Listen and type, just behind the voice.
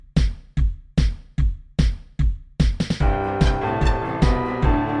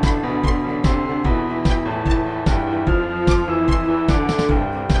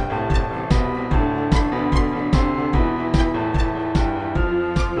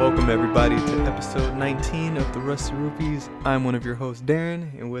Welcome everybody to episode 19 of the Rusty Rupees. I'm one of your hosts,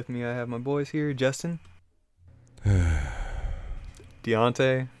 Darren, and with me I have my boys here, Justin,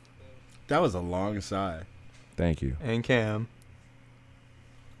 Deontay, That was a long sigh. Thank you. and Cam.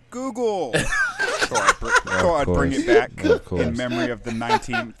 Google. Thought I'd bring it back in memory of the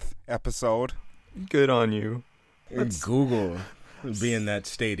 19th episode. Good on you. Google being that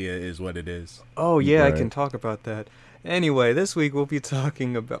Stadia is what it is. Oh yeah, I Right. can talk about that. Anyway, this week we'll be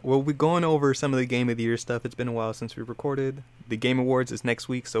going over some of the Game of the Year stuff. It's been a while since we recorded. The Game Awards is next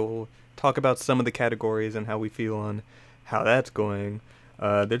week, so we'll talk about some of the categories and how we feel on how that's going.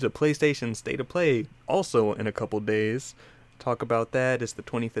 There's a PlayStation State of Play also in a couple days. Talk about that. It's the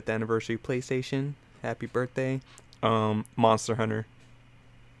 25th anniversary of PlayStation. Happy birthday. Monster Hunter.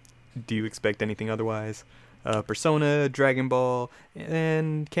 Do you expect anything otherwise? Persona, Dragon Ball,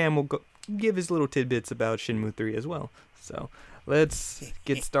 and Cam will give his little tidbits about Shenmue 3 as well. So let's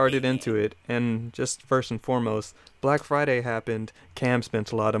get started into it. And just first and foremost, Black Friday happened. Cam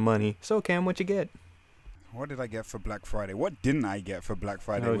spent a lot of money. So Cam, what'd you get? What did I get for Black Friday? What didn't I get for Black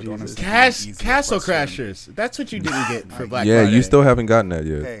Friday? Oh, would Jesus. honestly be an easier Castle question. Crashers. That's what you didn't get for Black Yeah, Friday. you still haven't gotten that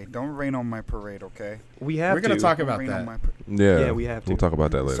yet. Hey, don't rain on my parade, okay? We have We're going to talk Don't about rain on that. my Yeah, we have to. We'll talk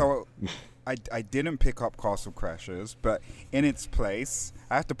about that later. So, I didn't pick up Castle Crashers, but in its place,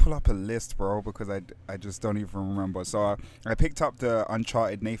 I have to pull up a list, bro, because I just don't even remember. So I picked up the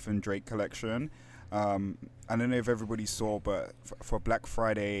Uncharted Nathan Drake collection. I don't know if everybody saw, but for Black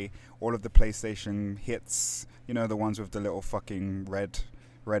Friday, all of the PlayStation hits, you know, the ones with the little fucking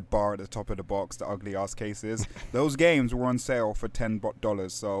red bar at the top of the box, the ugly ass cases, those games were on sale for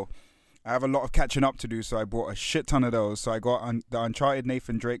 $10. So I have a lot of catching up to do, so I bought a shit ton of those. So I got the Uncharted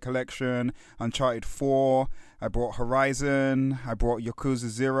Nathan Drake collection, Uncharted 4, I bought Horizon, I bought Yakuza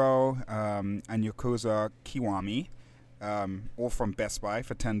 0, and Yakuza Kiwami, all from Best Buy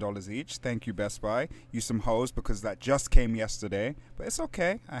for $10 each. Thank you, Best Buy. Use some hoes because that just came yesterday, but it's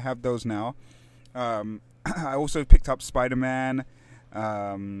okay. I have those now. I also picked up Spider-Man,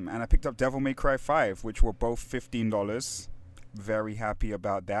 and I picked up Devil May Cry 5, which were both $15. Very happy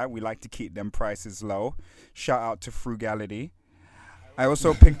about that. We like to keep them prices low. Shout out to Frugality. I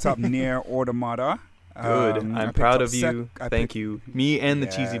also picked up Nier Automata. Good. I I'm picked proud up of you. Thank you. Me and the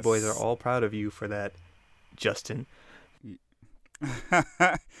Cheesy Boys are Yes. all proud of you for that, Justin.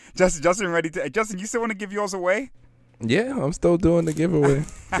 Justin, ready to? Justin, you still want to give yours away? Yeah, I'm still doing the giveaway.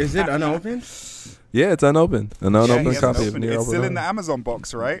 Is it unopened? Yeah, it's unopened. An Yeah, unopened he hasn't copy of opened it. Nier It's still in the Automata. Amazon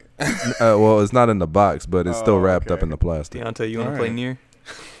box, right? Well, it's not in the box, but it's still Oh, wrapped up okay. in the plastic. Deontay, you want to All play right. Nier?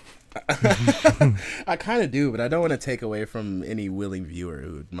 I kind of do, but I don't want to take away from any willing viewer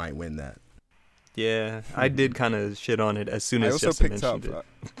who might win that. Yeah, I did kind of shit on it as soon I as also Justin picked up. mentioned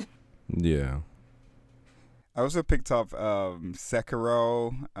it. Yeah. I also picked up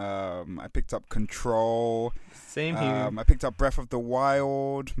Sekiro. I picked up Control. Same here. I picked up Breath of the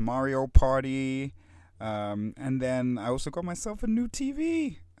Wild, Mario Party, and then I also got myself a new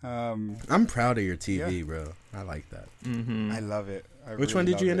TV. I'm proud of your TV, bro. I like that. Mm-hmm. I love it. I Which really one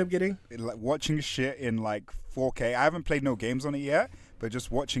did love you end it. up getting? Like watching shit in like 4K. I haven't played no games on it yet, but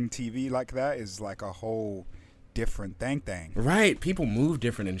just watching TV like that is like a whole different thing. Right. People move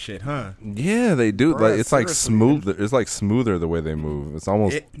different and shit, huh? Yeah, they do. Bruh, Like it's like seriously, smooth. It's like smoother the way they move. It's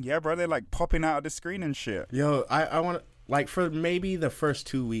almost. Yeah, bro, they're like popping out of the screen and shit. Yo, I want to, like, for maybe the first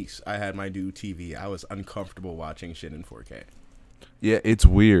 2 weeks I had my new TV, I was uncomfortable watching shit in 4K. Yeah, it's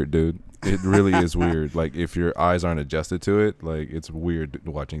weird, dude. It really is weird. Like if your eyes aren't adjusted to it, like it's weird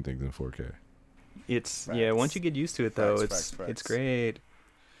watching things in 4K. It's Facts. yeah. Once you get used to it, though, Facts. it's great.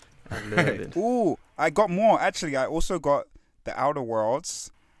 I love it. Ooh, I got more. Actually, I also got The Outer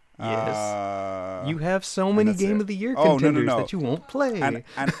Worlds. Yes. You have so many that's Game it. of the Year Oh, no, no, contenders no. that you won't play. and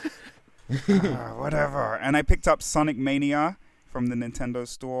whatever. And I picked up Sonic Mania from the Nintendo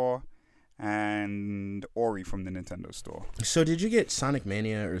Store and Ori from the Nintendo Store. So did you get Sonic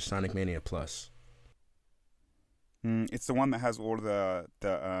Mania or Sonic Mania Plus? It's the one that has all the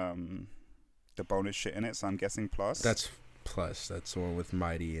bonus shit in it, so I'm guessing plus. That's Plus. That's the one with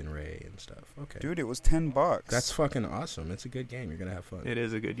Mighty and Ray and stuff. Okay. Dude, it was $10. That's fucking awesome. It's a good game. You're going to have fun. It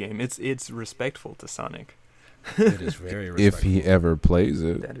is a good game. It's respectful to Sonic. It is very respectful. If he ever plays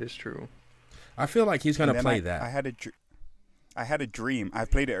it. That is true. I feel like he's going to And then play that. I had a dream. I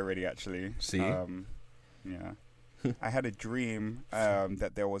played it already, actually. See? Yeah. I had a dream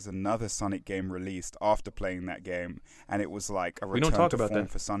that there was another Sonic game released after playing that game, and it was like a We don't return talk to about form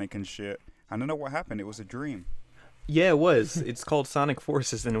that. for Sonic and shit. I don't know what happened. It was a dream. Yeah, it was. It's called Sonic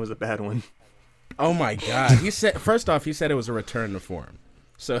Forces, and it was a bad one. Oh my god. He said, first off, he said it was a return to form.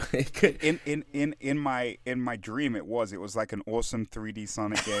 So it could. In my dream, it was like an awesome 3D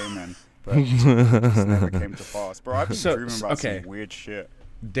Sonic game, but it just never came to pass. Bro, I've been dreaming about some weird shit.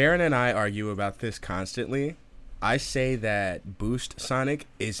 Darren and I argue about this constantly. I say that Boost Sonic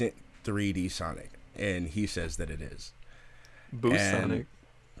isn't 3D Sonic, and he says that it is. Boost Sonic.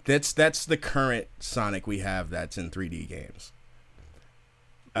 That's the current Sonic we have that's in 3D games.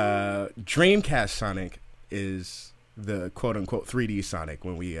 Dreamcast Sonic is the quote unquote 3D Sonic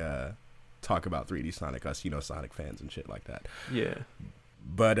when we talk about 3D Sonic, us Sonic fans and shit like that. Yeah.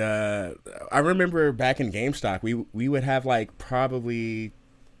 But I remember back in GameStop, we would have like probably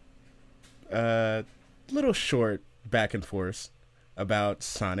little short back and forth about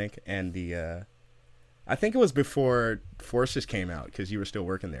Sonic and the I think it was before Forces came out because you were still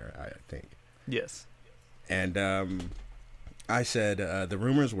working there, I think. Yes. And I said the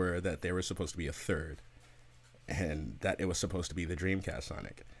rumors were that there was supposed to be a third and that it was supposed to be the Dreamcast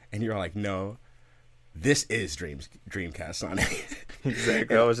Sonic. And you're like, no, this is Dreamcast Sonic.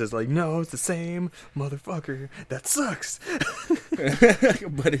 Exactly. I was just like, no, it's the same motherfucker. That sucks.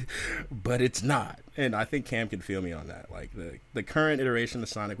 but it's not. And I think Cam can feel me on that. Like the current iteration of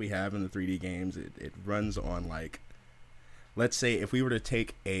Sonic we have in the 3D games, it runs on like, let's say if we were to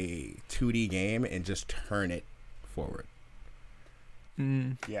take a 2D game and just turn it forward.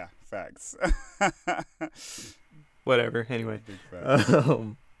 Yeah, facts. Whatever. Anyway.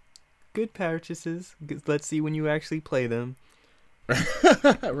 Good purchases. Let's see when you actually play them.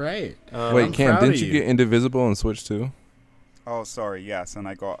 Right. Wait, Cam, didn't you get Indivisible on Switch too? Oh, sorry. Yes, and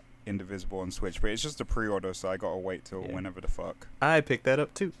I got Indivisible on Switch, but it's just a pre-order, so I gotta wait till whenever the fuck. I picked that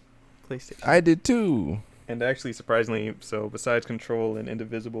up too. PlayStation. I did too. And actually, surprisingly, so besides Control and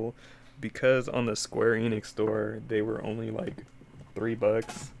Indivisible, because on the Square Enix store they were only like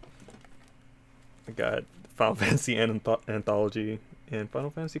 $3. I got Final Fantasy Anthology and Final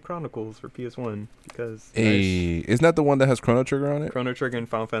Fantasy Chronicles for PS1 because isn't that the one that has Chrono Trigger on it? Chrono Trigger and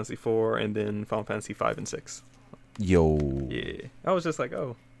Final Fantasy 4 and then Final Fantasy 5 and 6. Yo. Yeah. I was just like,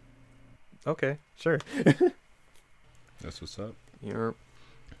 oh, okay, sure. That's what's up. You're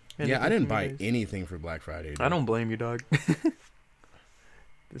I didn't buy anything for Black Friday. Dude. I don't blame you, dog.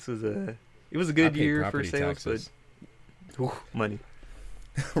 It was a good year for sales, taxes. But money.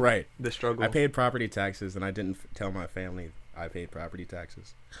 Right. The struggle. I paid property taxes and I didn't tell my family I paid property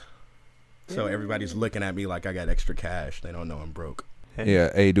taxes. So everybody's looking at me like I got extra cash. They don't know I'm broke. Hey.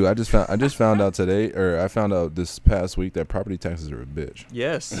 Yeah, hey, dude, I just found out today, or I found out this past week that property taxes are a bitch.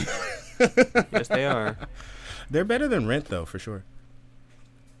 Yes. Yes, they are. They're better than rent, though, for sure.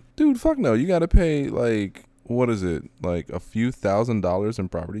 Dude, fuck no. You got to pay, like, what is it? Like, a few $1,000s in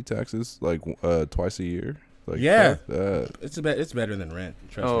property taxes, like, twice a year? Like, yeah. It's better than rent,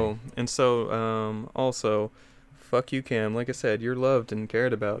 trust me. And so, also, fuck you, Cam. Like I said, you're loved and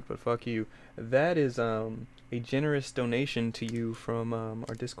cared about, but fuck you. That is, a generous donation to you from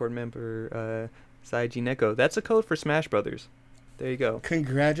our Discord member, Saiji Neko. That's a code for Smash Brothers. There you go.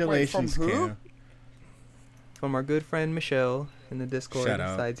 Congratulations, Wait, from who? Cam. From our good friend Michelle in the Discord. Shout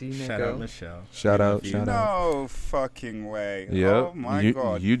out. Saiji Neko. Shout out, Michelle. Shout out. No fucking way. Yep. Oh my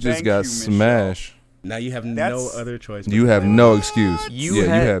god. You just Thank got you, smash. Now you have no other choice. You have no excuse. You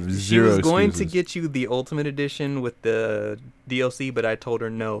have zero She was going excuses. to get you the Ultimate Edition with the DLC, but I told her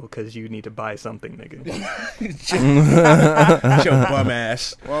no because you need to buy something, nigga. Your bum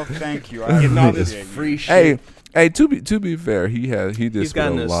ass. Well, thank you. Getting all this appreciate free you. shit. Hey, to be fair, he did spend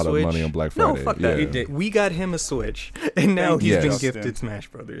gotten a a lot Switch. of money on Black Friday. No, fuck that. He did. We got him a Switch, and now Thank he's you, been Justin. gifted Smash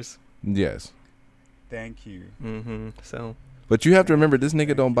Brothers. Yes. Thank you. So But you have to remember, this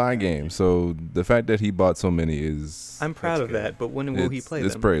nigga don't buy games, so the fact that he bought so many is... I'm proud of good. that, but when will he play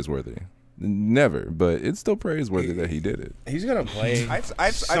It's them? praiseworthy. Never, but it's still praiseworthy that he did it. He's gonna play.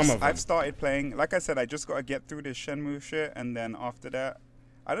 I've started playing. Like I said, I just got to get through this Shenmue shit, and then after that,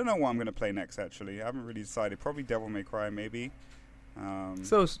 I don't know what I'm gonna play next. Actually, I haven't really decided. Probably Devil May Cry, maybe.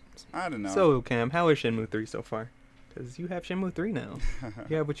 So I don't know. So Cam, how is Shenmue 3 so far? Because you have Shenmue 3 now.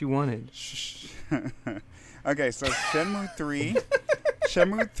 You have what you wanted. Okay, so Shenmue 3.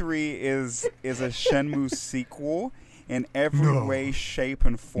 Shenmue 3 is a Shenmue sequel in every way, shape,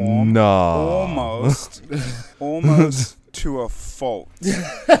 and form. No. Almost to a fault.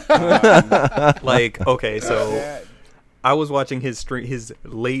 Like, okay, so Yeah, I was watching his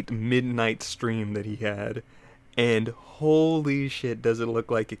late midnight stream that he had, and holy shit, does it look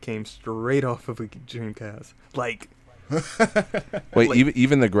like it came straight off of a Dreamcast? Like, Wait, like,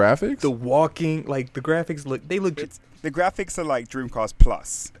 even the graphics? the walking, like the graphics look the graphics are like Dreamcast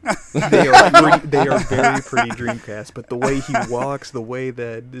Plus. they are very pretty Dreamcast, but the way he walks, the way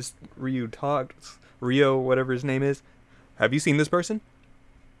that this Ryo talks, Ryo, whatever his name is. Have you seen this person?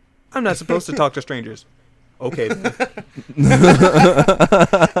 I'm not supposed to talk to strangers. Okay. Then.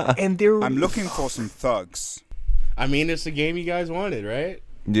 And there, I'm looking for some thugs. I mean, it's the game you guys wanted, right?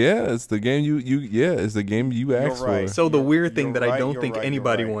 Yeah, it's the game it's the game you asked right. for. So the weird thing You're that I right, don't you're think right, you're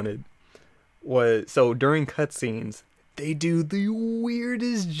anybody right. wanted was, so during cutscenes, they do the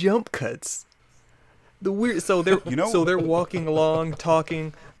weirdest jump cuts. So they're You know- so they're walking along,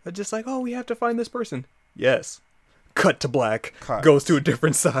 talking, just like, oh, we have to find this person. Yes. Cut to black. Cut. Goes to a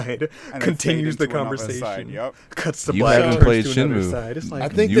different side. And then continues the fade into another conversation. side, yep. Cuts to You black. haven't Turns played to another Shenmue. side. It's like, I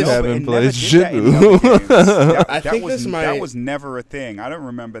think You this- haven't But it played never did that in Shenmue. other games. I think was, this might- that was never a thing. I don't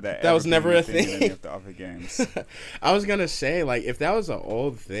remember that. That ever was never being a thing in thing. any of the other games. I was gonna say, like, if that was an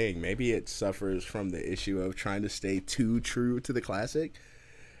old thing, maybe it suffers from the issue of trying to stay too true to the classic.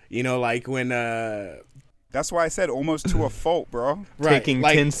 You know, like when That's why I said almost to a fault, bro. taking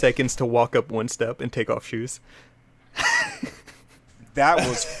like, 10 seconds to walk up one step and take off shoes. That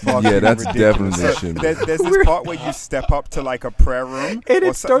was fucking Yeah, that's ridiculous. definitely So Shenmue. there's this part where you step up to like a prayer room And it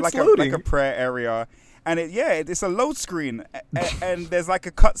or starts like loading. like a prayer area, and it's a load screen, and there's like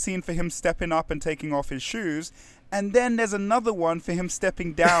a cutscene for him stepping up and taking off his shoes, and then there's another one for him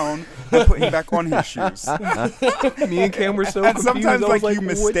stepping down and putting back on his shoes. Me and Cam were so And confused. sometimes I was like you what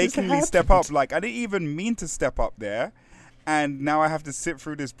just mistakenly step happened? up. Like I didn't even mean to step up there, and now I have to sit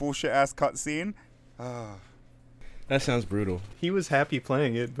through this bullshit ass cutscene. that sounds brutal. He was happy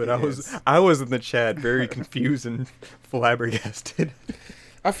playing it, but It I is. was in the chat very confused and flabbergasted.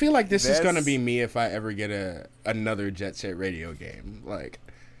 I feel like this is gonna There's- be me if I ever get another Jet Set Radio game. Like,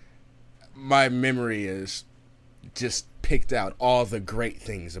 my memory is just picked out all the great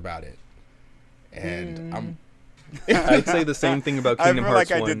things about it, and I'm I'd say the same thing about I Kingdom feel Hearts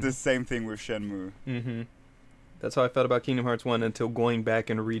like 1. I did the same thing with Shenmue. Mm-hmm. That's how I felt about Kingdom Hearts 1 until going back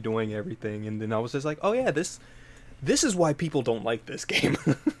and redoing everything, and then I was just like, oh yeah, this is why people don't like this game.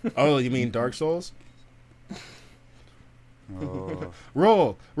 oh, you mean Dark Souls? Oh.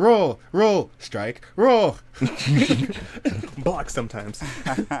 Roll, strike, roll. Block sometimes.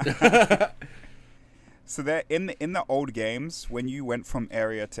 So that in the old games, when you went from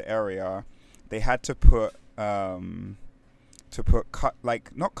area to area, they had to put cut,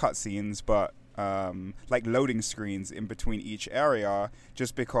 like not cutscenes, but like loading screens in between each area,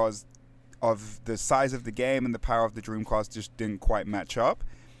 just because of the size of the game and the power of the Dreamcast just didn't quite match up.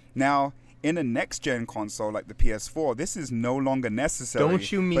 Now, in a next-gen console like the PS4, this is no longer necessary.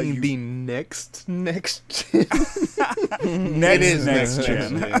 Don't you but mean the next? next It is next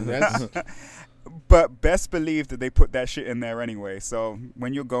gen? That's, But best believe that they put that shit in there anyway. So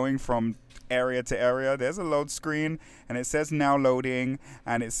when you're going from area to area, there's a load screen, and it says now loading,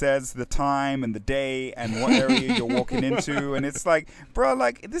 and it says the time and the day and what area you're walking into, and it's like, bro,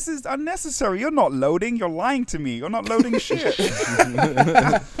 like this is unnecessary. You're not loading. You're lying to me. You're not loading shit.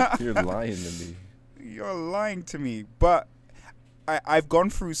 You're lying to me. You're lying to me. But I've gone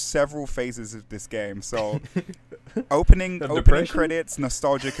through several phases of this game, so opening depression? credits,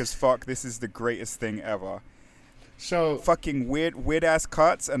 nostalgic as fuck. This is the greatest thing ever. so Fucking weird ass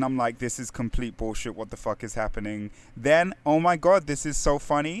cuts, and I'm like, this is complete bullshit. What the fuck is happening? Then, oh my god, this is so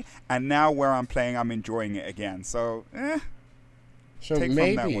funny. And now where I'm playing, I'm enjoying it again. So, take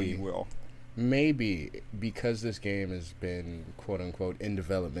from that what you will. maybe because this game has been quote unquote in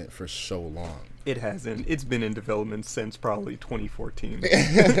development for so long. It hasn't. It's been in development since probably 2014.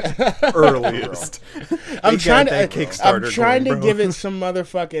 Earliest. I'm trying to Kickstarter going, bro. give it some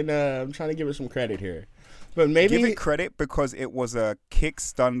motherfucking I'm trying to give it some credit here. But maybe Give it credit because it was a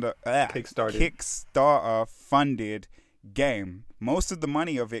Kickstarter funded game. Most of the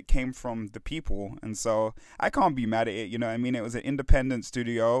money of it came from the people, and so I can't be mad at it. You know what I mean? It was an independent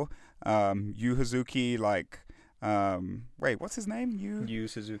studio. Yu Hazuki, like, wait, what's his name? Yu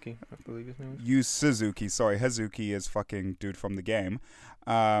Suzuki, I believe his name is. Yu Suzuki. Sorry, Hazuki is fucking dude from the game.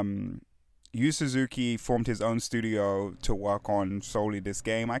 Yu Suzuki formed his own studio to work on solely this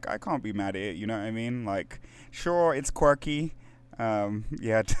game. I can't be mad at it. You know what I mean? Like, sure, it's quirky.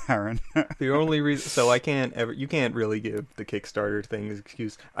 Yeah, Darren. The only reason, so you can't really give the Kickstarter thing as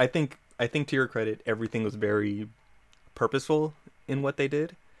excuse. I think to your credit, everything was very purposeful in what they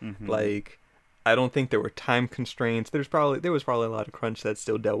did. Mhm. Like, I don't think there were time constraints. There was probably a lot of crunch that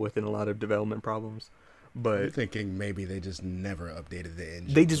still dealt with in a lot of development problems, I'm but thinking maybe they just never updated the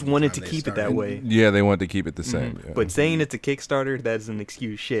engine. they just from the wanted time to they keep it that started. way. Yeah, they wanted to keep it the same. Mhm. Yeah. But saying it's a Kickstarter, that's an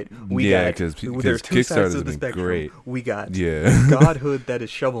excuse. Shit, we Yeah, got 'cause there's two sides Kickstarters of the have been spectrum. great. We got Yeah. Godhood, that is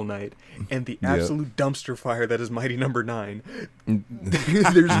Shovel Knight, and the Yep. absolute dumpster fire that is Mighty Number 9.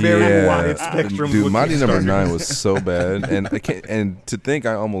 There's very wide spectrum. Dude, with Mighty Number Kickstarters. 9 was so bad, and I can't. And to think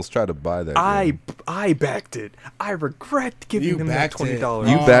I almost tried to buy that. game. I backed it. I regret giving You them that backed it. $20.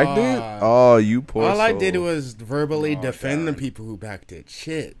 You backed it? Ah. Oh, you poor All I soul. did was verbally Oh, defend the Darren. people who backed it.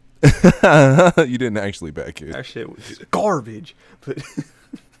 Shit. You didn't actually back it. That shit was garbage. But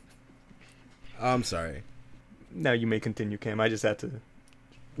I'm sorry. now you may continue, Cam. I just had to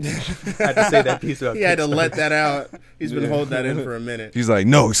say that piece about He had to Kickstarter. let that out. He's been Yeah. holding that in for a minute. He's like,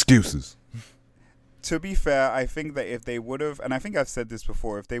 no excuses. To be fair, I think that if they would have, and I think I've said this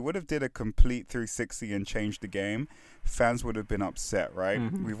before, if they would have did a complete 360 and changed the game, fans would have been upset, right?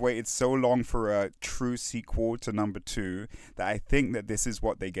 Mhm. We've waited so long for a true sequel to number 2 that I think that this is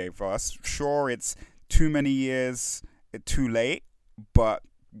what they gave us. Sure, it's too many years too late, but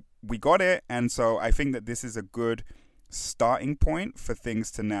we got it, and so I think that this is a good starting point for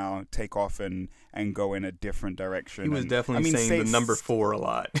things to now take off and go in a different direction. He was And, definitely saying say the number 4 a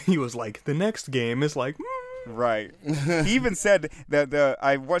lot. He was like, the next game is like, Right. He even said that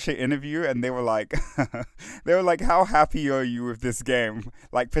I watched an interview and they were like, how happy are you with this game,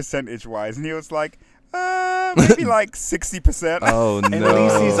 like percentage wise? And he was like, maybe like 60%. Oh no. at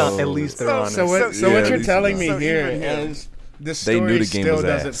least he's on. At least they're honest. So what? So Yeah, what at you're least telling it's me not. here So even him. is the They story knew the game still was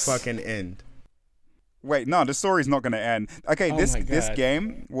doesn't ass. fucking end. Wait, no, the story's not going to end. Okay, Oh this my God.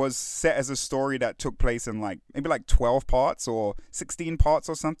 game was set as a story that took place in maybe 12 parts or 16 parts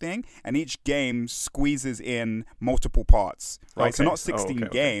or something, and each game squeezes in multiple parts, right? So Okay. not 16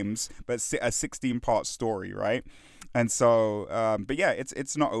 okay. games, but a 16-part story, right? And so, but yeah,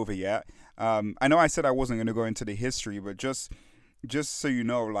 it's not over yet. I know I said I wasn't going to go into the history, but just so you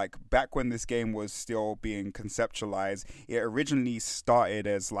know, like back when this game was still being conceptualized, it originally started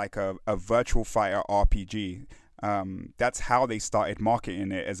as like a virtual fighter RPG. That's how they started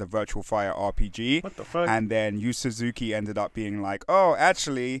marketing it, as a virtual fire RPG. What the fuck? And then Yu Suzuki ended up being like, oh,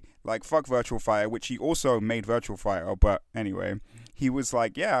 actually, like, fuck Virtual Fire, which he also made Virtual Fire. But anyway, he was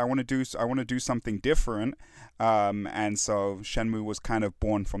like, yeah, I want to do something different. And so Shenmue was kind of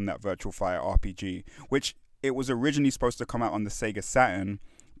born from that Virtual Fire RPG, which it was originally supposed to come out on the Sega Saturn,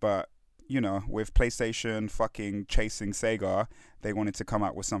 but you know, with PlayStation fucking chasing Sega, they wanted to come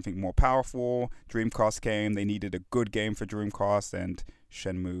out with something more powerful. Dreamcast came, they needed a good game for Dreamcast, and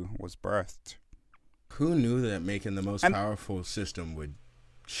Shenmue was birthed. Who knew that making the most And- powerful system would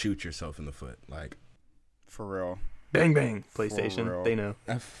shoot yourself in the foot? Like For real. Bang bang. real. PlayStation. They know.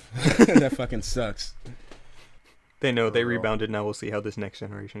 that fucking sucks. They know. They For real. rebounded. Now we'll see how this next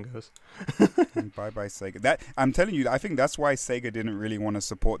generation goes. Bye bye Sega. That I'm telling you, I think that's why Sega didn't really want to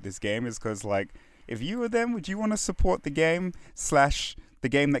support this game, is because like, if you were them, would you want to support the game / the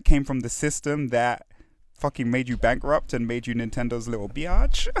game that came from the system that fucking made you bankrupt and made you Nintendo's little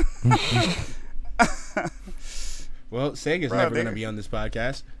biatch? Well, Sega's Bro, never they- gonna be on this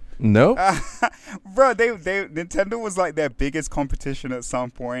podcast. Nope. Bro, they Nintendo was like their biggest competition at some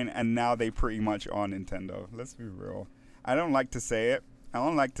point, and now they pretty much are Nintendo. Let's be real. I don't like to say it. I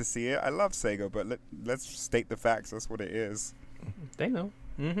don't like to see it. I love Sega, but let's state the facts. That's what it is. They know.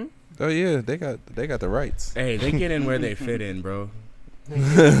 Mm-hmm. Oh yeah, they got the rights. Hey, they get in where they fit in, bro.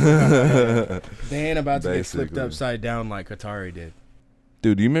 They ain't about to get flipped Basically. upside down like Atari did.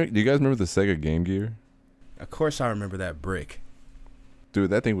 Dude, do you guys remember the Sega Game Gear? Of course, I remember that brick. Dude,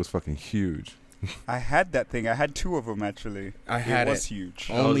 that thing was fucking huge. I had that thing. I had 2 of them actually. I had it was it. huge.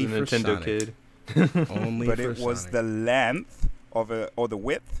 I was Only a for Nintendo Sonic. kid. Only But for it was Sonic. the length of or the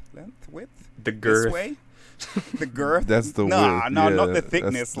width The girth. this way. The girth. That's the nah, width. no, Yeah, not the that's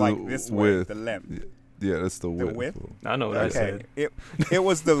thickness the like this way. width. The length. Yeah, that's the width. width? I know what I Okay. said. It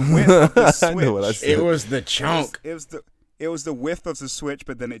was the width of the switch. I know what I said. It was the chunk. It was the width of the switch,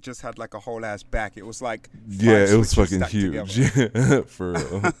 but then it just had like a whole ass back. It was like Yeah, 5 it was switches fucking stacked huge. together. Yeah, for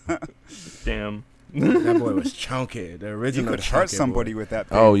real. Damn. That boy was chunky. The You original. could hurt chunky somebody boy. with that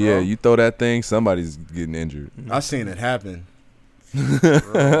thing. Oh yeah, bro. you throw that thing, somebody's getting injured. I seen it happen.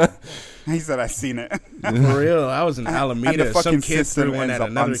 He said, "I seen it." For real, I was in and the Alameda. fucking Some kid system threw one ends at up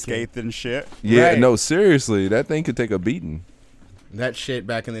another kid. unscathed and shit. Yeah, Right. no, seriously, that thing could take a beating. That shit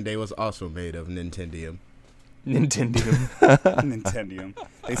back in the day was also made of Nintendium. Nintendo. Nintendium.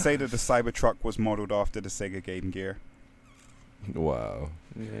 They say that the Cybertruck was modeled after the Sega Game Gear. Wow.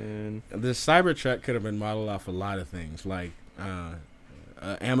 Man. The Cybertruck could have been modeled off a lot of things, like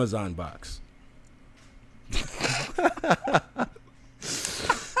Amazon box.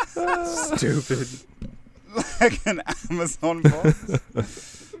 Stupid. second Amazon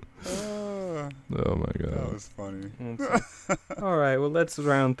box. Oh my That god. was funny. All right, well, let's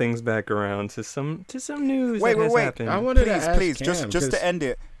round things back around to some news Wait, that has wait. happened. I wanted to ask Please, Cam, just 'cause to end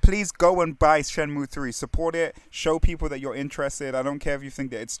it, please go and buy Shenmue 3. Support it. Show people that you're interested. I don't care if you think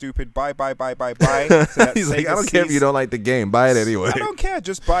that it's stupid. Buy. So that He's like, Sega I don't care if sees- you don't like the game. Buy it anyway. I don't care.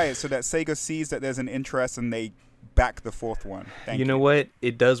 Just buy it so that Sega sees that there's an interest and they back the fourth one. Thank you. You know what?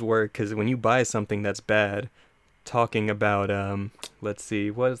 It does work because when you buy something that's bad, talking about let's see,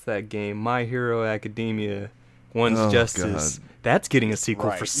 what is that game? My Hero Academia, One's Oh, Justice. God. That's getting a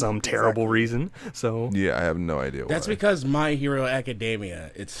sequel for Right, some terrible exactly. reason. So Yeah, I have no idea That's why. because My Hero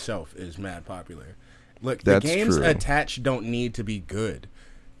Academia itself is mad popular. Look, That's the games true. attached don't need to be good.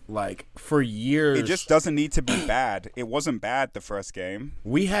 Like, for years, It just doesn't need to be bad. It wasn't bad the first game.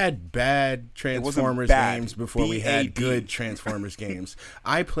 we had bad Transformers bad. games before we had BAD. good Transformers games.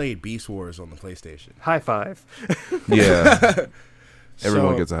 I played Beast Wars on the PlayStation. high five. Yeah.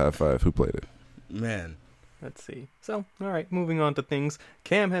 Everyone So, gets a high five. Who played it? man. Let's see. So, all right, moving on to things.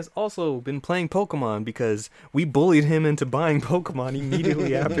 Cam has also been playing Pokemon because we bullied him into buying Pokemon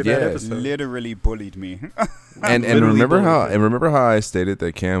immediately after that Yes. episode. Literally bullied me. And Literally remember how bullied him. I stated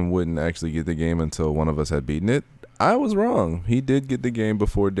that Cam wouldn't actually get the game until one of us had beaten it? I was wrong. He did get the game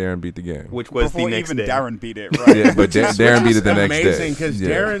before Darren beat the game. Which was Before the next even day. Darren beat it, right? Yeah, but Darren beat it the next day. Amazing, because Yeah.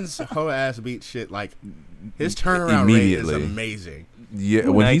 Darren's whole ass beat shit. Like, his turnaround rate is Immediately. amazing. Yeah,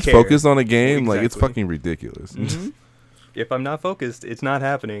 When when I he's care. focused on a game, like it's Exactly. fucking ridiculous. Mhm. If I'm not focused, it's not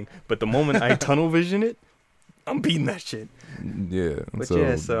happening. But the moment I tunnel vision it, I'm beating that shit. Yeah. But so,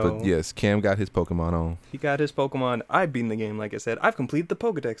 yeah, so- but yes, Cam got his Pokemon on. He got his Pokemon. I've beaten the game, like I said. I've completed the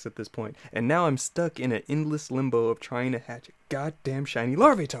Pokedex at this point, and now I'm stuck in an endless limbo of trying to hatch a goddamn shiny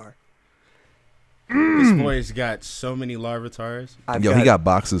Larvitar. This boy's got so many Larvatars. I've He got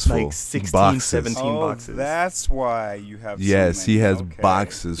boxes full. like 16, boxes. 17 Oh, boxes. that's why you have. so Yes, he many. has Okay.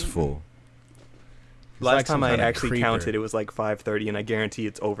 boxes full. He's Last like some time I kind of actually creeper. counted, it was like 530, and I guarantee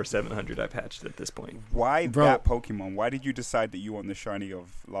it's over 700 I've hatched at this point. Why Bro. that Pokemon? Why did you decide that you want the shiny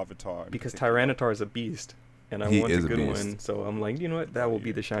of Larvitar? in Because particular? Tyranitar is a beast, and I He want a is a good beast. one. So I'm like, you know what? That will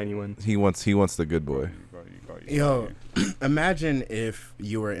be the shiny one. He wants the good boy. Yo, imagine if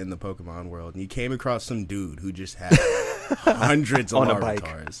you were in the Pokemon world and you came across some dude who just had hundreds of On a bike.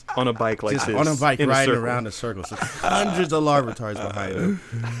 Larvatars. On a bike like Just this. on a bike in riding circle. around a circle. So hundreds of Larvatars behind him.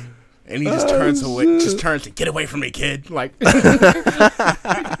 And he just turns away, just turns to get away from me, kid. Like,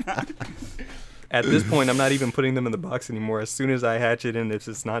 At this point, I'm not even putting them in the box anymore. As soon as I hatch it, and if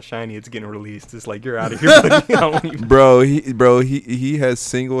it's not shiny, it's getting released. It's like, you're out of here, buddy. I don't even- He has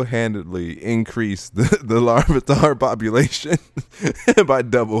single-handedly increased the Larvitar population by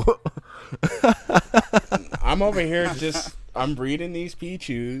double. I'm over here just, I'm breeding these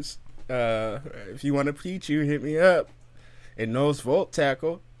Pichus. If you want a Pichu, hit me up. It knows Volt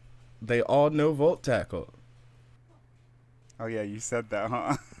Tackle. They all know Volt Tackle. Oh yeah, you said that,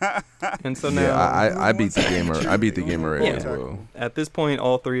 huh? And so now, Yeah, I beat the game. I beat the game already Yeah. as well. at this point,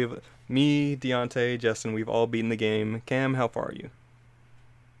 all three of me, Deontay, Justin, we've all beaten the game. Cam, how far are you?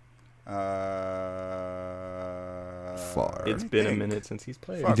 Far. It's been a minute since he's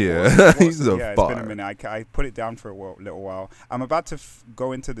played. Fuck, Yeah, what- he's a yeah, it's far. been a minute. I put it down for a little while. I'm about to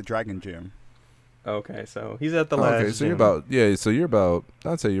go into the Dragon Gym. Okay, so he's at the last. Okay, so you're gym. about.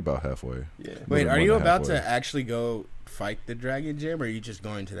 I'd say you're about halfway. Yeah. Wait, More are you than about halfway. to actually go fight the Dragon Gym, or are you just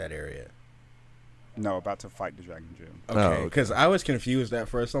going to that area? No, about to fight the Dragon Gym. Oh, Okay, okay. because I was confused at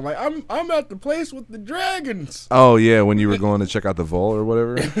first. I'm like, I'm at the place with the dragons. Oh yeah, when you were going to check out the vault or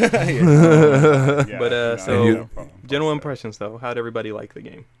whatever. Yeah, But, no, so, no problem. General impressions, though. How'd everybody like the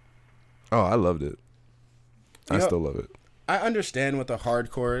game? Oh, I loved it. I You know- still love it. I understand what the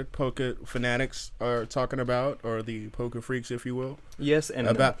hardcore poker fanatics are talking about, or the poker freaks, if you will. Yes and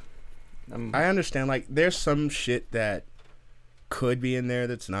About, no. I understand, like, there's some shit that could be in there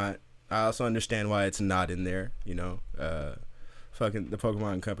that's not. I also understand why it's not in there. You know, fucking the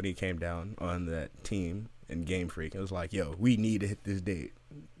Pokemon Company came down on that team and Game Freak. It was like, yo, we need to hit this date.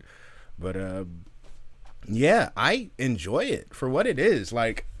 But yeah, I enjoy it for what it is.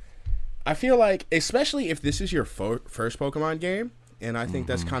 Like, I feel like, especially if this is your first Pokemon game, and I think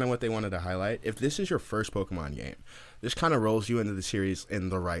that's kind of what they wanted to highlight. If this is your first Pokemon game, this kind of rolls you into the series in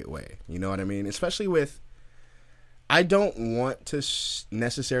the right way. You know what I mean? Especially with, I don't want to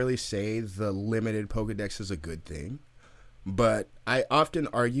necessarily say the limited Pokedex is a good thing, but I often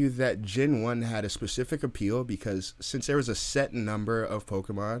argue that Gen 1 had a specific appeal because since there was a set number of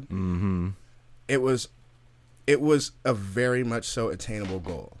Pokemon, it was a very much so attainable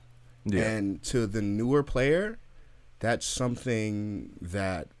goal. Yeah. And to the newer player, that's something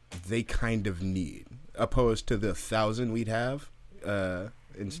that they kind of need. opposed to the 1,000 we'd have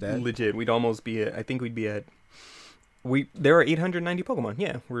instead. Legit, we'd almost be at. I think we'd be at. There are 890 Pokemon.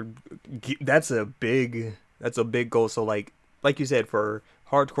 Yeah, that's a big goal. So like you said, for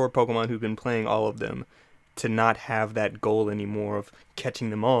hardcore Pokemon who've been playing all of them, to not have that goal anymore of catching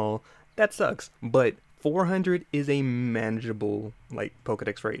them all, that sucks. But 400 is a manageable like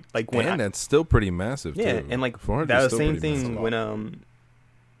Pokedex rate. Like that's still pretty massive. Yeah, too. and like 400 that is was the still same pretty thing massive. when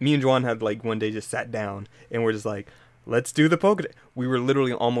me and Juan had like one day just sat down and we're just like, let's do the Pokedex. We were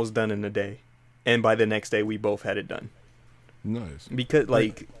literally almost done in a day, and by the next day we both had it done. Nice. Because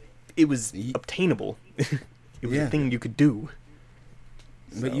like it was obtainable. It was a thing you could do.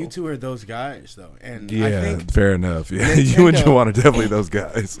 But you two are those guys, though, and Yeah, I think fair enough. Yeah, you and Juwan are definitely those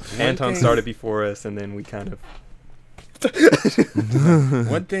guys. Anton started before us, and then we kind of.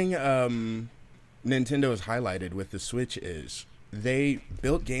 One thing Nintendo has highlighted with the Switch is they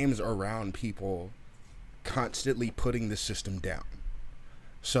built games around people constantly putting the system down.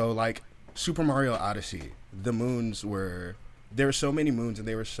 So, like Super Mario Odyssey, there were so many moons, and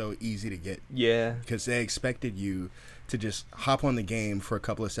they were so easy to get. Yeah. Because they expected you to just hop on the game for a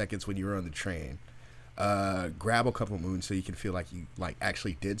couple of seconds when you were on the train, grab a couple moons so you can feel like you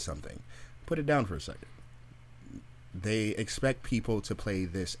actually did something, put it down for a second. They expect people to play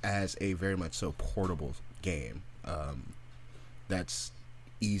this as a very much so portable game that's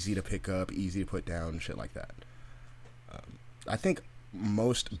easy to pick up, easy to put down, shit like that. I think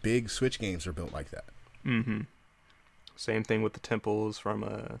most big Switch games are built like that. Mm-hmm. Same thing with the temples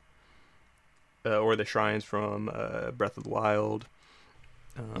from or the shrines from Breath of the Wild.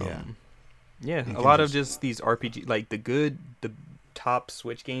 Yeah, a lot of just these RPG, like the top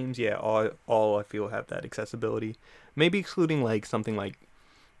Switch games. Yeah, all I feel have that accessibility. Maybe excluding like something like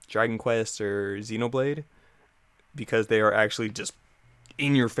Dragon Quest or Xenoblade, because they are actually just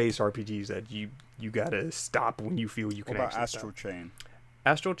in your face RPGs that you gotta stop when you feel you can. What about actually Astral stop. Chain?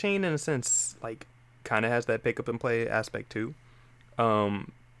 Astral Chain, in a sense, like kind of has that pick up and play aspect too.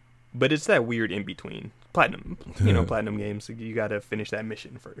 But it's that weird in between. Platinum games, you gotta finish that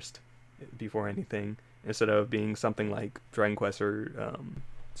mission first before anything, instead of being something like Dragon Quest or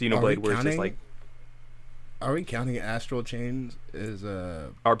Xenoblade, where it's just like. Are we counting Astral Chain as a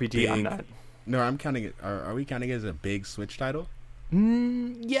RPG? big, I'm not. No, I'm counting it. Are we counting it as a big Switch title?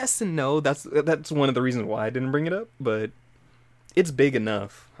 Yes and no. That's one of the reasons why I didn't bring it up, but it's big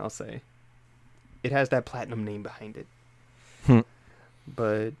enough, I'll say. It has that platinum name behind it.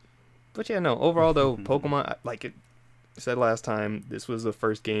 But yeah, no. Overall, though, Pokemon, like it said last time, this was the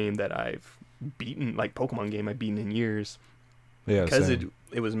first game that I've beaten, like Pokemon game I've beaten in years. Yeah, because same.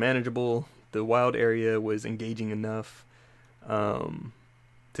 it was manageable. The wild area was engaging enough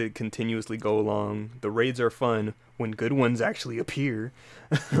to continuously go along. The raids are fun when good ones actually appear.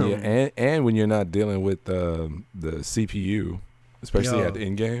 Yeah, and when you're not dealing with the CPU, especially at the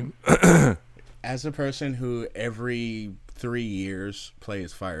end game. As a person who every 3 years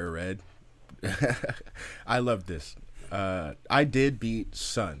plays Fire Red, I love this. I did beat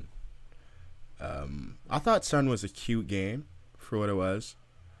Sun. I thought Sun was a cute game for what it was,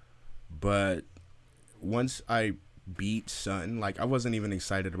 but once I beat Sun, like I wasn't even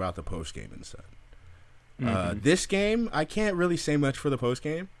excited about the post game in Sun. This game, I can't really say much for the post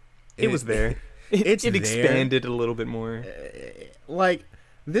game. It was there. It expanded a little bit more. Like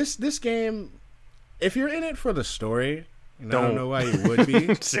this game, if you're in it for the story, I Don't. don't know why you would be.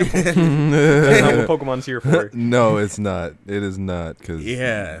 That's not what Pokemon's here for. No, it's not. It is not. Cause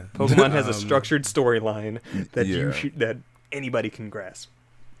Yeah, Pokemon has a structured storyline that Yeah. that anybody can grasp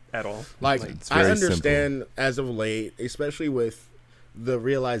at all. like it's I very understand as of late, especially with the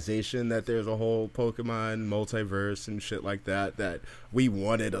realization that there's a whole Pokemon multiverse and shit like that, that we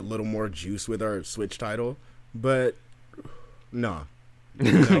wanted a little more juice with our Switch title, but no. But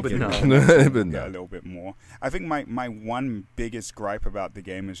no. But Yeah, no. a little bit more. I think my one biggest gripe about the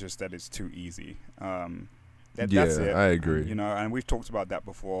game is just that it's too easy. That's it. I agree. You know, and we've talked about that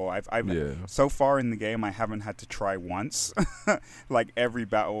before. I've Yeah. so far in the game, I haven't had to try once. Like every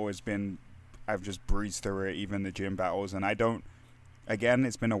battle has been, I've just breezed through it, even the gym battles, and I don't. Again,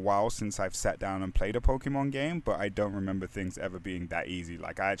 it's been a while since I've sat down and played a Pokemon game, but I don't remember things ever being that easy.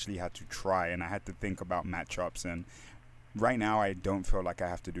 Like I actually had to try, and I had to think about matchups, and right now I don't feel like I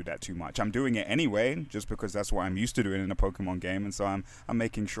have to do that too much. I'm doing it anyway, just because that's what I'm used to doing in a Pokemon game, and so I'm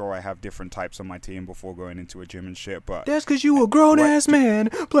making sure I have different types on my team before going into a gym and shit. But That's because you a grown-ass man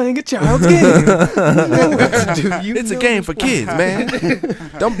playing a child's game. It's a game for kids, man.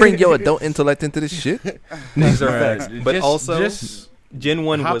 Don't bring your adult intellect into this shit. These are facts. But just, also, just Gen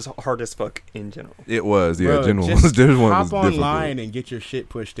 1 was hard as fuck in general. It was, yeah. Bro, Gen 1 just was difficult. hop online and get your shit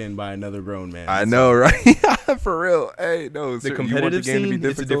pushed in by another grown man. I know, right? For real. Hey, no. The sir, competitive you want the game to scene, be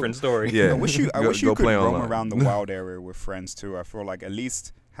it's a different story. Yeah. I wish you Go could play roam online. around the wild area with friends too. I feel like at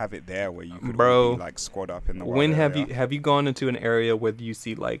least have it there where you could Bro, all be, like squad up in the wild When area. have you gone into an area where you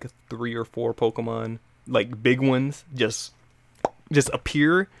see like 3 or 4 Pokemon, like big ones, just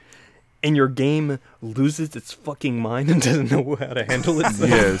appear, and your game loses its fucking mind and doesn't know how to handle it?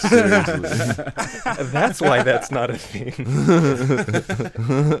 Yes, seriously. That's why that's not a thing.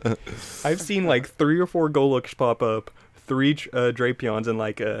 I've seen like 3 or 4 Golux pop up, 3 Drapions, and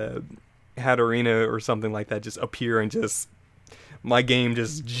like a Hatterena or something like that just appear, and just my game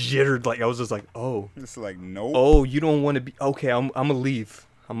just jittered. Like I was just like, oh, It's like nope. oh, you don't want to be okay. I'm gonna leave.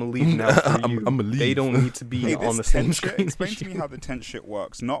 I'm gonna leave now for you. I'ma leave. They don't need to be Hey, on the this same tent shit, screen. explain to me how the tent shit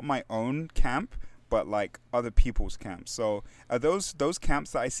works. Not my own camp, but like other people's camps. So are those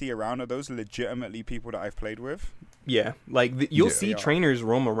camps that I see around, are those legitimately people that I've played with? Yeah, like you'll Yeah. see Yeah. trainers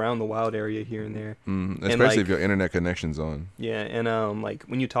roam around the wild area here and there. Especially like- if your internet connection's on. Yeah, and like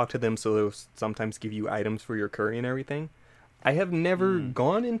when you talk to them, so they'll sometimes give you items for your curry and everything. I have never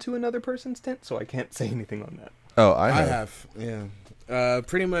gone into another person's tent, so I can't say anything on that. Oh, I I have. have. Yeah.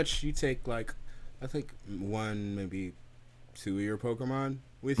 Pretty much, you take like, I think 1, maybe 2 of your Pokemon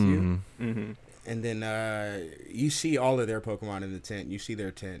with you, Mm-hmm. and then you see all of their Pokemon in the tent. You see their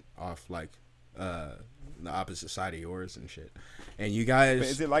tent off like the opposite side of yours and shit. And you guys, But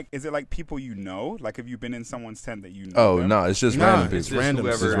is it like people you know? Like have you been in someone's tent that you know? Oh, them? no, it's just Nah, random it's people. random.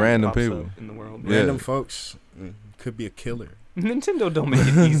 It's whoever just random pops people. up in the world. Yeah. random folks, could be a killer. Nintendo don't make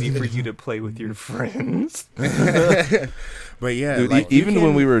it easy for you to play with your friends. But yeah, Dude, like, you even when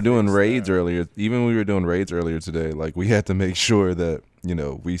can we were doing fix raids that. earlier, today, like we had to make sure that, you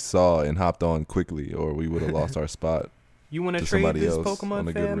know, we saw and hopped on quickly or we would have lost our spot. You want to To trade somebody this else on Pokemon,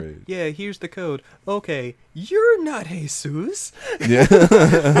 a good fam? raid. Yeah, here's the code. Okay, you're not Jesus. Yeah.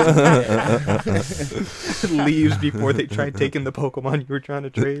 Leaves before they tried taking the Pokemon you were trying to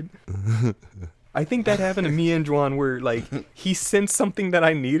trade. I think that happened to me and Juan, where like he sent something that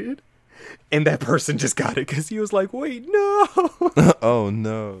I needed, and that person just got it because he was like, "Wait, no." Oh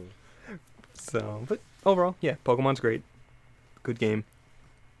no. So, but overall, yeah, Pokemon's great. Good game.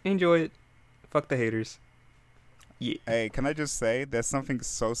 Enjoy it. Fuck the haters. Yeah. Hey, can I just say, there's something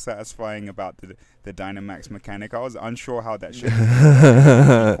so satisfying about the Dynamax mechanic. I was unsure how that shit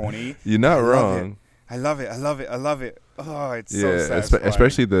was corny. You're not I love wrong. I love it. Oh, it's so Yeah, satisfying.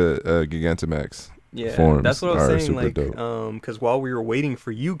 especially the Gigantamax. Yeah, Forms that's what I are was saying. super Like, dope. because while we were waiting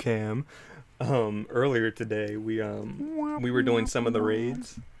for you, Cam, earlier today, we were doing some of the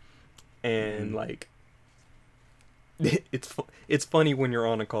raids, and like, it's funny when you're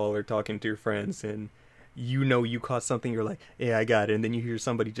on a call or talking to your friends and you know you caught something, you're like, yeah, I got it, and then you hear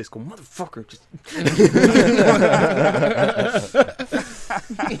somebody just go, motherfucker, just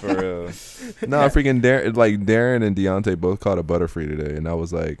For real. No, freaking Darren and Deontay both caught a Butterfree today, and I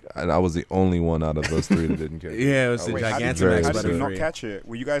was the only one out of those 3 that didn't catch it. Yeah, it was the Wait, how did Gigantamax you- how did you not Butterfree. catch it?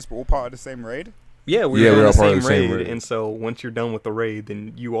 Were you guys all part of the same raid? yeah, we Yeah, were we're in all the part same of the same raid, raid. and so once you're done with the raid,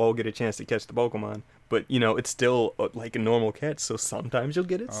 then you all get a chance to catch the Pokemon. But you know, it's still like a normal catch, so sometimes you'll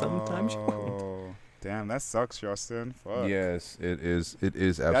get it, sometimes you won't. Oh, damn, that sucks, Justin. Fuck. Yes, it is. It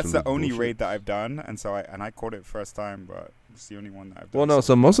is absolutely. That's the only bullshit. raid that I've done, and so I caught it first time, but it's the only one that I've done. Well, no.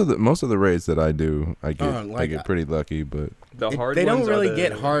 So most of the raids that I do, I like, get pretty lucky, but The hard They don't ones are really the-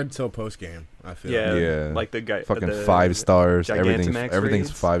 get hard till post game. I feel. Yeah, Yeah. like the guy, fucking the, 5 stars. Everything's Gigantamax raids?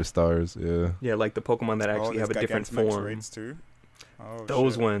 5 stars. Yeah. Yeah, like the Pokemon that actually have a there's different Gigantamax form. raids too. Oh,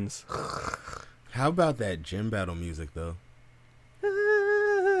 Those shit. ones. How about that gym battle music though?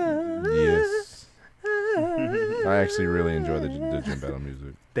 Yes. I actually really enjoy the gym battle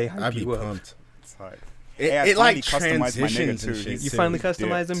music. They hype I'd be you up. pumped. It's hype. It, Hey, I it like finally customized my nigga, transitions and too. shit. You too. finally He's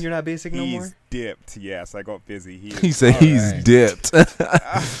customize them. dipped. You're not basic no He's more. dipped. Yes, I got busy. He said All he's right. dipped.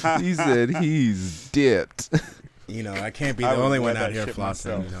 He said he's dipped. You know, I can't be I the would only wear one out that here shit flossing.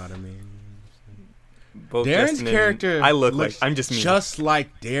 myself. You know what I mean? Both Darren's Justin and- character. I look like looks I'm just me. just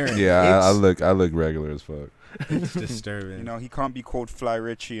like Darren. Yeah, I It's- look regular as fuck. It's disturbing. You know, he can't be called Fly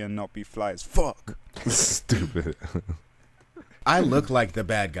Richie and not be fly as fuck. Stupid. I look like the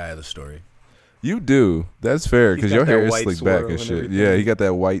bad guy of the story. You do. That's fair He's because got your that hair is white slicked back swirl and and shit. everything. Yeah, he got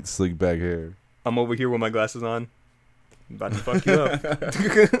that white slick back hair. I'm over here with my glasses on. About to fuck you up.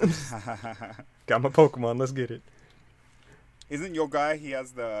 Got my Pokemon. Let's get it. Isn't your guy? He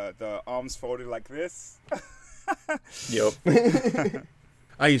has the arms folded like this. Yep.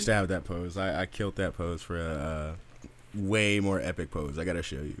 I used to have that pose. I killed that pose for a way more epic pose. I gotta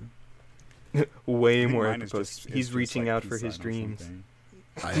show you. Way I think more mine is apropos. just- it's He's just reaching like out for peace his sign or dreams. something.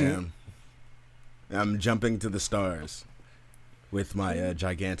 I am. I'm jumping to the stars with my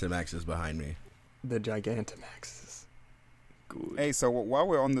Gigantamaxes behind me. The Gigantamaxes. Good. Hey, so while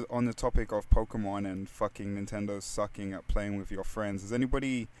we're on the topic of Pokemon and fucking Nintendo sucking at playing with your friends, has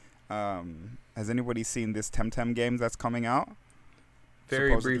anybody seen this Temtem game that's coming out?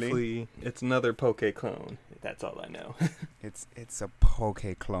 Very supposedly? briefly, it's another Poke clone. That's all I know. It's a Poke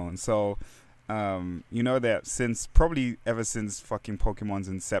clone. So, you know that probably ever since fucking Pokemon's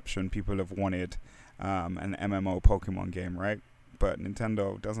inception, people have wanted an MMO Pokemon game, right? But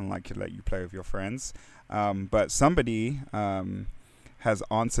Nintendo doesn't like to let you play with your friends. But somebody has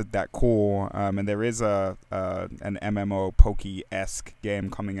answered that call, and there is an MMO Poke-esque game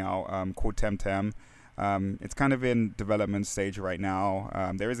coming out called Temtem. It's kind of in development stage right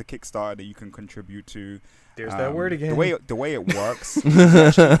now. There is a Kickstarter that you can contribute to. There's that word again. The way it works, you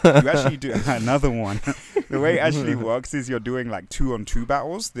actually do another one. The way it actually works is you're doing like 2-on-2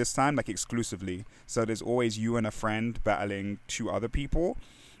 battles this time, like exclusively. So there's always you and a friend battling 2 other people.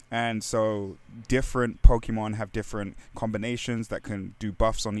 And so different Pokemon have different combinations that can do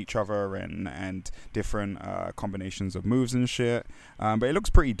buffs on each other and different combinations of moves and shit. But it looks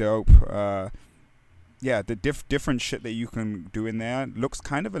pretty dope. Yeah, the different shit that you can do in there looks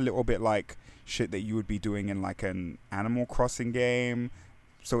kind of a little bit like shit that you would be doing in like an Animal Crossing game.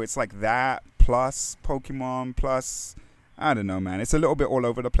 So it's like that plus Pokemon plus, I don't know, man. It's a little bit all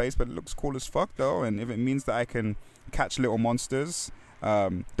over the place, but it looks cool as fuck though. And if it means that I can catch little monsters,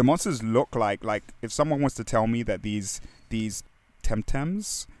 the monsters look like if someone was to tell me that these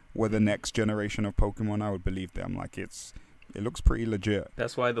Temtems were the next generation of Pokemon, I would believe them. Like it looks pretty legit.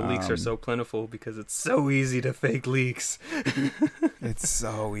 That's why the leaks are so plentiful, because it's so easy to fake leaks. It's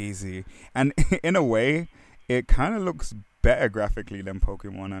so easy. And in a way, it kind of looks better graphically than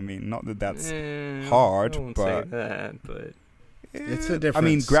Pokemon. I mean, not that that's hard, I won't but say that, but It's a different I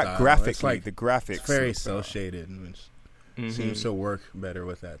mean, style. graphically, It's like, the graphics. It's very look cel better. shaded, which mhm. seems to work better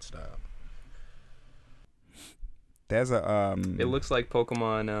with that style. There's a It looks like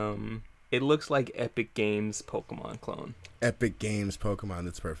Pokemon. It looks like Epic Games Pokemon clone. Epic Games Pokemon,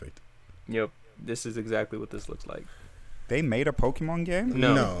 that's perfect. Yep, this is exactly what this looks like. They made a Pokemon game.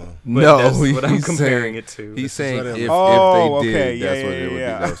 No. But No, that's what I'm he's comparing saying- it to. He's saying what it if looks- they did, okay, that's yeah, what it would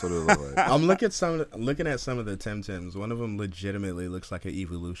yeah. be. That's what it would look like. I'm looking at some of the Temtems. One of them legitimately looks like an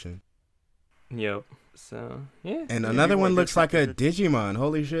evolution. Yep. So yeah. And Yeah, another you one want looks like a different Digimon.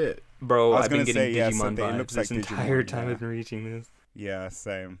 Holy shit. Bro, I was I've been gonna getting say, yeah, Digimon so it vibes looks this like entire Digimon, time yeah. I've been reaching this. Yeah,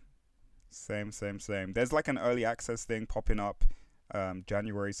 same. There's like an early access thing popping up,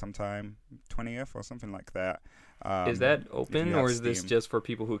 January sometime, 20th or something like that. Is that if open, you or have is this Steam. just for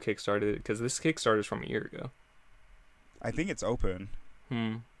people who kickstarted it? Because this Kickstarter's from a year ago. I think it's open.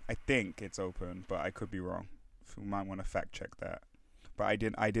 I think it's open, but I could be wrong. You might want to fact check that. But I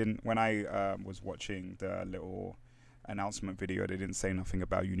didn't. When I was watching the little announcement video, they didn't say nothing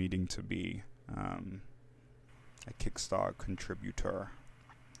about you needing to be a Kickstarter contributor,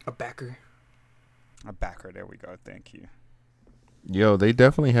 A backer. a backer. There we go. Thank you. Yo, they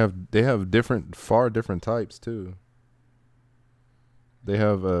definitely have far different types too. They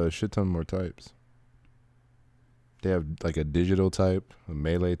have a shit ton more types. They have like a digital type, a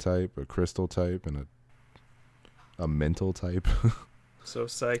melee type, a crystal type, and a mental type. So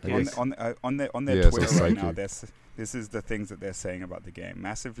psychic. guess- On their Yeah, so Twitter right now, psychic. this is the things that they're saying about the game: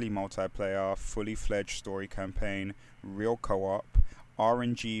 massively multiplayer, fully fledged story campaign, real co-op,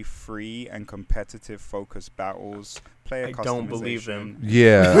 RNG free and competitive focused battles, player I customization. don't believe them.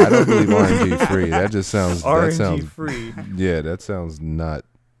 Yeah, I don't believe RNG free. That just sounds. That RNG sounds. free. Yeah, that sounds not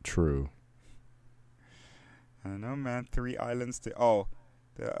true. I don't know, man. 3 islands to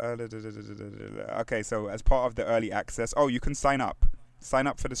okay. So as part of the early access, you can sign up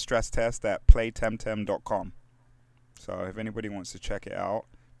for the stress test at playtemtem.com. So if anybody wants to check it out,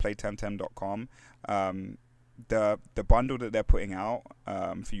 playtemtem.com. The bundle that they're putting out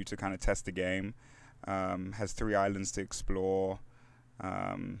for you to kind of test the game has 3 islands to explore.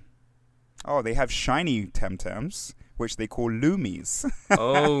 They have shiny Temtems, which they call Loomies.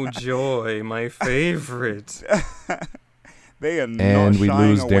 Oh joy, my favorite. They are And not we shying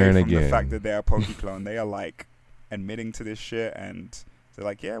lose away Darren from the again. fact that they're a Pokeclone. They are like admitting to this shit, and they're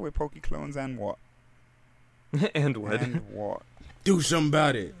like, yeah, we're Pokeclones, and what? And what? And what? Do something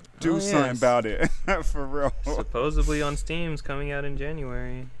about it. Do Oh, something yes. about it. For real. Supposedly on Steam's coming out in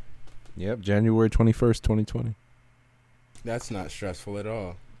January. Yep, January 21st, 2020. That's not stressful at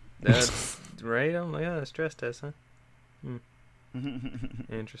all. That's right. I'm like, a stress test, huh?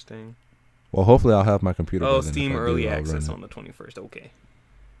 Interesting. Well, hopefully I'll have my computer. by Oh, then. If Steam I do, early I'll run access it. on the 21st. Okay.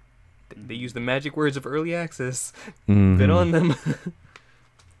 They use the magic words of early access. Mhm. Been on them.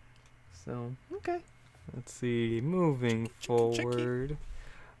 So, okay. Let's see. Moving forward.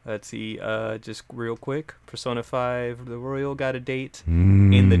 Let's see. Just real quick. Persona 5, the Royal got a date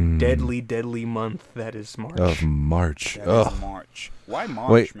in the deadly, deadly month that is March. of March. That Oh, is March. Why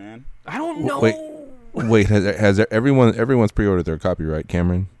March, Wait. man? I don't know. wait. Has everyone's pre-ordered their copyright,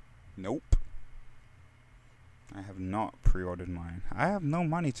 Cameron? Nope. I have not pre-ordered mine. I have no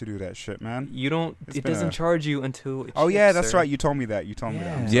money to do that shit, man. You don't. It's It been doesn't a- charge you until. It Oh yeah, ships, that's sir. right. You told me that. I'm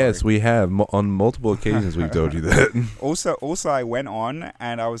Yeah. Yes, sorry. we have on multiple occasions. We've told you that. Also, I went on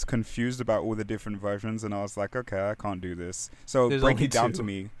and I was confused about all the different versions, and I was like, okay, I can't do this. So There's break only it down two. to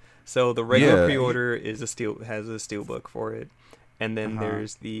me. So the regular Yeah. pre-order has a steelbook for it, and then Uh-huh.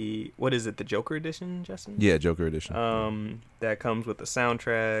 there's the what is it? The Joker edition, Justin? Yeah, Joker edition. That comes with the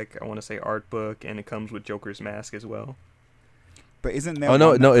soundtrack. I want to say art book, and it comes with Joker's mask as well. But isn't there? Oh, no,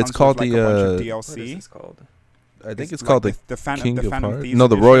 one no, that it's comes called with, like, the, a bunch of uh, What DLC. is this called? I think it's like called the the Phantom, King the of Phantom Hearts. Thieves No,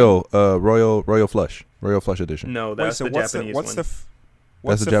 the edition. Royal Flush edition. No, Wait, that's so the what's Japanese what's one. the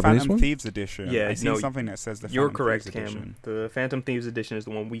what's the the Japanese Phantom one? Thieves edition? Yeah, I see no, something that says the You're Phantom correct, Thieves Cam. edition. The Phantom Thieves edition is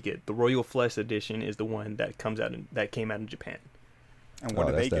the one we get. The Royal Flush edition is the one that came out in Japan. And what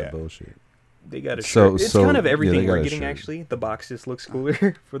do they that's that get? bullshit. They got a So- shirt. It's so, kind of yeah, everything they got we're a getting shirt. actually. The box just looks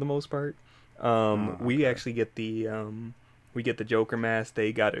cooler for the most part. We okay. actually get the we get the Joker mask.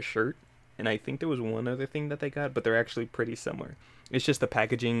 They got a shirt, and I think there was one other thing that they got, but they're actually pretty similar. It's just the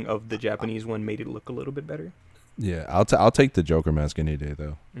packaging of the Japanese one made it look a little bit better. Yeah, I'll take the Joker mask any day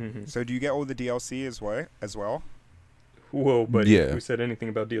though. Mm-hmm. So do you get all the DLC as well? Whoa, buddy! Yeah. Who said anything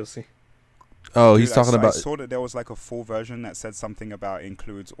about DLC? Oh, Dude, he's talking about. I saw that there was like a full version that said something about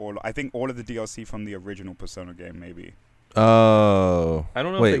includes all. I think all of the DLC from the original Persona game, maybe. Oh, I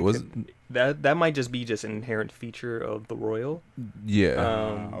don't know. wait, if they was could- that might just be just an inherent feature of the Royal.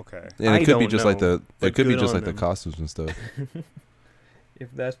 yeah. Okay. And I it could be don't just like know, the but it could be good just on like the them. costumes and stuff. If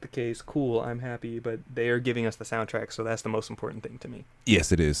that's the case, cool. I'm happy, but they are giving us the soundtrack, so that's the most important thing to me.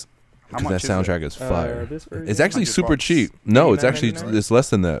 Yes, it is. How Because much that is it? soundtrack is fire. This version? It's actually 100 super bucks. cheap. No, it's actually $89.99? it's less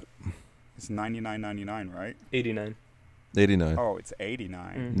than that. It's $99.99, right? 89. 89. Oh, it's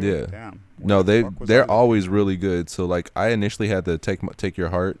 89. Mhm. Yeah. Damn. What No, the fuck was I they're doing? always really good. So like I initially had the Take Your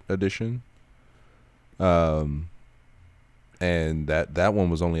Heart edition. And that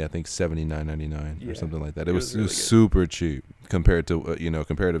one was only I think $79.99 Yeah, or something like that. it It was was really good. super cheap compared to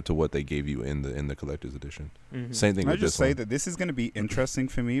comparative to what they gave you in the collector's edition. Mhm. Same thing Can I with just this say one. that this is going to be interesting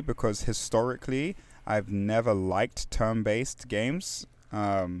for me because historically I've never liked turn-based games.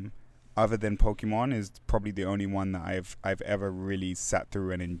 Other than Pokemon is probably the only one that I've ever really sat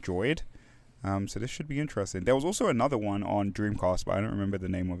through and enjoyed. So this should be interesting. There was also another one on Dreamcast, but I don't remember the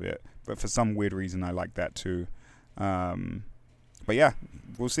name of it. But for some weird reason, I like that too. But yeah,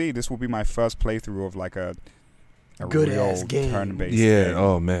 we'll see. This will be my first playthrough of like a Good-ass real game. turn-based Yeah. game.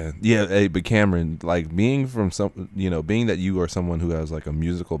 Oh man. Yeah. Hey, but Cameron, like being that you are someone who has like a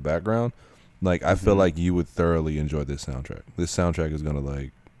musical background, like I feel Mhm. like you would thoroughly enjoy this soundtrack. This soundtrack is gonna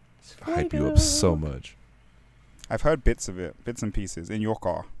like hype you up so much. I've heard bits of it, bits and pieces in your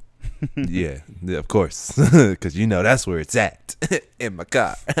car. Yeah, of course, because that's where it's at in my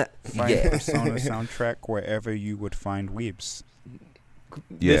car. Find Yeah. Persona soundtrack wherever you would find weebs.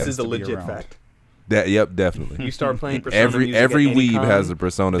 Yeah. This is a To be legit around. fact. Yep, definitely. You start playing Persona every music every at any weeb con, has a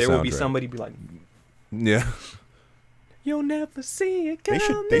Persona there soundtrack. will be somebody be like, Yeah. "You'll never see it They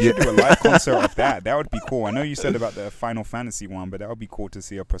coming." should do a live concert of that. That would be cool. I know you said about the Final Fantasy one, but that would be cool to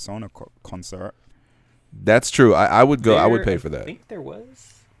see a Persona concert. That's true. I would go. I would pay for I that. think there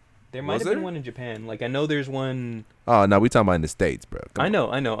was. There might Was have been there? one in Japan. Like I know there's one. Oh no, we talking about in the States, bro. Come I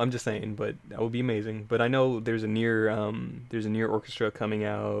on. know. I'm just saying, but that would be amazing. But I know there's a near orchestra coming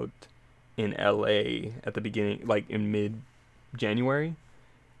out in LA at the beginning, like in mid-January.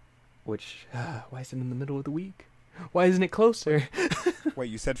 Which why is it in the middle of the week? Why isn't it closer? Wait,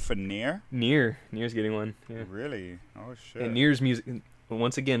 you said for Nier? Nier's getting one. Yeah. Really? Oh shit. And Nier's music,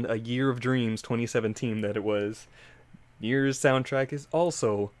 once again, a Year of Dreams 2017 that it was. Nier's soundtrack is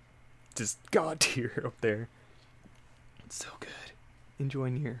also just god tier up there. It's so good. Enjoy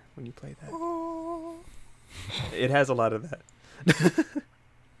Nier when you play that. It has a lot of that.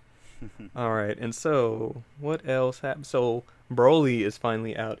 All right, and so what else happened? So Broly is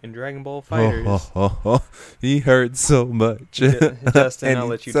finally out in Dragon Ball Fighters. He hurt so much. Justin, And I'll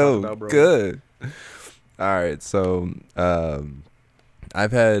let he's you so talk about Broly. good. All right, so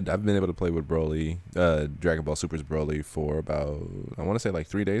I've been able to play with Broly, Dragon Ball Super's Broly for about I want to say like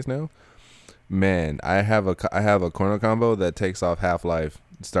 3 days now. Man, I have a corner combo that takes off Half-Life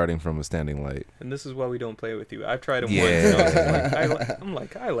starting from a standing light. And this is why we don't play with you. I've tried him Yeah. once. I'm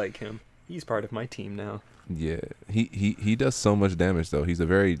like, I like him. He's part of my team now. Yeah, he does so much damage though. He's a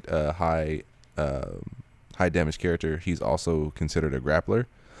very high damage character. He's also considered a grappler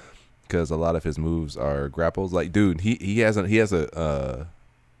because a lot of his moves are grapples. Like, dude, he has an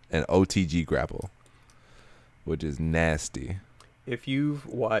OTG grapple, which is nasty. If you've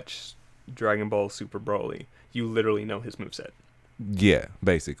watched Dragon Ball Super Broly, you literally know his moveset. Yeah,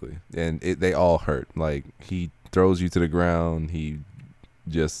 basically, and they all hurt. Like, he throws you to the ground. He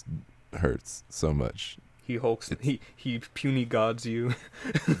just hurts so much. He hulks. He puny gods you.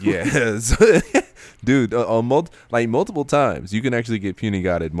 Yes, dude. Multiple times, you can actually get puny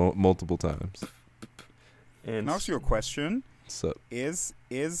godded multiple times. And Can I ask you a question? So Is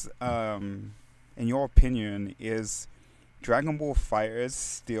in your opinion, is Dragon Ball FighterZ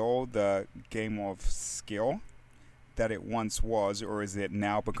still the game of skill that it once was, or is it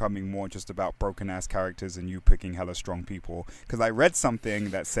now becoming more just about broken ass characters and you picking hella strong people? Because I read something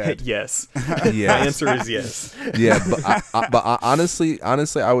that said yes. yeah, My answer is yes. yeah, but honestly,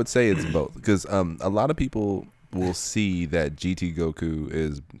 I would say it's both because a lot of people will see that GT Goku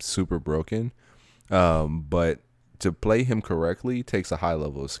is super broken, but to play him correctly takes a high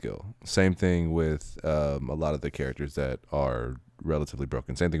level of skill. Same thing with a lot of the characters that are relatively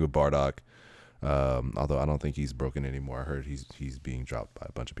broken. Same thing with Bardock. Although I don't think he's broken anymore. I heard he's being dropped by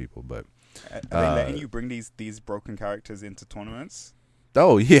a bunch of people. But are they letting you bring these broken characters into tournaments?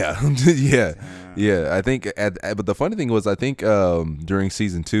 oh yeah, yeah. I think. But the funny thing was, I think during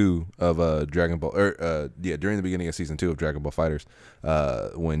season 2 of Dragon Ball, during the beginning of season 2 of Dragon Ball FighterZ,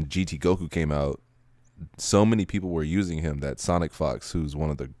 when GT Goku came out, so many people were using him that Sonic Fox, who's one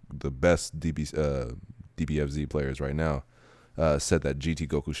of the best DBFZ players right now, said that GT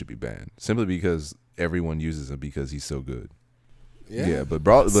Goku should be banned simply because everyone uses him because he's so good. Yeah, but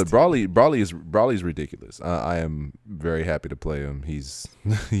Brawly's ridiculous. I am very happy to play him.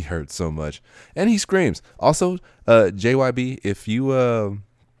 He hurts so much, and he screams. Also, JYB, if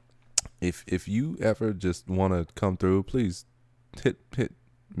you ever just want to come through, please hit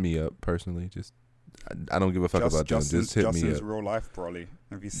me up personally. Just I don't give a fuck about them. Just hit me up. Real life Broly.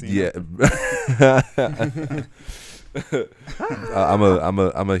 Have you seen? Yeah.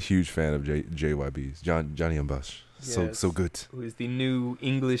 I'm a huge fan of JYB's Johnny Umbush. Yes. So good. Who is the new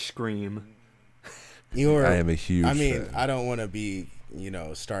English Scream? I am a huge fan. I don't want to be,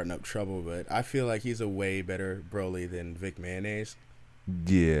 starting up trouble, but I feel like he's a way better Broly than Vic Mayonnaise.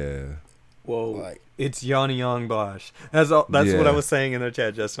 Yeah. Whoa, it's Yanni Yang Bosch. That's what I was saying in the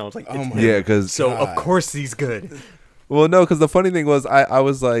chat just now. I was like, oh my yeah, because of course he's good. Well, no, because the funny thing was, I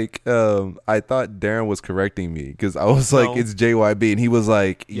was like, I thought Darren was correcting me because I was like, it's JYB, and he was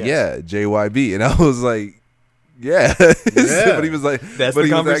like, yeah, JYB, and I was like, yeah. But he was like, that's the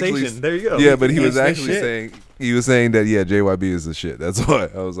conversation. There you go. Yeah, but he was actually saying that JYB is the shit. That's why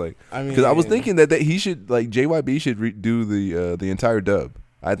I was like, because I was thinking that he should JYB should redo the entire dub.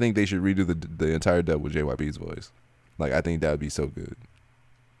 I think they should redo the entire dub with JYB's voice. Like, I think that would be so good.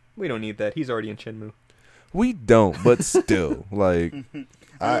 We don't need that. He's already in Shenmue. We don't, but still, like,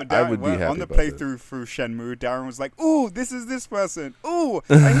 I would be happy on the about playthrough through Shenmue. Darren was like, "Ooh, this is this person. Ooh,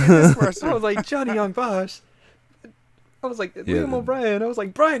 I hate this person." I was like, Johnny Young Bosch. I was like, Liam O'Brien. I was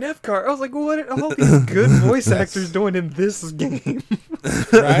like, Brian Epcar. I was like, what are all these good voice actors doing in this game?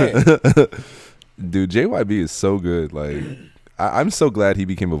 Right. Dude, JYB is so good. Like, I'm so glad he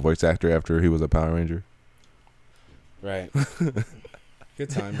became a voice actor after he was a Power Ranger. Right. Good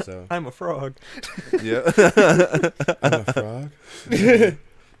times, though. I'm a frog. Yeah. I'm a frog.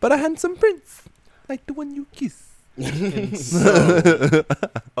 But a handsome prince, like the one you kiss. And so,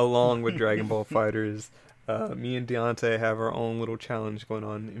 along with Dragon Ball FighterZ, me and Deontay have our own little challenge going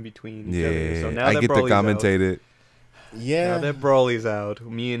on in between. Yeah, so now I that get to Broly's commentate it. Yeah. Now that Broly's out,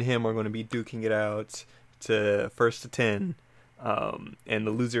 me and him are going to be duking it out to first to 10. And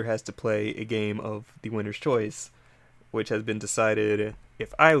the loser has to play a game of the winner's choice, which has been decided.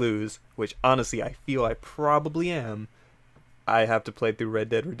 If I lose, which honestly I feel I probably am, I have to play through Red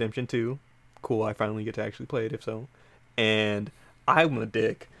Dead Redemption 2. Cool, I finally get to actually play it if so. And I'm a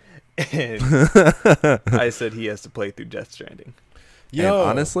dick. And I said he has to play through Death Stranding. Yo, and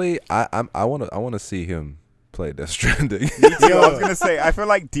honestly, I want to see him play Death Stranding. I was gonna say, I feel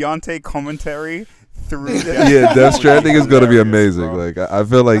like Deontay commentary through Death Stranding is gonna be amazing. Bro. Like I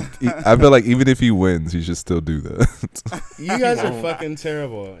feel like even if he wins, he should still do that. You guys are fucking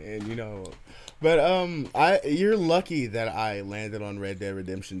terrible, and but you're lucky that I landed on Red Dead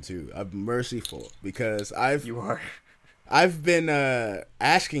Redemption 2. I'm merciful because I've been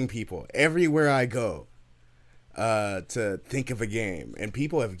asking people everywhere I go, to think of a game, and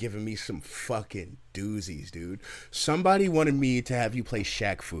people have given me some fucking doozies, dude. Somebody wanted me to have you play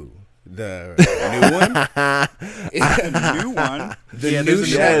Shaq Fu, the new one. The new one. The new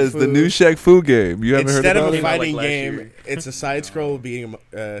Shaq Yes, Fu. the new Shaq Fu game. You haven't Instead heard of about a it? fighting Like last game, year. it's a side scroller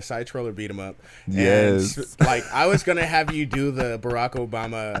beat 'em up. Yes. And, like I was gonna have you do the Barack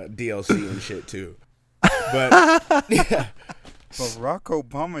Obama DLC and shit too, but yeah, Barack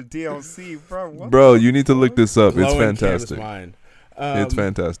Obama DLC, bro. What Bro, the you need to look fuck? this up. It's blowing Cam's fantastic. mind. It's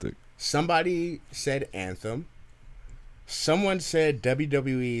fantastic. Somebody said Anthem. Someone said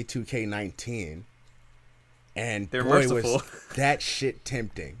WWE 2K19, and They're boy merciful. was that shit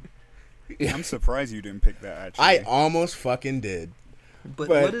tempting. I'm surprised you didn't pick that. Actually, I almost fucking did. But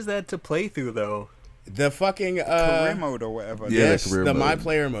But- what is that to play through though? The fucking career mode or whatever. Yeah, yes, the career the mode. My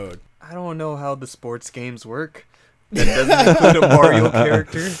Player mode. I don't know how the sports games work. That doesn't include a Mario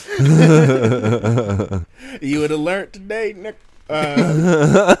character. You would have learned today, Nick.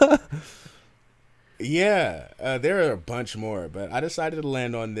 Yeah, there are a bunch more, but I decided to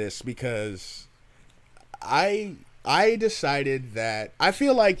land on this because I decided that I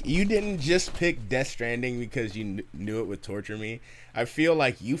feel like you didn't just pick Death Stranding because you knew it would torture me. I feel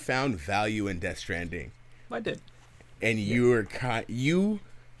like you found value in Death Stranding, I did. and you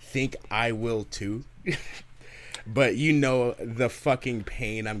think I will too, but you know the fucking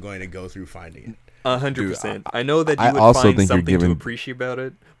pain I'm going to go through finding it. 100%. I know that I you would also find think you're something to giving- appreciate about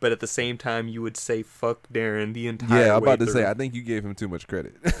it, but at the same time, you would say "fuck Darren" the entire. Yeah, I'm way about to say, through. I think you gave him too much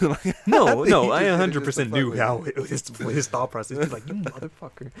credit. No, think no, he I just did it 100% just to knew fuck how with his thought process. He's like, "You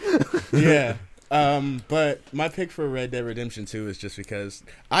motherfucker." Yeah. But my pick for Red Dead Redemption 2 is just because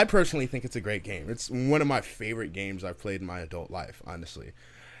I personally think it's a great game. It's one of my favorite games I've played in my adult life, honestly.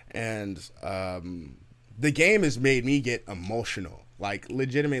 And the game has made me get emotional, like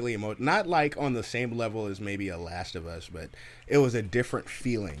legitimately emotional. Not like on the same level as maybe a Last of Us, but it was a different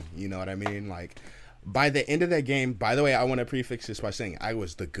feeling. You know what I mean? Like by the end of that game, by the way, I want to prefix this by saying I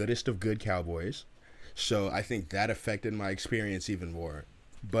was the goodest of good cowboys. So I think that affected my experience even more.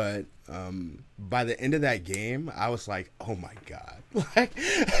 But by the end of that game, I was like, "Oh my god! Like,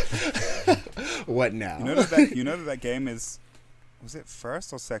 what now?" You know that game is. Was it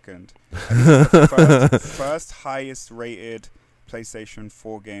first or second? I think it's the first highest rated PlayStation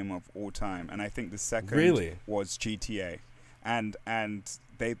 4 game of all time, and I think the second Really? was GTA, and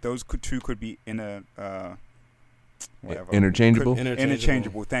those two could be in a whatever Interchangeable?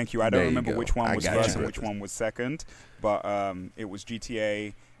 interchangeable. Thank you. I There don't you remember go. which one I was got first you. and which one was second, but it was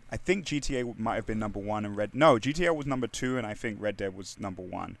GTA. I think GTA might have been number one, and GTA was number two, and I think Red Dead was number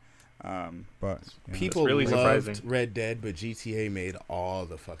one. But yeah. People really loved surprising. Red Dead, but GTA made all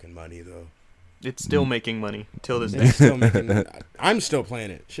the fucking money though. It's still making money till this day. They're still making. I'm still playing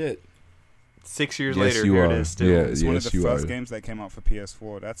it. Shit. 6 years Yes, later, you here are. it is. Still. Yeah. It's one of Yes, the you first are. games that came out for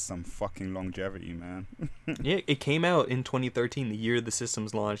PS4. That's some fucking longevity, man. Yeah, it came out in 2013, the year the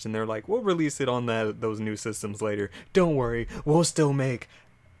systems launched, and they're like, "We'll release it on those new systems later. Don't worry, we'll still make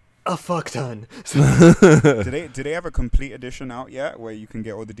a fuck ton." Did they have a complete edition out yet, where you can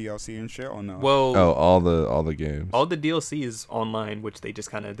get all the DLC and shit, or no? Well, Oh, all the games. all the DLC is online, which they just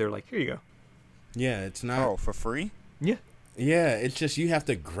they're like, "Here you go." Yeah, it's not. Oh, for free? Yeah, Yeah, it's just you have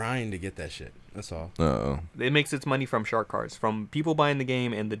to grind to get that shit. That's all. Oh, it makes its money from shark cards, from people buying the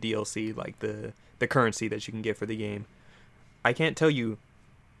game and the DLC, like the currency that you can get for the game. I can't tell you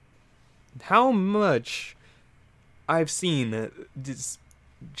how much I've seen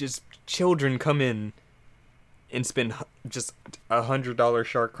just children come in and spend just $100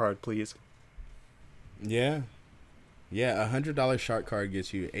 shark card, please. Yeah, yeah. $100 shark card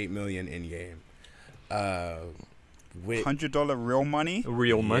gets you 8 million in game. With $100 real money?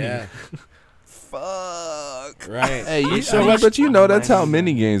 Real money. Yeah, Fuck. right. hey, you, So I mean, much- but you know that's how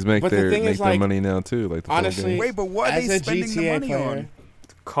mini games make But the their thing make is, their like, money now too. Like the full honestly, game. Wait, but what are as they a spending the GTA money player, on?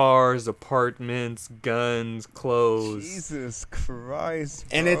 Cars, apartments, guns, clothes. Jesus Christ.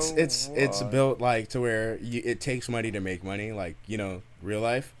 and bro, it's what? built like to where it takes money to make money, like real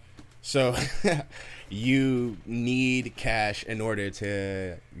life. So you need cash in order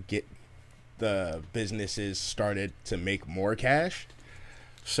to get the businesses started to make more cash.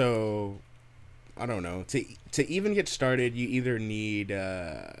 So I don't know, to even get started, you either need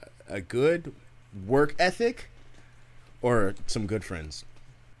a good work ethic or some good friends.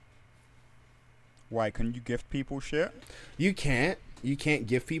 Why, can you gift people shit? You can't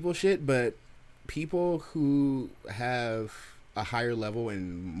give people shit, but people who have a higher level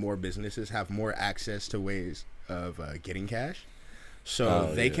and more businesses have more access to ways of getting cash.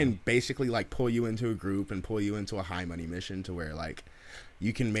 So they yeah. can basically like pull you into a group and pull you into a high money mission to where like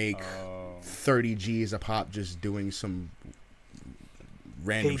you can make 30 G's a pop just doing some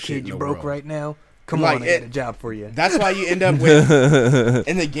random Hey shit kid, in you the broke world. right now? Come Like, on, I got a job for you. That's why you end up with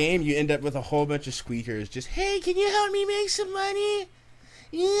in the game. You end up with a whole bunch of squeakers. Just hey, can you help me make some money?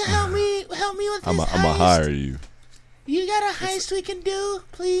 You help me with I'm this gonna heist. hire you. You got a heist we can do,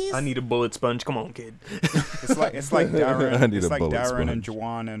 please? I need a bullet sponge. Come on, kid. It's like Darren. I need It's a like bullet Darren and sponge.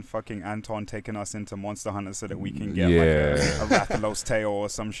 Juwan and fucking Anton taking us into Monster Hunter so that we can get Yeah. like a Rathalos tail or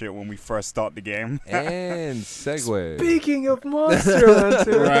some shit when we first start the game. And segue. Speaking of Monster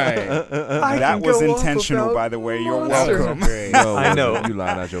Hunter, Right. I That can was go off intentional, about by the way. You're Monster welcome. Hunter. No, I know. You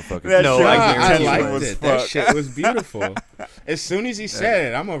lying out your fucking That No, shit I was guarantee I you liked intentional it. as That fuck. shit was beautiful. As soon as he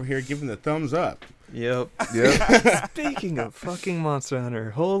said it, I'm over here giving the thumbs up. Yep. Yep. Speaking of fucking Monster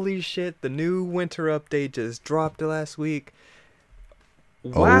Hunter, holy shit, the new winter update just dropped last week.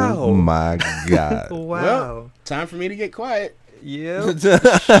 Wow. Oh my god. Wow. Well, time for me to get quiet. Yep.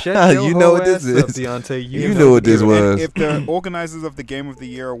 Shut your You know whole what this ass up, is. Deontay. You know what this And was. if the organizers of the Game of the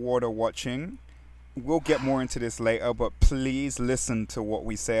Year award are watching, we'll get more into this later, but please listen to what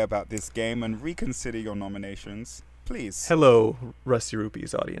we say about this game and reconsider your nominations. Please. Hello, Rusty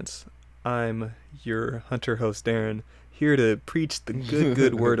Rupees audience. I'm your hunter host, Darren, here to preach the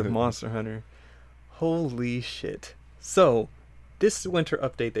good word of Monster Hunter. Holy shit. So, this winter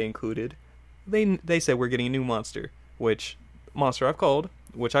update they included, they said we're getting a new monster, which monster I've called,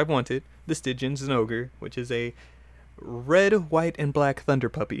 which I've wanted, the Stygian Zinogre, which is a red, white, and black thunder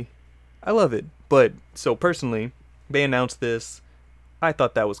puppy. I love it, but, so personally, they announced this. I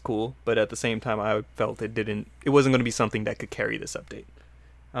thought that was cool, but at the same time, I felt it wasn't going to be something that could carry this update.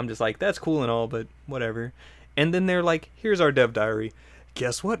 I'm just like, that's cool and all, but whatever. And then they're like, here's our dev diary.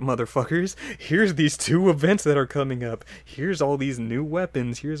 Guess what, motherfuckers? Here's these 2 events that are coming up. Here's all these new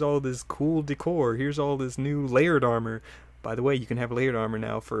weapons. Here's all this cool decor. Here's all this new layered armor. By the way, you can have layered armor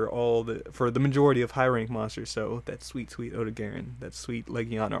now for the majority of high rank monsters. So that sweet Odogaron, that sweet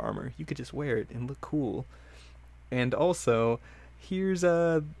Legiana armor, you could just wear it and look cool. And also, here's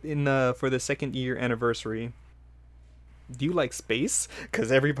for the 2nd year anniversary. Do you like space?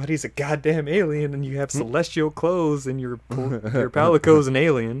 Because everybody's a goddamn alien, and you have celestial clothes, and your Palico's an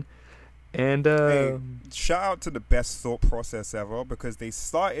alien. And Hey, shout out to the best thought process ever, because they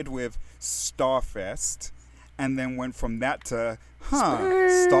started with Starfest and then went from that to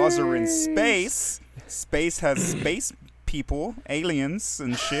stars are in space. Space has space people, aliens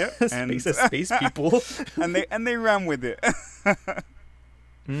and shit, and space has space people. and they ran with it.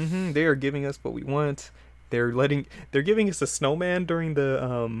 They are giving us what we want. They're giving us a snowman during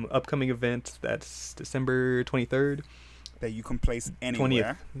the upcoming event. That's December 23rd. That you can place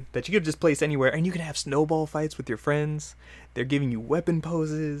anywhere. 20th. That you could just place anywhere, and you can have snowball fights with your friends. They're giving you weapon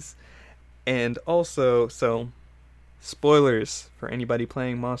poses, and also, so spoilers for anybody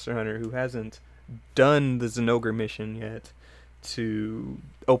playing Monster Hunter who hasn't done the Zinogre mission yet to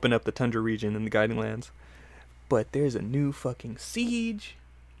open up the Tundra region and the Guiding Lands. But there's a new fucking siege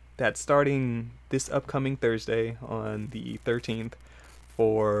that's starting this upcoming Thursday on the 13th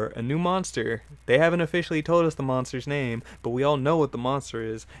for a new monster. They haven't officially told us the monster's name, but we all know what the monster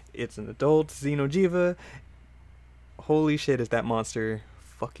is. It's an adult Xeno'jiiva. Holy shit, is that monster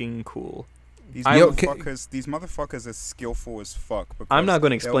fucking cool. These Yo, motherfuckers are skillful as fuck. I'm not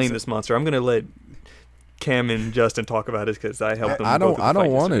going to there explain was a- this monster. I'm going to let Cam and Justin talk about it because I helped them. I go through don't the fight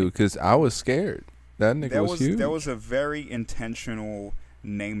want to yesterday. because I was scared. That nigga was huge. There was a very intentional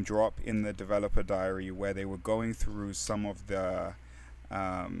name drop in the developer diary where they were going through some of the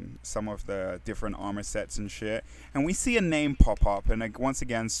different armor sets and shit, and we see a name pop up, and like, once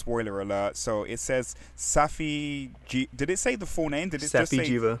again, spoiler alert. So it says Safi G. Did it say the full name? Did it just say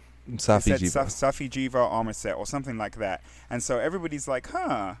Safi-Jiiva. Safi it said Jiva. Safi-Jiiva armor set or something like that? And so everybody's like,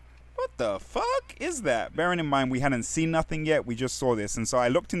 what the fuck is that? Bearing in mind we hadn't seen nothing yet, we just saw this. And so I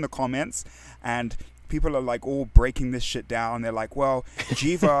looked in the comments, and people are like all breaking this shit down. They're like, well,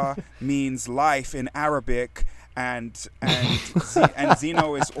 Jiva means life in Arabic, and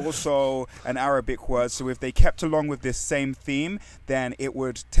Xeno is also an Arabic word. So if they kept along with this same theme, then it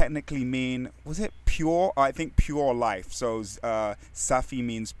would technically mean, was it pure? I think pure life. So Safi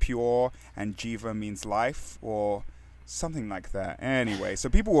means pure and Jiva means life, or something like that. Anyway, so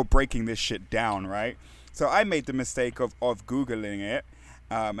people were breaking this shit down, right? So I made the mistake of Googling it.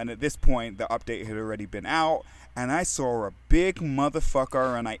 And at this point, the update had already been out, and I saw a big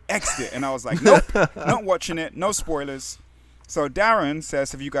motherfucker, and I X'd it, and I was like, nope, not watching it, no spoilers. So Darren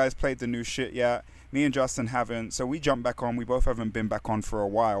says, have you guys played the new shit yet? Me and Justin haven't, so we jumped back on. We both haven't been back on for a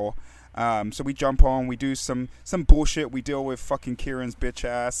while. So we jump on, we do some bullshit. We deal with fucking Kieran's bitch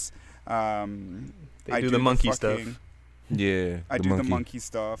ass. They do the monkey stuff. Yeah, I do the monkey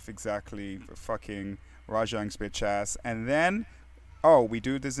stuff, exactly. Fucking Rajang's bitch ass. And then, we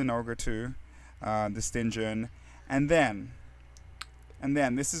do the Zinogre too, the Stingeon. And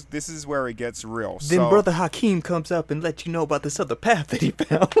then this is where it gets real. Then Brother Hakeem comes up and lets you know about this other path that he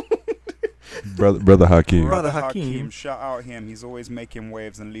found. Brother Hakeem. Brother Hakeem. Shout out him. He's always making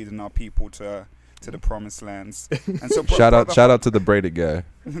waves and leading our people to the promised lands. And so shout out to the braided guy.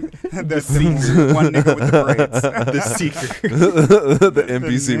 The seeker, one nigga with the braids. The seeker. The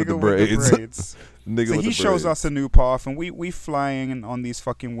NPC with the braids. So he shows us a new path, and we flying on these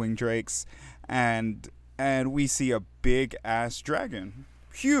fucking wing drakes, and we see a big ass dragon,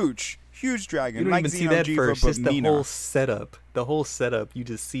 huge dragon. You don't like even see that Xeno'jiiva, first. but Just the meaner. whole setup. You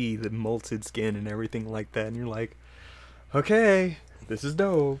just see the molted skin and everything like that, and you're like, okay, this is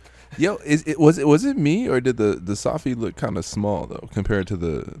dope. Yo, was it me, or did the Safi look kind of small though compared to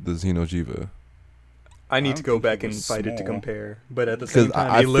the Xeno'jiiva? I need to go think back it and was fight it to small. compare, but at the same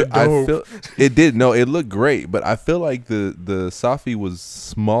time, I it looked dope. it did. No, it looked great, but I feel like the Safi was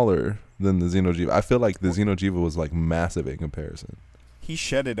smaller than the Xeno'jiiva. I feel like the Xeno'jiiva was like massive in comparison. He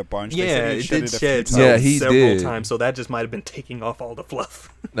shedded a bunch. Yeah, They it said he did shedded a shed few times. Yeah, he several did. times, so that just might have been taking off all the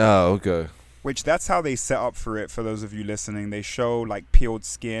fluff. Oh, okay. Which that's how they set up for it. For those of you listening, they show like peeled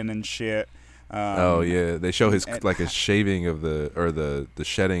skin and shit. Oh yeah, they show his and- like a shaving of the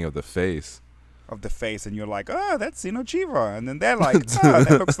shedding of the face. Of the face, and you're like, that's Xeno'jiiva, and then they're like, that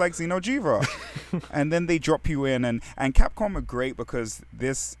looks like Xeno'jiiva, and then they drop you in, and Capcom are great because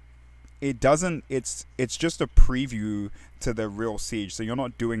it's just a preview to the real Siege, so you're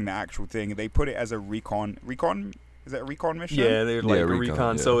not doing the actual thing. They put it as a recon. Is that a recon mission? Yeah, they're like Yeah, a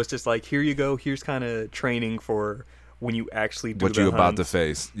recon, so yeah. it's just like, here you go. Here's kind of training for when you actually do What the you about to hunts.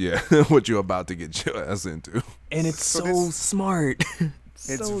 face? Yeah, what you about to get your ass into, And it's So so this- smart.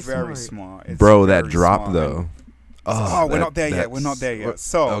 It's So very smart. It's bro. That very drop smart. though. We're not there yet. We're not there yet.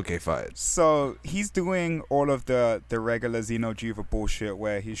 So okay, fine. So he's doing all of the regular Xeno'jiiva bullshit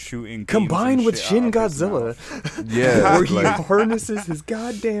where he's shooting beams Combined and with shit Shin out of his Godzilla, mouth. Yeah, where he like, harnesses his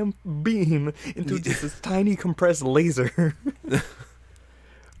goddamn beam into just this tiny compressed laser.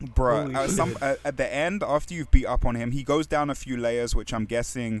 Bruh, Holy at the end, after you've beat up on him, he goes down a few layers, which I'm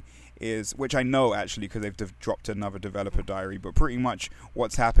guessing which I know actually because they've dropped another developer diary, but pretty much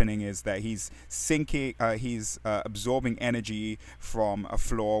what's happening is that he's absorbing energy from a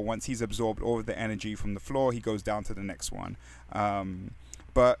floor. Once he's absorbed all of the energy from the floor, he goes down to the next one.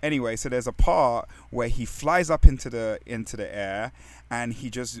 But anyway, so there's a part where he flies up into the air, and he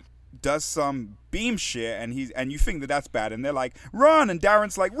just does some beam shit, and you think that's bad, and they're like, run, and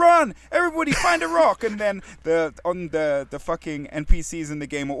Darren's like, run, everybody find a rock, and then the fucking NPCs in the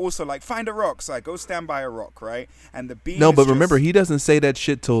game are also like, find a rock, so I go stand by a rock, right? And the beam no, is but just- remember, he doesn't say that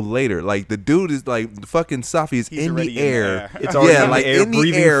shit till later. Like the dude is like fucking Safi is He's in already the in the air. air. It's already Yeah, in like the air, in the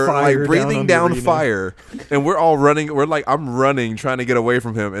breathing air, fire like breathing on the down arena. fire, and we're all running. We're like, I'm running, trying to get away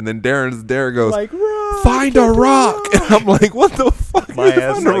from him, and then Darren goes, Like, run, find a rock, and I'm like, what the fuck? My You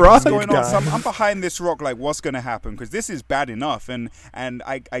ass find a like, rock? What's going on? guy. So I'm behind this rock, like, what's going to happen? Because this is bad enough, and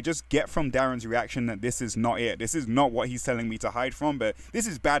I just get from Darren's reaction that this is not it. This is not what he's telling me to hide from, but this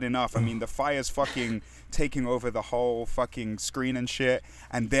is bad enough. I mean, the fire's fucking taking over the whole fucking screen and shit,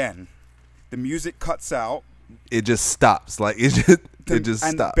 and then the music cuts out. It just stops. Like it just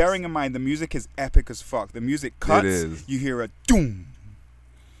And stops. bearing in mind, the music is epic as fuck. The music cuts. is. You hear a doom.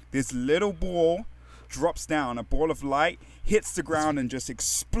 This little ball drops down, a ball of light, hits the ground and just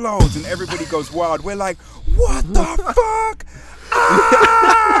explodes, and everybody goes wild. We're like, what the fuck?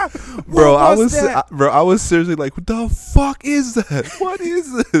 Ah! Bro, What I was that? I was seriously like, what the fuck is that? What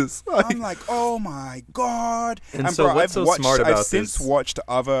is this? Like, I'm like, oh my god! And so bro, what's so smart about I've since this? watched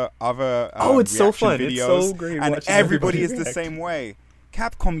other It's so reaction fun. videos, It's so great and watching everybody is everybody the react. same way.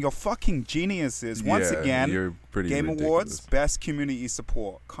 Capcom, you're fucking geniuses. Once yeah, again, you're pretty Game ridiculous. Awards, best community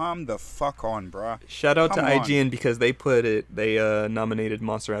support. Come the fuck on, bruh. Shout out to Come on. IGN because they nominated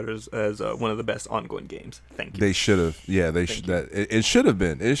Monster Hunter as one of the best ongoing games. Thank you. They should have. Yeah, they Thank should. you. That it should have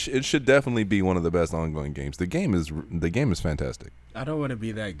been. It should definitely be one of the best ongoing games. The game is fantastic. I don't want to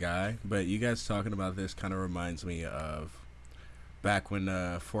be that guy, but you guys talking about this kind of reminds me of back when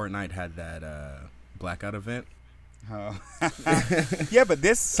Fortnite had that blackout event. Oh. Yeah, but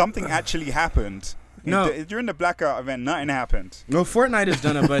something actually happened. No. During the blackout event, nothing happened. Well, Fortnite has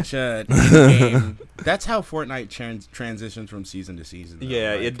done a bunch of in-game. That's how Fortnite transitions from season to season. Though.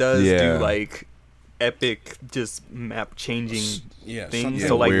 Yeah, Like, it does Yeah. do like epic, just map changing Yeah, thing. something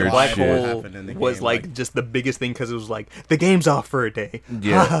So like the weird black shit hole happened in the was game, like just the biggest thing because it was like the game's off for a day.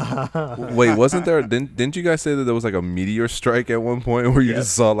 Yeah. Wait, wasn't there? Didn't you guys say that there was like a meteor strike at one point where you Yes.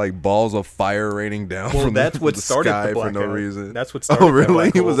 just saw like balls of fire raining down Well, from that's the, what the started sky the for no blackout. reason? That's what started. Oh, that really?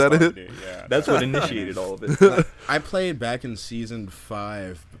 black hole. Was that it? Yeah. That's what initiated all of it. I played back in season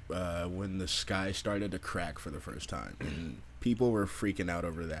 5 when the sky started to crack for the first time, and people were freaking out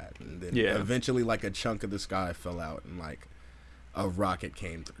over that. And then Yeah. eventually, like a chunk of the sky fell out, and like a rocket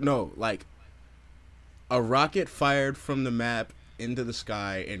came. No, like a rocket fired from the map into the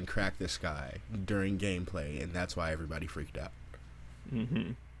sky and cracked the sky during gameplay, and that's why everybody freaked out.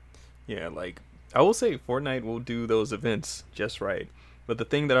 hmm Yeah, like I will say, Fortnite will do those events just right. But the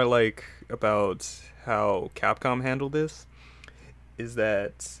thing that I like about how Capcom handled this is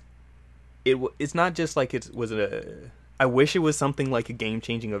that it's not just like it was a. I wish it was something like a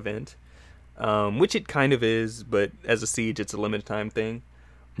game-changing event, which it kind of is. But as a Siege, it's a limited time thing.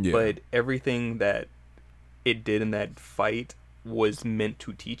 Yeah. But everything that it did in that fight was meant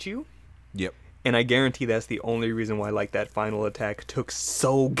to teach you. Yep. And I guarantee that's the only reason why like that final attack took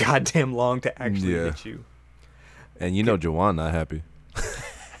so goddamn long to actually Yeah. hit you. And you know, Jawan not happy.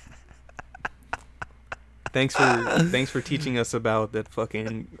 Thanks for teaching us about that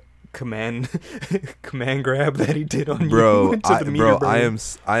fucking command grab that he did on Bro, you. To the meter burn.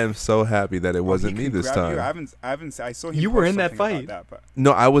 I am so happy that it wasn't He me can this grab you. time. I haven't. I saw him. You were post in that something fight. about That, but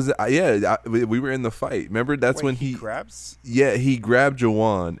No, I was. We were in the fight. Remember, that's wait, when he he. grabs. Yeah, he grabbed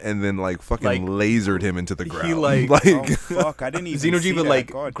Jawan and then like fucking Like, lasered him into the ground. he, like- Oh fuck! I didn't even see Xeno'jiva that.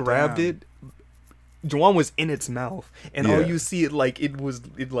 like God grabbed damn. it. Juwan was in its mouth, and all Yeah. you see it like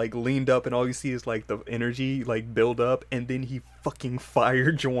leaned up, and all you see is like the energy like build up, and then he fucking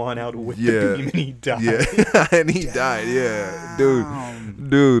fired Juwan out with Yeah. the beam, and he died. Yeah, and he died. Yeah,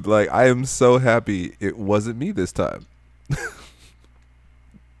 dude, like I am so happy it wasn't me this time.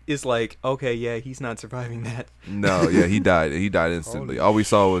 It's like, okay, yeah, he's not surviving that. No, yeah, he died. He died instantly. All we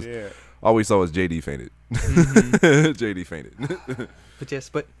saw was JD fainted. JD fainted.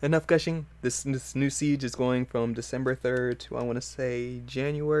 But enough gushing. This new Siege is going from December 3rd to, I want to say,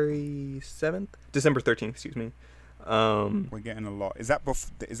 January 7th? December 13th, excuse me. We're getting a lot. Is that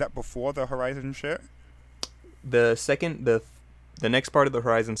before the Horizon shit? The next part of the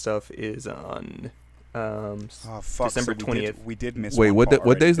Horizon stuff is on Oh fuck! December so 20th. We did miss. Wait, one part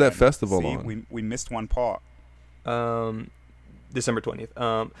what day is that already then. festival See, on? We missed one part. December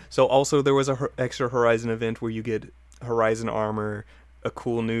 20th. So also there was a extra Horizon event where you get Horizon armor, a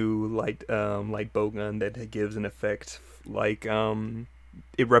cool new light bowgun that gives an effect like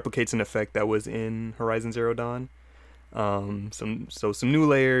it replicates an effect that was in Horizon Zero Dawn. Some new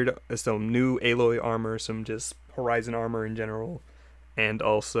Aloy armor, some just Horizon armor in general, and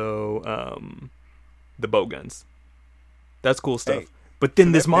also the bowguns. That's cool stuff. Hey, but then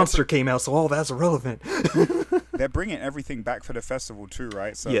so this they're monster came out, so all that's irrelevant. They're bringing everything back for the festival too,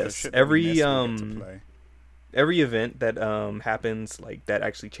 right? So the Yes, shit that we missed, we'll get to play. Every event that happens, like that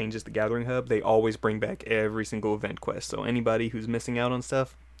actually changes the Gathering Hub, they always bring back every single event quest. So anybody who's missing out on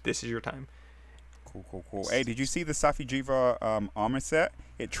stuff, this is your time. Cool. Hey, did you see the Safi'jiiva armor set?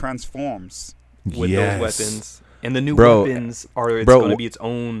 It transforms. With those weapons. And the new Bro, weapons are bro, going to be its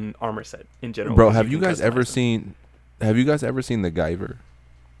own armor set in general. Bro, 'cause have you can guys customize ever them. seen? Have you guys ever seen the Guyver?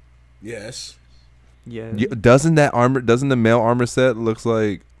 Yes. Yeah. Doesn't the male armor set looks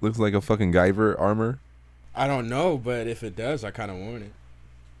like a fucking Guyver armor? I don't know, but if it does, I kind of want it.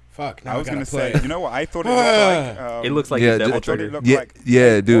 Fuck. Now I was gotta gonna play. say, you know what? I thought it looked like. It looks like Yeah, a Devil I thought it Trigger. looked Yeah, like.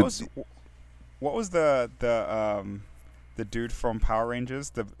 yeah, what dude. What was the dude from Power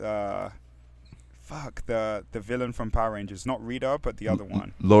Rangers? The villain from Power Rangers, not Rita, but the other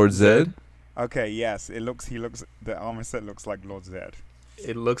one. Lord Zed. Okay, yes, the armor set looks like Lord Zed.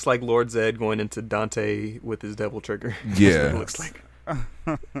 It looks like Lord Zed going into Dante with his Devil Trigger. That's what Yeah. it looks like.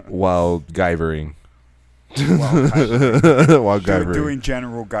 While Guyvering. Well, While Guyvering. doing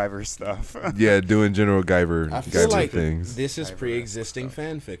general Guyver stuff. Yeah, doing general Guyver, I feel Guyver like things. this is pre-existing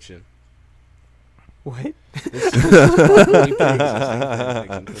fan fiction. What? This is totally pre-existing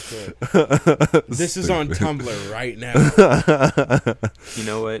fan fiction, for sure. This is on Tumblr right now. You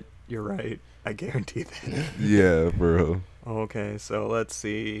know what? You're right. I guarantee that. Yeah, bro. Okay, so let's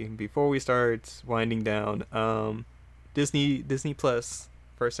see. Before we start winding down, Disney Plus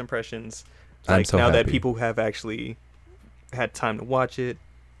first impressions. I'm Like so now that happy. people have actually had time to watch it,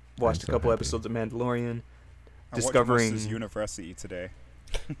 watched I'm a so couple happy. episodes of Mandalorian, I discovering. watched University today.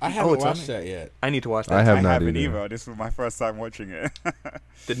 I haven't it's on watched that yet. I need to watch that. I have I not haven't either. either. This was my first time watching it.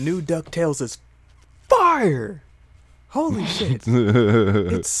 The new DuckTales is fire. Holy shit.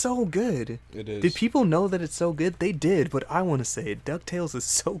 It's so good. It is. Did people know that it's so good? They did, but I want to say it. DuckTales is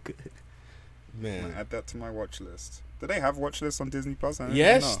so good. I'm Man. gonna add that to my watch list. Do they have watch lists on Disney Plus? I don't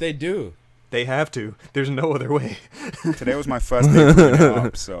Yes, know. they do. They have to. There's no other way. Today was my first day putting it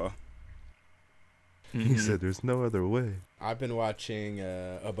up, so He said, "There's no other way." I've been watching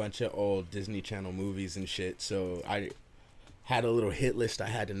a bunch of old Disney Channel movies and shit, so I had a little hit list I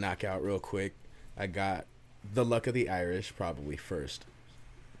had to knock out real quick. I got The Luck of the Irish probably first.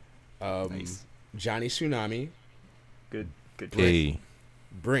 Nice. Johnny Tsunami, Good pick. Hey,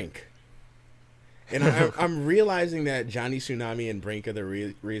 Brink. And I'm realizing that Johnny Tsunami and Brink are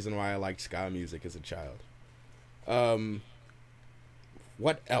the reason why I liked ska music as a child.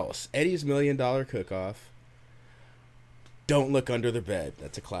 What else? Eddie's $1 Million Cook-Off. Don't Look Under the Bed.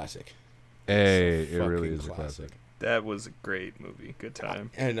 That's a classic. hey, It's it really fucking is a classic. That was a great movie. Good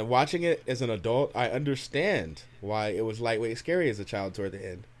time. And watching it as an adult, I understand why it was lightweight scary as a child toward the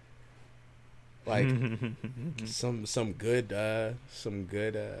end. Like some good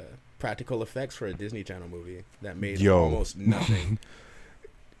practical effects for a Disney Channel movie that made Yo. almost nothing.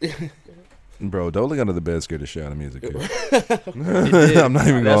 Bro, Don't Look Under the Bed scared the shit out of me as a kid. It did. I'm not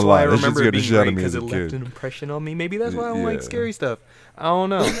even That's gonna why I lie. That shit remember it scared the being shit out great of me because as it a left kid. an impression on me. Maybe that's why I don't like Yeah. scary stuff. I don't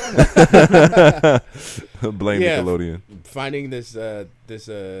know. Blame Yeah. Nickelodeon. Finding this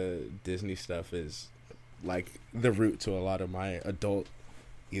Disney stuff is like the root to a lot of my adult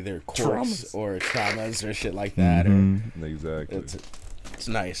either quirks Traumas. or traumas or shit like that. Or Mhm. Exactly. it's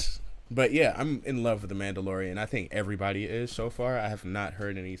nice. But yeah, I'm in love with The Mandalorian. I think everybody is so far. I have not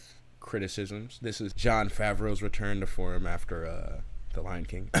heard any criticisms. This is Jon Favreau's return to form after The Lion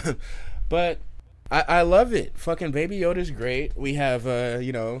King. But I love it. Fucking Baby Yoda's great. We have,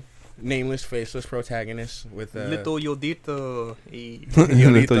 nameless, faceless protagonists with... Little Yodito.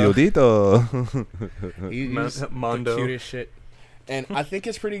 Little Yodito. He's Mondo. the cutest shit. And I think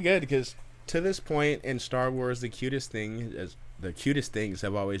it's pretty good because to this point in Star Wars, the cutest things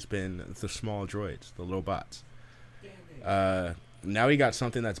have always been the small droids, the little bots. Now we got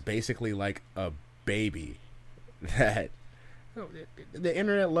something that's basically like a baby. That the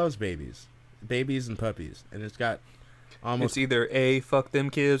internet loves babies and puppies, and it's got almost It's either A, fuck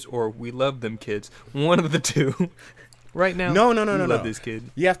them kids, or we love them kids. One of the two. Right now, No, we love no. this kid.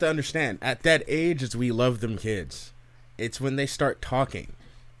 You have to understand, at that age, it's we love them kids. It's when they start talking,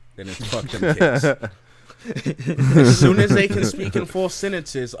 then it's fuck them kids. As soon as they can speak in full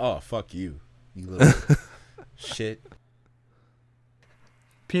sentences, oh, fuck you. You little shit.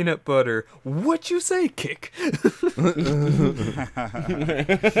 Peanut butter. What you say, kick?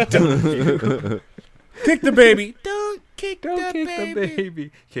 Kick the baby. Don't kick, Don't the, kick baby. the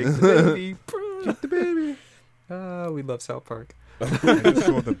baby. Kick the baby. Kick the baby. We love South Park. I just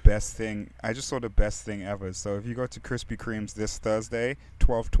saw the best thing. I just saw the best thing ever. So if you go to Krispy Kreme's this Thursday,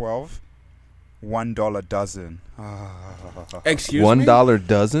 12/12, $1 dozen. Excuse me? $1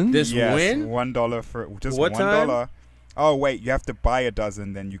 dozen? This yes, when? $1 for just What $1. Oh wait, you have to buy a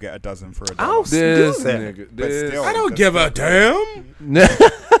dozen, then you get a dozen for $1. I'll This do that. nigga. But This. still- I don't that's give a still-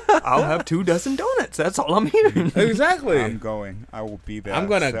 damn. I'll have 2 dozen donuts. That's all I'm hearing. Exactly. I'm going. I will be there. I'm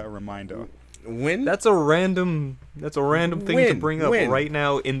gonna- set a reminder. When? That's a random thing to When? bring up When? right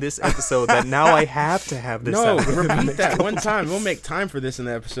now in this episode that now I have to have this no, out. within the repeat next that couple one time. We'll make time for this in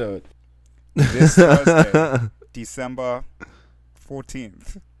the episode. This Thursday, December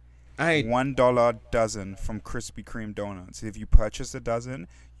 14th. I $1 dozen from Krispy Kreme donuts. If you purchase a dozen,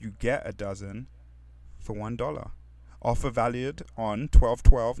 you get a dozen for $1. Offer valid on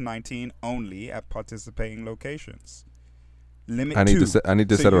 12/12/19 only at participating locations. Limit I need 2. to set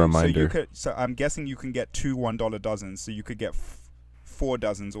a So reminder. So I'm guessing you can get 2 $1 dozens. So you could get 4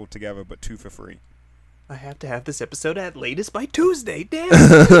 dozens altogether, but 2 for free. I have to have this episode at latest by Tuesday. Damn.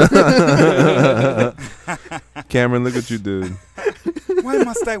 Cameron, look what you did. Why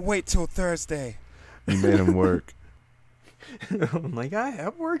must I wait till Thursday? You made him work. I'm like, I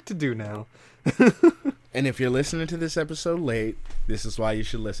have work to do now. And if you're listening to this episode late, this is why you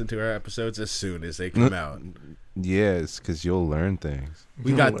should listen to our episodes as soon as they come out. Yes, because you'll learn things.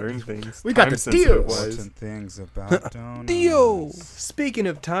 We got learn things. we got the Time-sensitive deals. wise. Important things about donuts. Dio. Speaking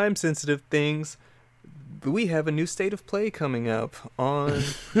of time-sensitive things, we have a new State of Play coming up on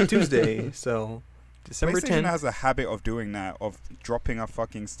Tuesday. So, December PlayStation 10th. has a habit of doing that, of dropping a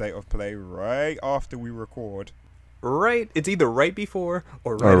fucking State of Play right after we record. Right, it's either right before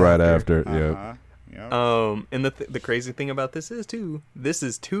or Or right after. after. Yep. Uh-huh. Yep. And the crazy thing about this is too, this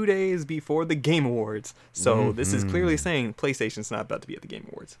is 2 days before the Game Awards. So this is clearly saying PlayStation's not about to be at the Game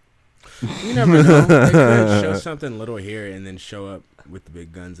Awards. You never know. They could show something little here and then show up with the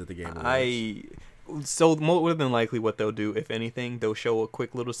big guns at the Game Awards. So more than likely what they'll do, if anything, they'll show a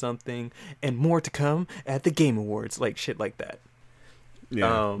quick little something and more to come at the Game Awards, like shit like that.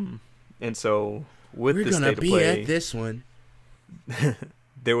 Yeah. And so with We're the gonna state of be play, at this one.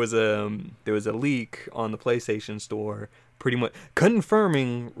 there was a leak on the PlayStation Store, pretty much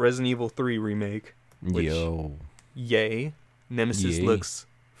confirming Resident Evil 3 remake. Which, Yo, yay! Nemesis Yay. looks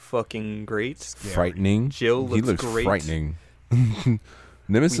fucking great. frightening. Jill He looks looks great. frightening.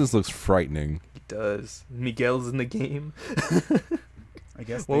 Nemesis looks frightening. He does. Miguel's in the game. I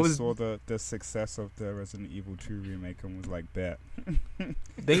guess What they was- saw the success of the Resident Evil 2 remake and was like, bet.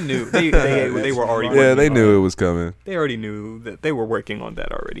 They knew they were already Yeah, Yeah, working they on knew it. it was coming. They already knew that they were working on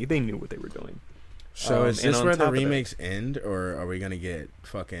that already. They knew what they were doing. So is and this on where top the of that- remakes end, or are we gonna get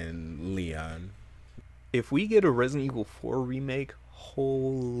fucking Leon? If we get a Resident Evil 4 remake,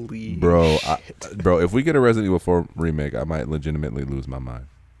 holy Bro, shit. bro, if we get a Resident Evil 4 remake, I might legitimately lose my mind.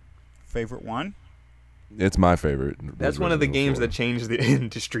 Favorite one? It's my favorite. That's one of the Resident games Evil that changed the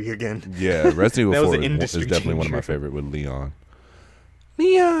industry again. 4. Yeah, Resident That Evil was 4 an is industry definitely one of my changer. favorite with Leon.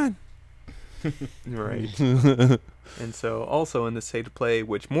 Leon! Right. And so also in the state of play,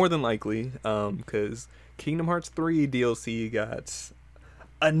 which more than likely, because Kingdom Hearts 3 DLC got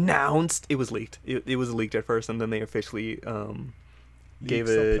announced. It was leaked. It was leaked at first, and then they officially gave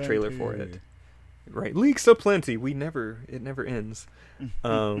Leaks a are trailer plenty. for it. Right, leaks aplenty. It never ends.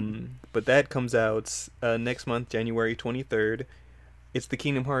 But that comes out next month, January 23rd. It's the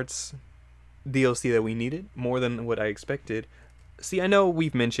Kingdom Hearts DLC that we needed, more than what I expected. See, I know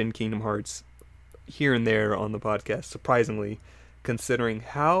we've mentioned Kingdom Hearts here and there on the podcast, surprisingly, considering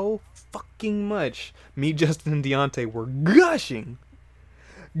how fucking much me, Justin, and Deontay were gushing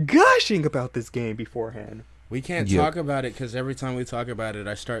about this game beforehand. We can't Yep. talk about it because every time we talk about it,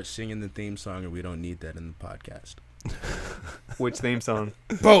 I start singing the theme song, and we don't need that in the podcast. Which theme song?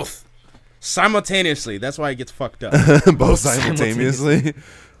 Both simultaneously. That's why it gets fucked up. Both simultaneously.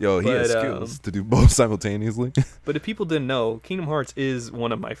 Yo, he has But, skills to do both simultaneously. But if people didn't know, Kingdom Hearts is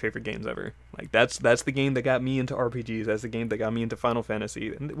one of my favorite games ever. Like that's the game that got me into RPGs. That's the game that got me into Final Fantasy,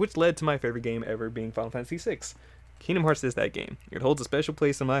 which led to my favorite game ever being Final Fantasy VI. Kingdom Hearts is that game. It holds a special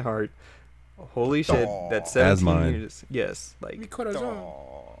place in my heart. Holy shit, Aw. that's As 17 mine. years. Yes, like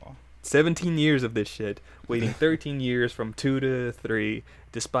Aw. 17 years of this shit, waiting 13 years from 2 to 3,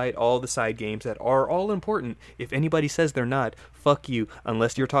 despite all the side games that are all important. If anybody says they're not, fuck you.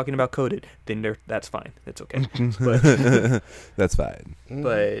 Unless you're talking about Coded, then that's fine. It's okay. But That's fine.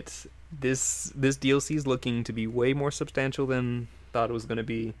 but this DLC is looking to be way more substantial than thought it was going to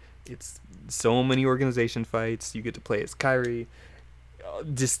be. It's so many organization fights. You get to play as Kairi.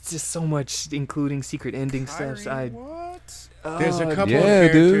 Just so much, including secret ending stuff. Kyrie, what? There's a couple Yeah,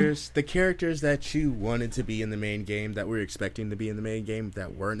 of dude. characters, the characters that you wanted to be in the main game, that we're expecting to be in the main game,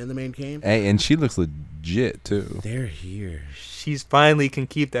 that weren't in the main game. Hey, and she looks legit too. They're here. She's finally can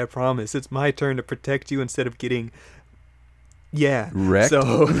keep that promise. It's my turn to protect you instead of getting, Wrecked.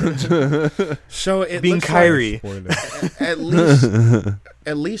 So So it being looks Kyrie. like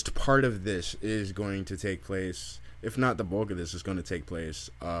at least part of this is going to take place. If not the bulk of this is going to take place.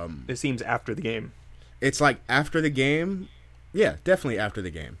 It seems after the game. It's like after the game. Yeah, definitely after the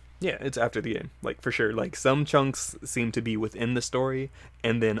game. Yeah, it's after the game, like for sure. Like some chunks seem to be within the story,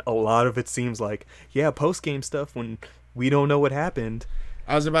 and then a lot of it seems like post game stuff when we don't know what happened.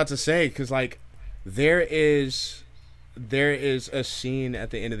 I was about to say because like there is a scene at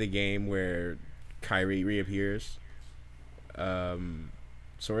the end of the game where Kyrie reappears.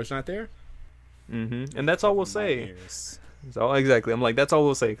 Sora's not there. And that's all we'll say. Years. So exactly, I'm like that's all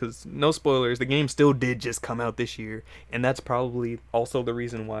we'll say because no spoilers. The game still did just come out this year, and that's probably also the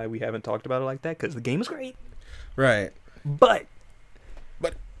reason why we haven't talked about it like that because the game is great. Right. But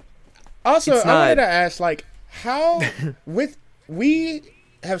Also, It's I wanted not- to ask, like, how we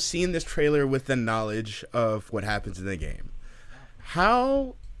have seen this trailer with the knowledge of what happens in the game.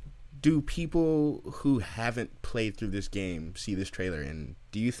 How do people who haven't played through this game see this trailer? And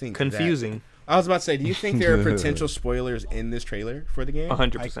do you think confusing, I was about to say, do you think there are potential spoilers in this trailer for the game?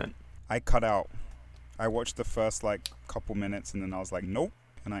 100%. I cut out. I watched the first like couple minutes and then I was like, nope,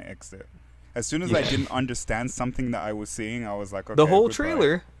 and I exit. As soon as I didn't understand something that I was seeing, I was like, okay, The whole goodbye.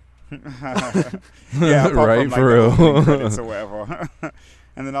 trailer. Yeah, apart Right, from, like, for the real. opening credits or whatever.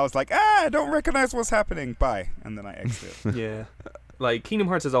 And then I was like, I don't recognize what's happening. Bye. And then I exit. Yeah. Like, Kingdom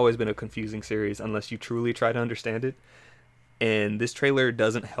Hearts has always been a confusing series unless you truly try to understand it. And this trailer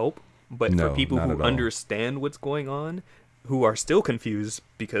doesn't help. But No, for people not who at all. understand what's going on, who are still confused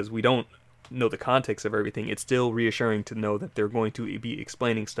because we don't know the context of everything, it's still reassuring to know that they're going to be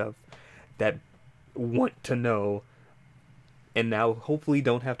explaining stuff that want to know and now hopefully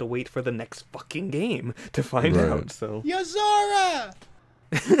don't have to wait for the next fucking game to find Right. out. So Yazora!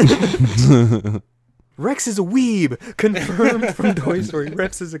 Rex is a weeb, confirmed from Toy Story.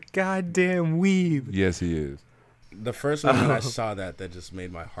 Rex is a goddamn weeb. Yes, he is. The first moment I saw that just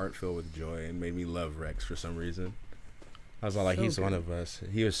made my heart fill with joy and made me love Rex for some reason. I was all like, So he's good. one of us.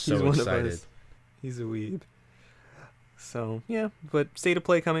 He was He's so one of excited. us. He's a weeb. So yeah, but State of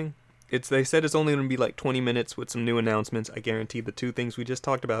Play coming. They said it's only going to be like 20 minutes with some new announcements. I guarantee the two things we just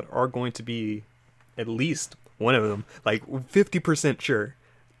talked about are going to be at least one of them, like 50% sure.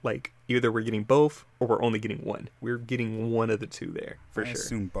 Like either we're getting both or we're only getting one. We're getting one of the two there for I sure.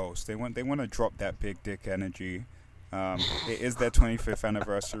 assume both. They want to drop that big dick energy. It is their 25th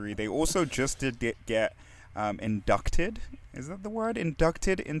anniversary. They also just did get inducted. Is that the word?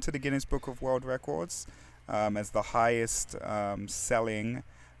 Inducted into the Guinness Book of World Records as the highest selling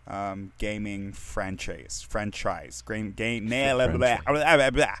gaming franchise.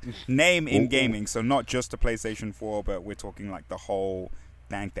 Name in gaming. So not just the PlayStation 4, but we're talking like the whole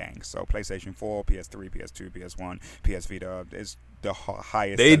thing. So PlayStation 4, PS3, PS2, PS1, PS Vita is the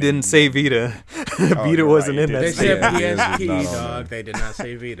highest. They didn't say Vita. Vita you're wasn't right, in you that They did. said statement. Yeah, PSP, it's not on dog. They did not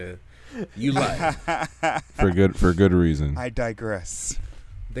say Vita. You lied. For good reason. I digress.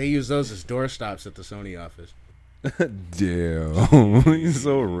 They use those as doorstops at the Sony office. Damn, he's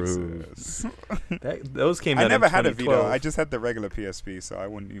so rude. Jesus. Those came out I never in had a Vita. 2012. I just had the regular PSP, so I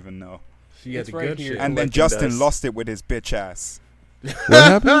wouldn't even know. So you had It's the right good here. shit. And then Legend Justin does. lost it with his bitch ass. What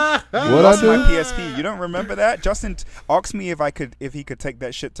happened? What I Lost my do? PSP. You don't remember that? Justin asked me if he could take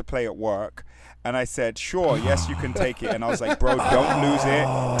that shit to play at work, and I said, "Sure, yes, you can take it." And I was like, "Bro, don't lose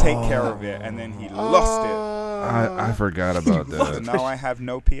it. Take care of it." And then he lost it. I forgot about So that. now I have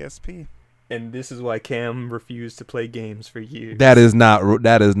no PSP. And this is why Cam refused to play games for years. That is not true.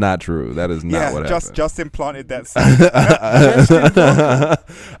 That is not what happened. Justin planted that seed.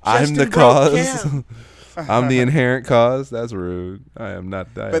 I'm the Justin broke cause. I'm the inherent cause. That's rude. I am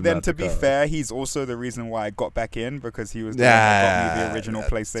not. But then, to be fair, he's also the reason why I got back in, because he was the one that got me the original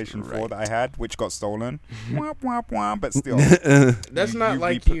that's PlayStation 4 right. that I had, which got stolen. Womp, womp, womp, but still. That's not you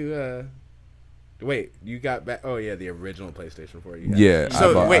like repl- you. Wait, you got back? Oh yeah, the original PlayStation 4. You had. Yeah,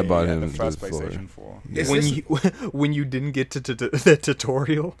 So, I wait, bought Yeah, him the first this for- PlayStation 4. Is when this- you when you didn't get to the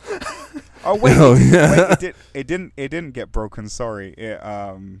tutorial. Oh wait, Oh, it, yeah. wait, it didn't get broken. Sorry, it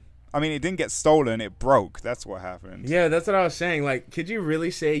didn't get stolen. It broke. That's what happened. Yeah, that's what I was saying. Like, could you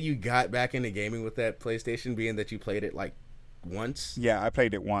really say you got back into gaming with that PlayStation, being that you played it like once? Yeah, I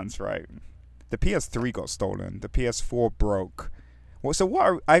played it once. Right. The PS3 got stolen. The PS4 broke. Well, so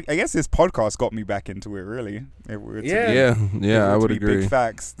what? I guess this podcast got me back into it. Really. If we were to Yeah. be- Yeah, I to would be agree. Big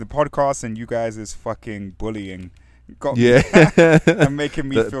facts. The podcast and you guys is fucking bullying. Got me Yeah, and making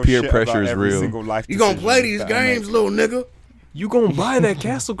me The feel peer shit pressure about is every real. single life. You gonna play decision these that I make. games, little nigga? You gonna buy that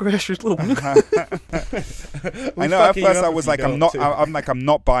Castle Crashers, little nigga? I know. At first, I was like, I'm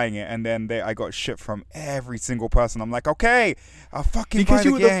not buying it, and then I got shit from every single person. I'm like, okay, I'll fucking Because buy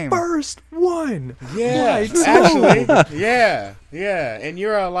you the were game. the first one. Yeah, Why so? actually, yeah. And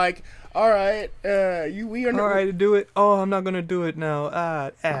you're all like, all right, we are. All right, to do it. Oh, I'm not gonna do it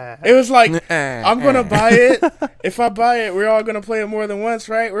now. It was like, I'm gonna buy it. If I buy it, we're all gonna play it more than once,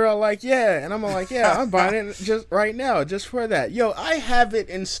 right? We're all like, yeah, and I'm all like, yeah, I'm buying it just right now, just for that. Yo, I have it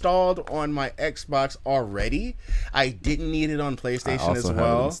installed on my Xbox already. I didn't need it on I PlayStation also as have it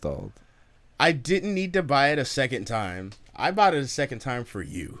well. installed. I didn't need to buy it a second time. I bought it a second time for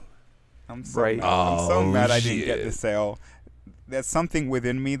you. I'm so Right. mad. I'm so Oh, mad I didn't get the shit. sale. There's something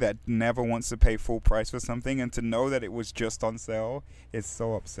within me that never wants to pay full price for something, and to know that it was just on sale is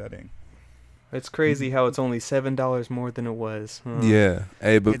so upsetting. It's crazy how it's only $7 more than it was. Huh? Yeah.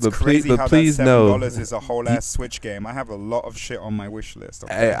 Hey, but It's but crazy please, how but please that know. $7 is a whole ass Switch game. I have a lot of shit on my wish list.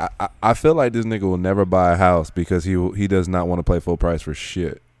 Okay? Hey, I feel like this nigga will never buy a house because he does not want to play full price for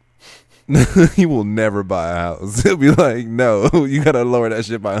shit. He will never buy a house. He'll be like, no, you gotta lower that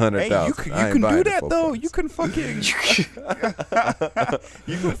shit by 100,000. You can do that though. You can fucking. you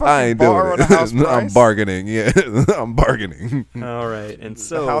can I fucking ain't borrow doing on a house it. price. I'm bargaining. Yeah, I'm bargaining. All right, and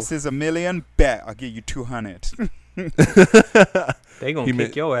so The house is $1 million. Bet I'll give you 200. they gonna He kick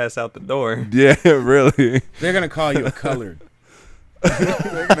meant- your ass out the door. Yeah, really. They're gonna call you a colored.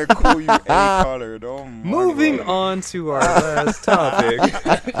 They're gonna call you A colored. Oh my Moving God. on to our last topic.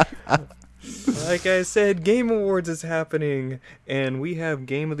 Like I said, Game Awards is happening, and we have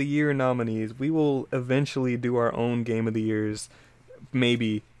Game of the Year nominees. We will eventually do our own Game of the Years,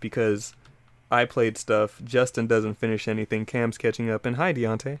 maybe, because I played stuff. Justin doesn't finish anything. Cam's catching up. And hi,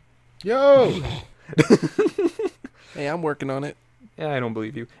 Deontay. Yo, Hey, I'm working on it. I don't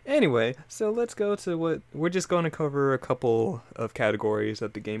believe you. Anyway, so let's go to what we're just going to cover a couple of categories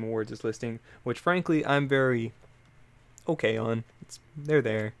that the Game Awards is listing, which frankly I'm very okay on. They're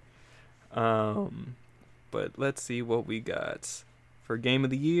there. But let's see what we got. For Game of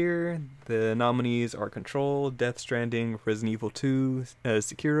the Year, the nominees are Control, Death Stranding, Resident Evil 2,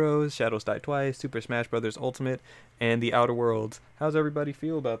 Sekiro, Shadows Die Twice, Super Smash Bros. Ultimate, and The Outer Worlds. How's everybody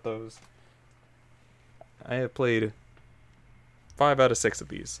feel about those? I have played 5 out of 6 of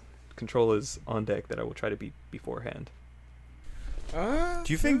these. Control is on deck that I will try to beat beforehand. Do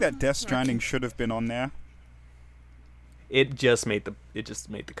you think that Death Stranding should have been on there? It just made the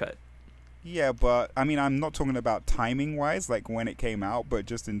cut. Yeah, but I mean, I'm not talking about timing wise, like when it came out, but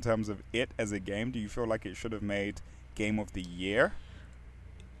just in terms of it as a game. Do you feel like it should have made Game of the Year?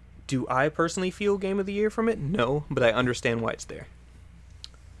 Do I personally feel Game of the Year from it? No, but I understand why it's there.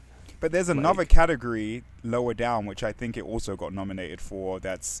 But there's another category lower down, which I think it also got nominated for.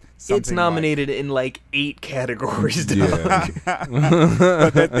 That's something it's nominated in like 8 categories. Yeah.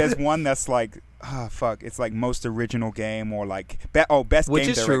 But there's one that's like, it's like most original game or like best Which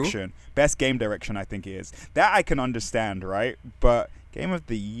game is direction. true. Best game direction, I think it is. That I can understand, right? But Game of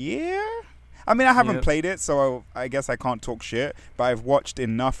the Year? I mean, I haven't played it, so I guess I can't talk shit. But I've watched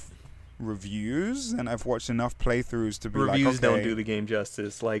enough reviews and I've watched enough playthroughs to be Reviews like, okay, don't do the game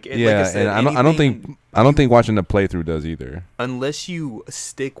justice. Like, Yeah, like I said, and I don't think watching the playthrough does either. Unless you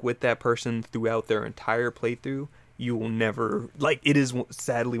stick with that person throughout their entire playthrough, you will never, like, it is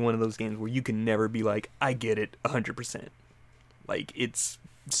sadly one of those games where you can never be like, I get it 100%. Like, it's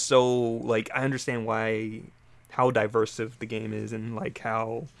so, like, I understand how diverse the game is and like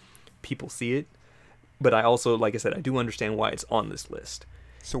how people see it, but I also, like I said, I do understand why it's on this list.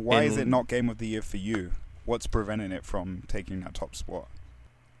 So why is it not Game of the Year for you? What's preventing it from taking that top spot?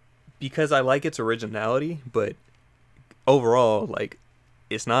 Because I like its originality, but overall, like,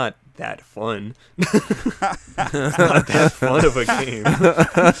 it's not that fun. It's not that fun of a game.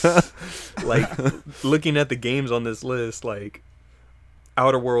 Like, looking at the games on this list, like,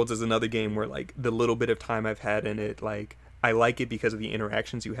 Outer Worlds is another game where, like, the little bit of time I've had in it, like, I like it because of the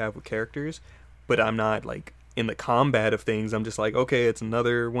interactions you have with characters, but I'm not, like, in the combat of things, I'm just like, okay, it's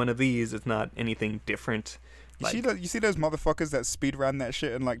another one of these. It's not anything different. Like, You see those motherfuckers that speedrun that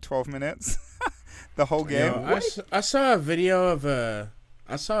shit in like 12 minutes? The whole game? I saw a video of the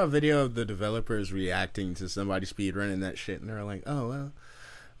developers reacting to somebody speedrunning that shit, and they're like, oh, well,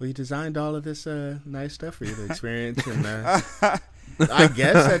 we designed all of this nice stuff for you to experience, and I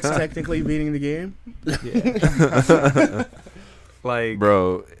guess that's technically beating the game. Yeah. Like,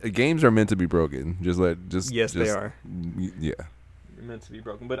 Bro, games are meant to be broken. They are. Yeah. They're meant to be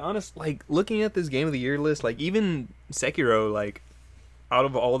broken. But honest, like, looking at this Game of the Year list, like, even Sekiro, like, out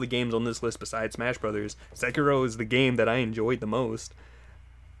of all the games on this list besides Smash Brothers, Sekiro is the game that I enjoyed the most.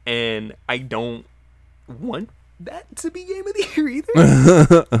 And I don't want that to be Game of the Year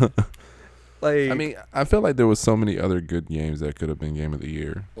either. Like, I mean, I feel like there was so many other good games that could have been Game of the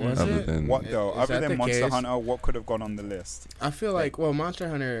Year. Was other it? than What though? Is Other that than the Monster case? Hunter, what could have gone on the list? I feel like, well, Monster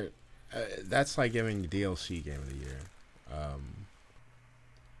Hunter, that's like giving DLC Game of the Year.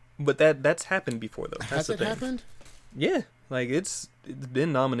 but that's happened before, though. That's Has the it thing. happened? Yeah, like, it's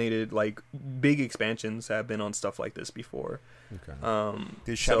been nominated. Like, big expansions have been on stuff like this before. Okay.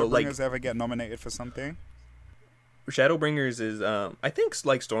 Did So, like, Shadowbringers ever get nominated for something? Shadowbringers is, I think,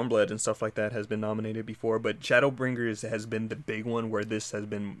 like, Stormblood and stuff like that has been nominated before, but Shadowbringers has been the big one where this has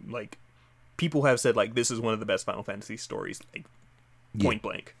been, like, people have said, like, this is one of the best Final Fantasy stories, like, point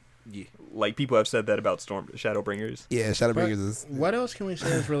blank. Yeah. Like, people have said that about Shadowbringers. Yeah, Shadowbringers is. What else can we say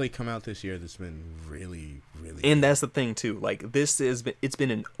has really come out this year that's been really, really And that's the thing, too. Like, it's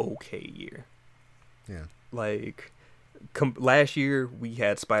been an okay year. Yeah. Like, last year, we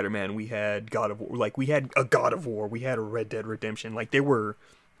had Spider-Man, we had God of War, like, we had a God of War, we had a Red Dead Redemption. Like, they were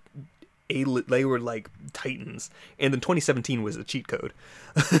like titans. And then 2017 was a cheat code.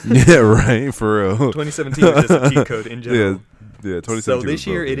 Yeah, right, for real. 2017 was just a cheat code in general. Yeah, 2017. So this was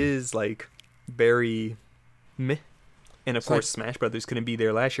year broken. it is like very meh. And of It's course, Smash Brothers couldn't be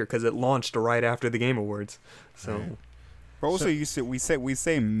there last year because it launched right after the Game Awards. So Right. But also, we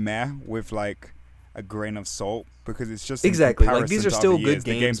say meh with like a grain of salt because it's just Exactly, in like, these comparison are to still other good years,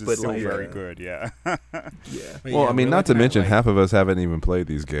 the games, games are but, still like, very good. Yeah. yeah. But Well, yeah, I mean, we're not to looking at, mention, like- half of us haven't even played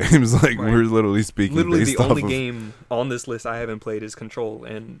these games. Like, Right. we're literally speaking. Literally based the off only of, game on this list I haven't played is Control,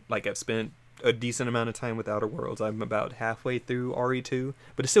 and like I've spent a decent amount of time with Outer Worlds. I'm about halfway through RE2,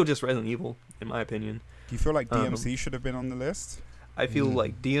 but it's still just Resident Evil, in my opinion. Do you feel like DMC should have been on the list? I feel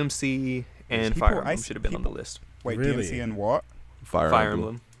like DMC and People- Fire Emblem I- should have been on the list. Wait, Really? DMC and what? Fire Fire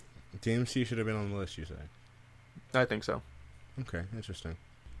Emblem. Emblem. DMC should have been on the list, you say? I think so. Okay, interesting.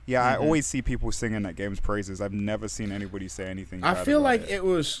 Yeah, I Mhm. always see people singing that game's praises. I've never seen anybody say anything. I bad feel about like it. it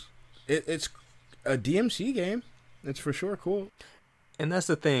was. It's a DMC game. It's for sure cool. And that's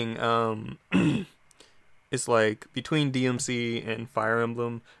the thing. It's like between DMC and Fire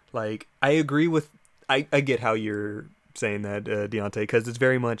Emblem. Like I agree with. I get how you're saying that, Deontay, because it's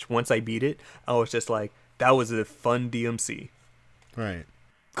very much once I beat it, I was just like, that was a fun DMC. Right.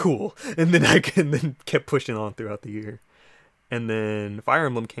 Cool. And then then kept pushing on throughout the year. And then Fire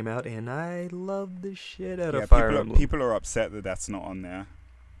Emblem came out, and I loved the shit out of Fire Emblem. People are upset that that's not on there.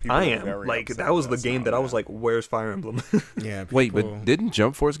 People I are am. very Like, upset that was the that's game not that I on was there. like, where's Fire Emblem? Yeah. Wait, people- but didn't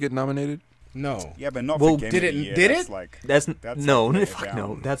Jump Force get nominated? no. Yeah, but not Well, for game did of it- the year. did That's it? like That's no, like fuck down.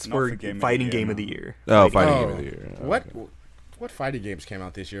 no. That's Not for for game of the fighting year, game of no. the year. Oh, Like, fighting Oh. game of the year. Oh, What? okay. What fighting games came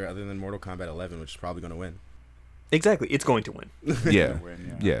out this year other than Mortal Kombat 11, which is probably going to win? Exactly. It's going to win. Yeah,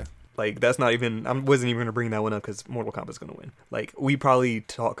 Win, yeah. Like, that's not even. I wasn't even gonna bring that one up because Mortal Kombat's gonna win. Like, we probably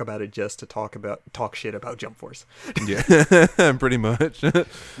talk about it just to talk shit about Jump Force. Yeah, pretty much. oh,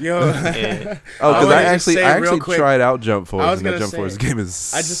 Yo. And because wanna I just actually say I real actually quick- tried out Jump Force, I was and that gonna Jump say, Force game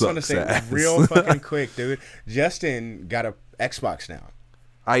is. I just want to say ass. real fucking quick, dude. Justin got a Xbox now.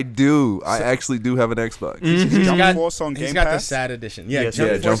 I do. I actually do have an Xbox. Mhm. Jump got- Force on He's Game got the Pass? sad edition. Yeah, Yes, Jump,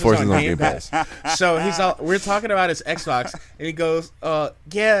 yeah, Force, Force is on Game Pass. So we're talking about his Xbox, and he goes,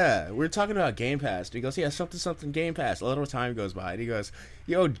 yeah, we're talking about Game Pass. And he goes, yeah, something Game Pass. A little time goes by, and he goes,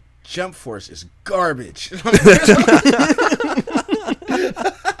 yo, Jump Force is garbage.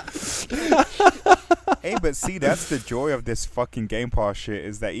 Hey, but see, that's the joy of this fucking Game Pass shit,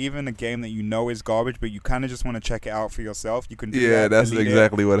 is that even a game that you know is garbage, but you kind of just want to check it out for yourself, you can do Yeah, that. that's delete it,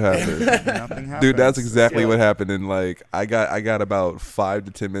 exactly what happened. nothing happens. Dude, that's exactly Yeah. what happened. And like, I got about 5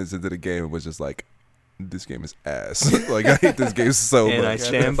 to 10 minutes into the game and was just like, this game is ass. Like, I hate this game so And I much. Get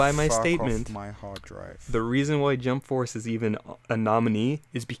stand the by my fuck off statement. my hard drive. the reason why Jump Force is even a nominee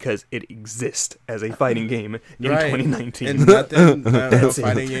is because it exists as a fighting game in Right. 2019. And nothing, no That's it.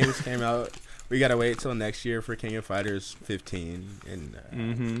 fighting games came out. We gotta wait till next year for King of Fighters 15, and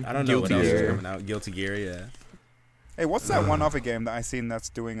Mhm. I don't know Guilty what else is Gear. coming out. Guilty Gear, yeah. Hey, what's that one other game that I seen that's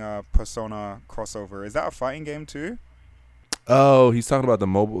doing a Persona crossover? Is that a fighting game too? Oh, he's talking about the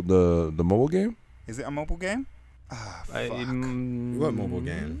mobile game? Is it a mobile game? Ah, fuck. What mobile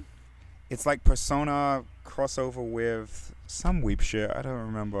game? It's like Persona crossover with some weep shit. I don't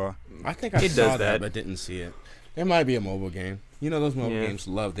remember. I think I It saw does that. but didn't see it. It might be a mobile game. You know those mobile Yeah. games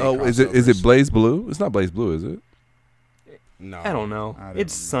love their Oh, is it crossovers. Blaze Blue? It's not Blaze Blue, is it? No, I don't know. I don't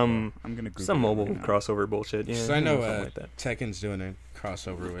It's remember. I'm gonna Google some it mobile right now. crossover bullshit. Yeah, So I know something like that. Tekken's doing a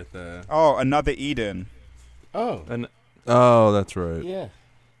crossover with. Oh, another Eden. Oh, And Oh, that's right. yeah.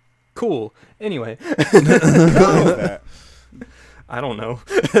 cool. Anyway, What is that? I don't know.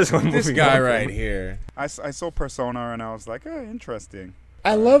 That's what I'm This moving guy on from. right here. I saw Persona and I was like, oh, interesting.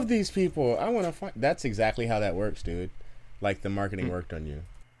 I love these people. I want to find. That's exactly how that works, dude. Like the marketing worked on you.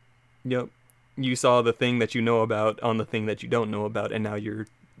 Yep. You saw the thing that you know about on the thing that you don't know about, and now you're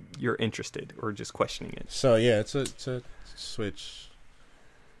interested or just questioning it. So yeah, it's a Switch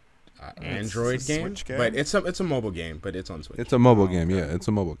Android It's a game, Switch game? but it's a mobile game, but it's on Switch. It's a mobile Oh, game. okay. Yeah, it's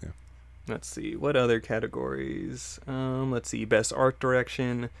a mobile game. Let's see what other categories. Let's see: best art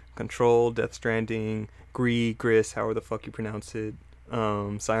direction, Control, Death Stranding, Gris, however the fuck you pronounce it.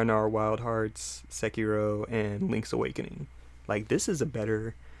 Sayonara Wild Hearts, Sekiro, and Link's Awakening. Like, this is a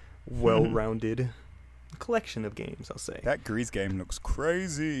better, well-rounded collection of games, I'll say. That Grease game looks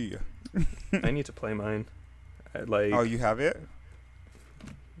crazy. I need to play mine. Like, Oh, you have it?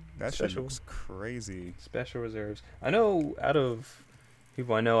 That shit Special. looks crazy. special reserves. I know out of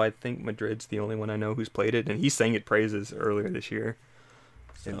people I know, I think Madrid's the only one I know who's played it, and he sang it praises earlier this year.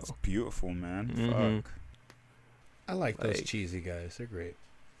 So, It's beautiful, man. Mhm. Fuck. I like those Like- cheesy guys. They're great.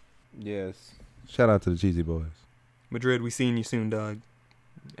 Yes. Shout out to the Cheesy Boys. Madrid, we seen you soon, dog.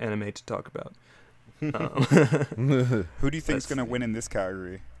 Anime to talk about. Who do you think's That's- gonna win in this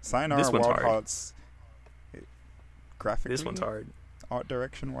category? Sayonara This one's Wild hard. Hearts. Graphically, This one's hard. art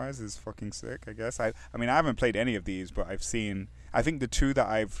direction wise is fucking sick. I guess I mean I haven't played any of these, but I've seen. I think the two that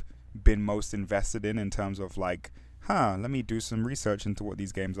I've been most invested in terms of like, let me do some research into what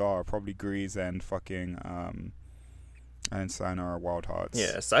these games are probably Grease and fucking and Sayonara Wild Hearts.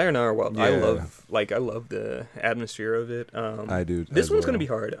 Yeah, Sayonara Wild. I Yeah. love the atmosphere of it. I do. This as one's well. gonna be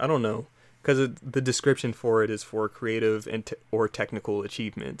hard. I don't know, because the description for it is for creative and or technical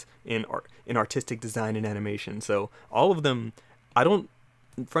achievement in art, in artistic design and animation. So all of them, I don't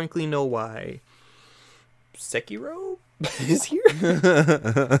frankly know why Sekiro is here.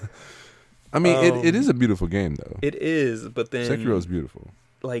 I mean, it is a beautiful game though. It is, but then Sekiro is beautiful.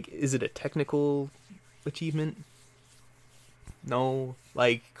 like, is it a technical achievement? No,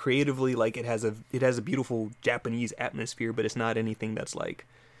 like creatively, like it has a beautiful Japanese atmosphere, but it's not anything that's like,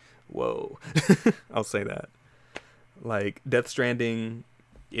 whoa. I'll say that. Like Death Stranding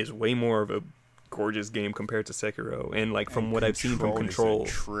is way more of a gorgeous game compared to Sekiro, and like from what I've seen from Control, is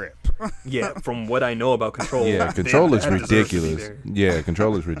a trip. yeah, from what I know about Control, Yeah, Control is that deserves to be ridiculous. there. Yeah,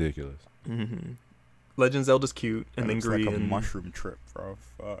 Control is ridiculous. Mm-hmm. Legend Zelda's cute, and then It's Gree like a and mushroom trip, bro.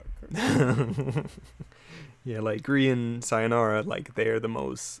 Fuck. yeah, like Gree and Sayonara, like they're the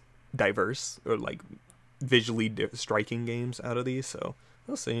most diverse or like visually striking games out of these. So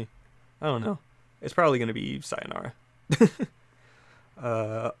we'll see. I don't know. It's probably gonna be Sayonara.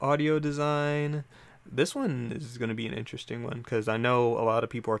 Audio design. This one is gonna be an interesting one because I know a lot of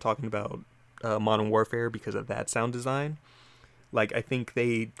people are talking about Modern Warfare because of that sound design. Like I think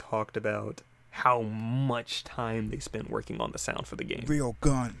they talked about how much time they spent working on the sound for the game. Real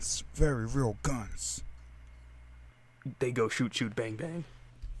guns. Very real guns. They go shoot, shoot, bang, bang.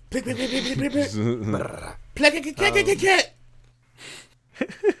 Plick, plick, plick, plick, plick, plick, plick. Um, Plick, plick, plick, plick, plick.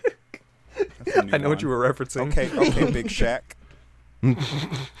 That's a new I know what you one. were referencing. Okay, Big Shaq.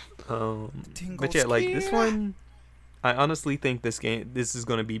 But yeah, like this one, I honestly think this is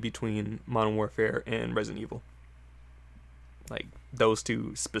going to be between Modern Warfare and Resident Evil. Like those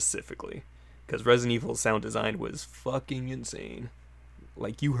two specifically, because Resident Evil's sound design was fucking insane.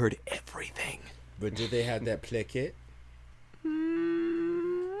 Like you heard everything. But did they have that plick it?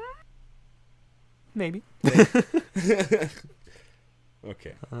 Maybe.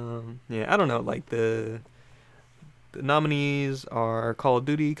 Okay. Yeah, I don't know. Like the nominees are Call of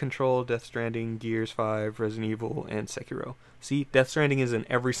Duty, Control, Death Stranding, Gears 5, Resident Evil, and Sekiro. See, Death Stranding is in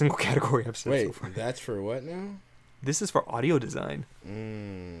every single category I've said so Wait, far. that's for what now? This is for audio design.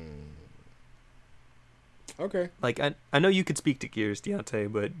 Okay. Like I know you could speak to Gears,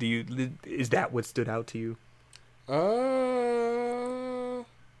 Deontay, but is that what stood out to you?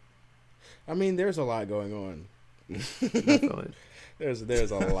 I mean, there's a lot going on. I feel it. There's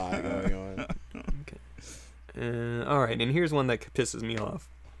a lot going on. All right, and here's one that pisses me off.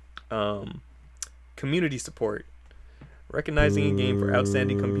 Community support. Recognizing a game for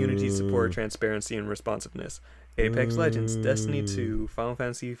outstanding community support, transparency, and responsiveness. Apex Legends, Destiny 2, Final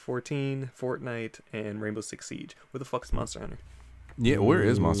Fantasy 14, Fortnite, and Rainbow Six Siege. Where the fuck is Monster Hunter? Yeah, where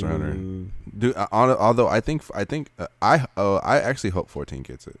is Monster Hunter? Dude, although I actually hope 14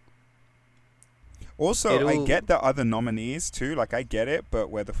 gets it. Also, I get the other nominees too. Like, I get it, but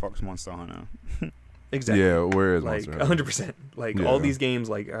where the fuck's Monster Hunter? Exactly. Yeah, where is like Monster Hunter? 100%. Like Yeah. all these games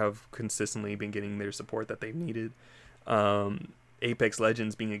like have consistently been getting their support that they've needed. Apex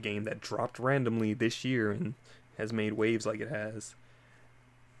Legends being a game that dropped randomly this year and has made waves like it has.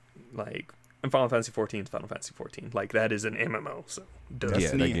 Like, and Final Fantasy 14 is Final Fantasy 14. Like that is an MMO. So duh. Yeah, that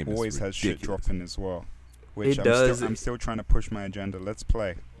Destiny game is always has shit ridiculous. dropping as well. Which It does. I'm still trying to push my agenda. Let's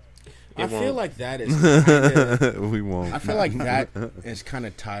play. I feel won't. like that is kinda, We won't. I feel like that is kind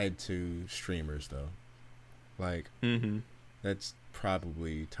of tied to streamers though. Like Mm-hmm. that's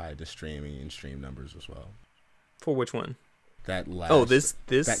probably tied to streaming and stream numbers as well. For which one? That last Oh, this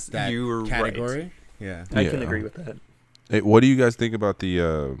that you were category. right. Yeah. I can Yeah. agree with that. Hey, what do you guys think about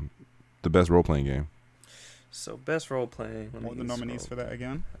the best role playing game? So best role playing. What are the nominees for that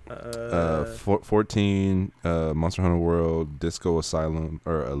again? 14, Monster Hunter World, Disco Asylum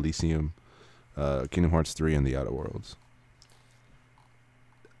or Elysium, Kingdom Hearts 3, and The Outer Worlds.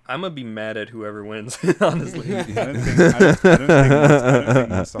 I'm gonna be mad at whoever wins. Honestly, I don't think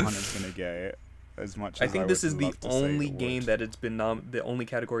Monster Hunter's gonna get it as much. I as think this would is the love to say only it game would. that it's been the only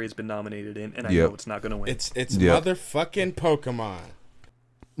category it's been nominated in, and I Yep. know it's not gonna win. It's Yep. motherfucking Pokemon.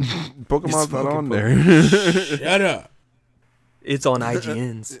 Pokemon's not fucking on there. Shut up. It's on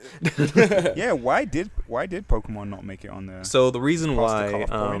IGN's. Yeah, why did Pokemon not make it on there? So the reason Past the why,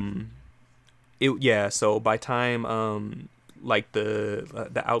 cutoff point. so by time like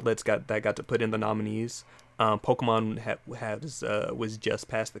the outlets got to put in the nominees, Pokemon was just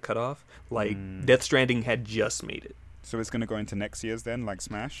past the cutoff. Like Death Stranding had just made it. So it's gonna go into next year's then, like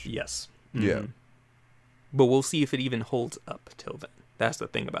Smash. Yes. Yeah. Mhm. But we'll see if it even holds up till then. That's the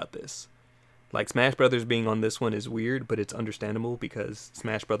thing about this. Like Smash Brothers being on this one is weird, but it's understandable because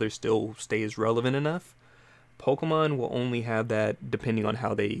Smash Brothers still stays relevant enough. Pokemon will only have that depending on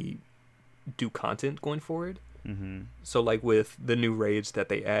how they do content going forward. Mm-hmm. So like with the new raids that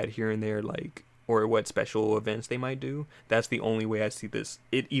they add here and there, like, or what special events they might do, that's the only way I see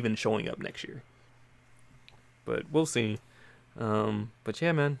it even showing up next year. But we'll see. But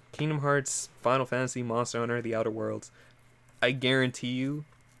yeah, man, Kingdom Hearts, Final Fantasy, Monster Hunter, The Outer Worlds. I guarantee you,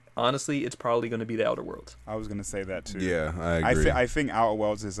 honestly, it's probably going to be The Outer Worlds. I was gonna say that too. Yeah, I agree. I think Outer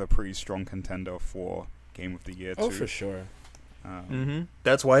Worlds is a pretty strong contender for Game of the Year too. Oh, for sure.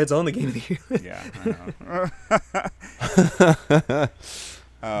 That's why it's on the Game of the Year. Yeah, I know.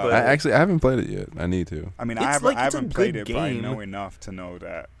 I haven't played it yet. I need to. I mean, It's I like- it's a haven't played good it, but I game. know enough to know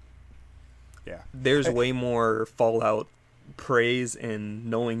that. Yeah. There's way more Fallout praise and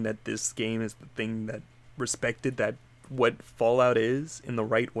knowing that this game is the thing that respected that what Fallout is in the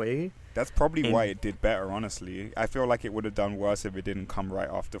right way. That's probably And- why it did better, honestly. I feel like it would have done worse if it didn't come right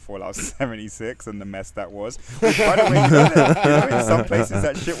after Fallout 76 and the mess that was. Which, by the way, in some places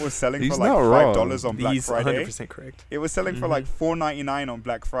that shit was selling He's for like not wrong. $5 on Black He's Friday. 100% correct. It was selling for like $4.99 on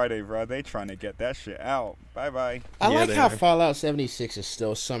Black Friday, bro. They trying to get that shit out. Bye-bye. I Yeah, like they how are. Fallout 76 is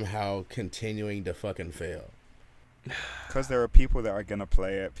still somehow continuing to fucking fail. Because there are people that are going to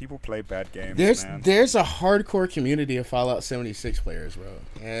play it. People play bad games, man. There's a hardcore community of Fallout 76 players, bro,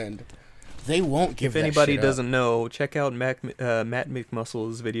 and they won't give. If that anybody shit up. doesn't know, check out Matt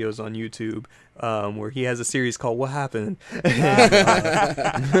McMuscle's videos on YouTube, where he has a series called "What Happened." He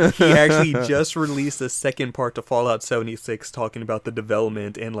actually just released a second part to Fallout 76, talking about the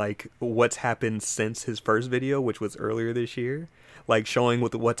development and like what's happened since his first video, which was earlier this year, like showing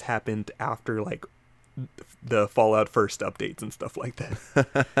what's happened after like the Fallout first updates and stuff like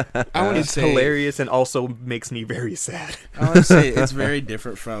that. I want to It's say hilarious and also makes me very sad. I want to say it's very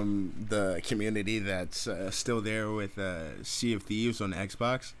different from the community that's still there with Sea of Thieves on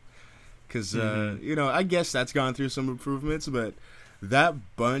Xbox. Because, I guess that's gone through some improvements, but that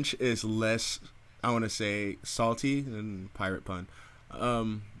bunch is less, I want to say, salty than pirate pun.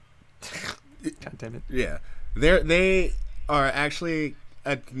 God damn it. Yeah. They are actually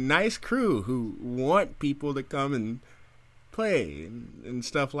a nice crew who want people to come and play and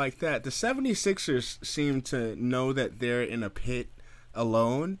stuff like that. The 76ers seem to know that they're in a pit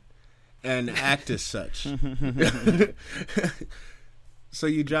alone and act as such. So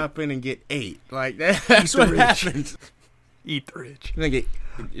you drop in and get 8. Like, that's what happens. Eat the rich.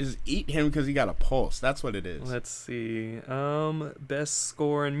 Just eat him because he got a pulse. That's what it is. Let's see. Best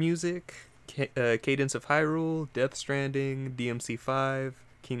score in music: Cadence of Hyrule, Death Stranding, DMC 5,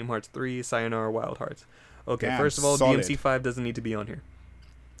 Kingdom Hearts 3, Sayonara Wild Hearts. Okay, Damn, first of all, solid. DMC 5 doesn't need to be on here.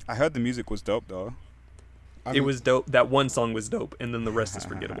 I heard the music was dope, though. It was dope. That one song was dope, and then the rest is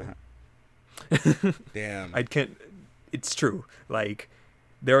forgettable. Damn. I can't. It's true. Like,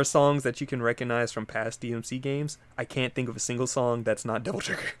 there are songs that you can recognize from past DMC games. I can't think of a single song that's not Devil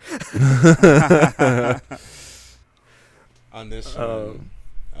Trigger. On this one,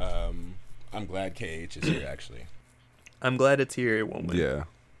 I'm glad KH is here, actually. I'm glad it's here. It won't win. Yeah.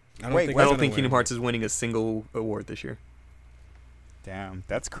 I don't Wait, think I it's don't gonna think win. Kingdom Hearts is winning a single award this year. Damn,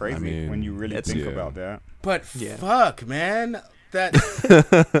 that's crazy mean, when you really it's- think yeah. about that. But Yeah. fuck, man. That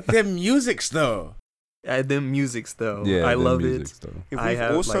the music's though. The music's though. Yeah. I the love music's it. though. If I we've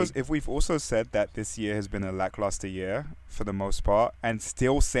have, also like- if we've also said that this year has been a lackluster year for the most part, and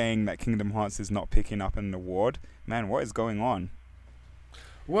still saying that Kingdom Hearts is not picking up an award, man, what is going on?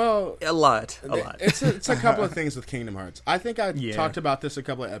 Well, A lot. It's a couple of things with Kingdom Hearts. I think I Yeah. talked about this a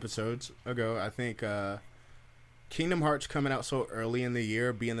couple of episodes ago. I think Kingdom Hearts coming out so early in the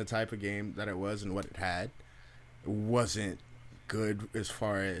year, being the type of game that it was and what it had, wasn't good as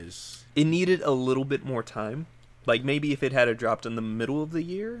far as It needed a little bit more time. Like maybe if it had dropped in the middle of the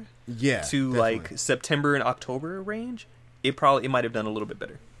year yeah to definitely. like September and October range, it might have done a little bit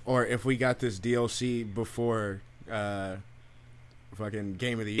better. Or if we got this DLC before fucking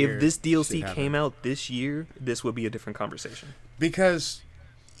Game of the Year. If this shit DLC happened. came out this year, this would be a different conversation. Because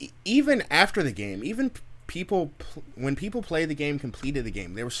even after the game, even when people play the game, completed the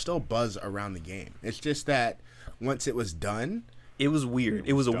game, there was still buzz around the game. It's just that once it was done, It was weird.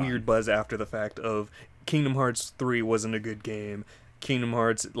 It was a done. weird buzz after the fact of Kingdom Hearts 3 wasn't a good game. Kingdom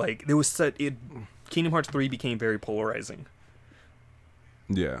Hearts, like, there was Kingdom Hearts 3 became very polarizing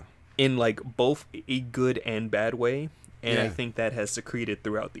Yeah. in, like, both a good and bad way. And I Yeah. think that has secreted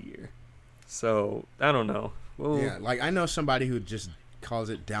throughout the year. So, I don't know. Well, yeah, like I know somebody who just calls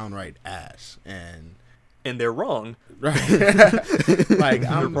it downright ass, and and they're wrong. right, like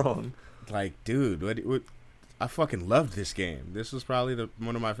They're I'm wrong. like, dude, what? I fucking loved this game. This was probably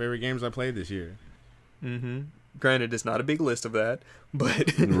one of my favorite games I played this year. Mm-hmm. Granted, it's not a big list of that,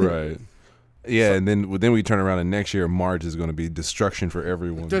 but Right. Yeah, and then we turn around and next year March is going to be destruction for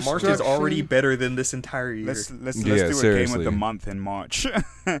everyone. Just- March is already Destruction. better than this entire year. Let's Yeah, do a game of seriously. the month in March.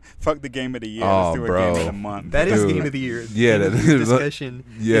 Fuck the game of the year. Oh, Let's do a bro. game of the month. That is Dude. game of the year. Yeah, Game of the that year is- discussion.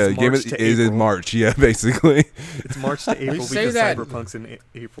 Yeah, is game March is to in April. March. Yeah, basically. It's March to April say because that- Cyberpunk's in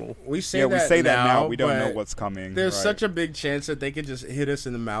April. We say yeah, that we say that now. We don't but know what's coming. There's right. such a big chance that they could just hit us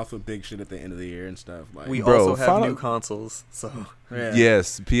in the mouth with big shit at the end of the year and stuff. Like, We Bro, also have Final- new consoles, so yeah.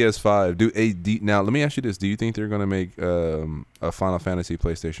 Yes, PS5. Now let me ask you this: do you think they're gonna make a Final Fantasy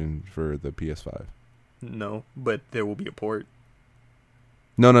PlayStation for the PS5? no. But there will be a port.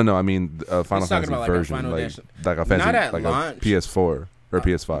 No. I mean, a Final He's talking Fantasy about, like, a version, Final like Dash- like a fantasy, Not at like launch. a PS4 or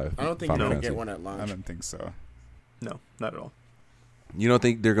PS5. I don't think Final you're gonna Fantasy. get one at I launch. don't think so. No, not at all. You don't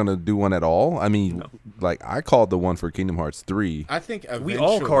think they're gonna do one at all? I mean, No. like I called the one for Kingdom Hearts 3, I think We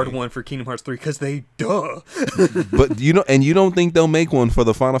all card eventually- one for Kingdom Hearts 3 because they duh. but you don't think they'll make one for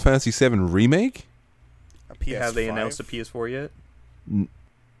the Final Fantasy 7 remake? A PS5? Have they announced a PS4 yet?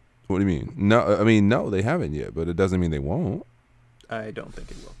 What do you mean? No, I mean no, they haven't yet, but it doesn't mean they won't. I don't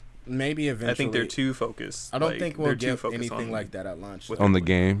think it will. Maybe eventually. I think they're too focused. I don't like, think they're we'll too get focused anything on- like that at launch. with- though. On the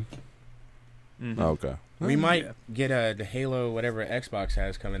game. Mhm. Oh, okay. We might Yeah. get the Halo, whatever Xbox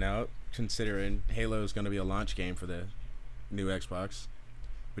has coming out, considering Halo is going to be a launch game for the new Xbox,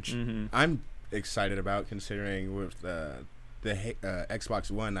 which Mhm. I'm excited about, considering with the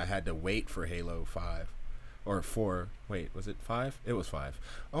Xbox One, I had to wait for Halo 5 or 4. Wait, was it 5? It was 5.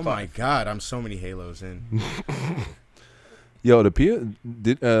 Oh my God, I'm so many Halos in. Yo, the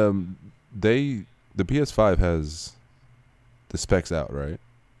PS5 has the specs out, right?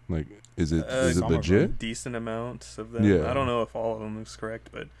 Like, is it some of legit? Decent amounts of them. Yeah. I don't know if all of them is correct,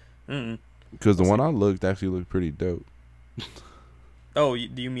 but Because the one I looked actually looked pretty dope. oh,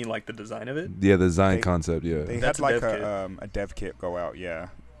 do you mean like the design of it? Yeah, the design They- concept. Yeah, They That's had like a dev kit. a dev kit go out. Yeah.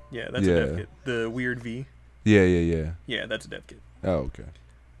 Yeah, that's Yeah. a dev kit. The weird V. yeah. Yeah, that's a dev kit. Oh, okay.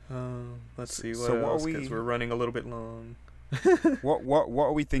 Let's see what So what are else because we- we're running a little bit long. What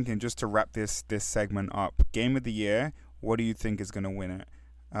are we thinking? Just to wrap this segment up, game of the year. What do you think is going to win it?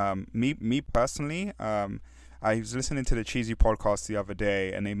 Me personally, I was listening to the Cheesy podcast the other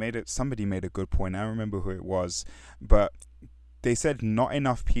day, and somebody made a good point. I don't remember who it was, but they said not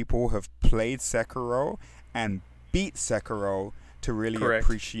enough people have played Sekiro and beat Sekiro to really Correct.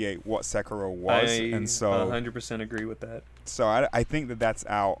 appreciate what Sekiro was, I and so 100% agree with that. I think that's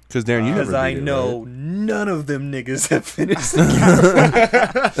out. Because Darren, you never Because I beat it, know right? none of them niggas have finished. Because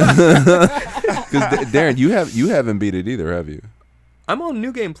Darren, you haven't beat it either, have you? I'm on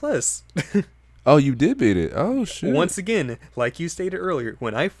New Game Plus. Oh, you did beat it. Oh shit. Once again, like you stated earlier,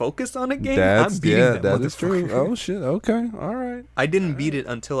 when I focus on a game, That's I'm beating that is true. motherfucker. Oh shit. Okay. All right. I didn't beat it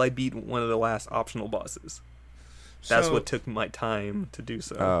until I beat one of the last optional bosses. That's So- what took my time to do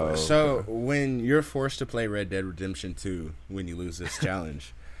so. Oh. So when you're forced to play Red Dead Redemption 2 when you lose this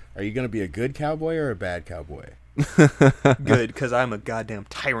challenge, are you going to be a good cowboy or a bad cowboy? Good, because I'm a goddamn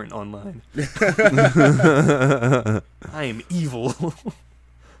tyrant online. I am evil.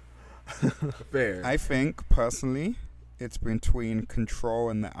 Fair. I think personally, it's between Control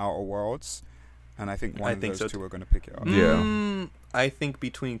and the Outer Worlds, and I think one I of think those so two too. are going to pick it up. Yeah. I think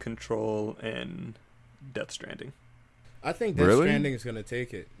between Control and Death Stranding. I think Death Really? Stranding is going to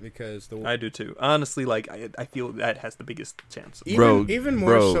take it because the I do too. Honestly, like I feel that has the biggest chance. even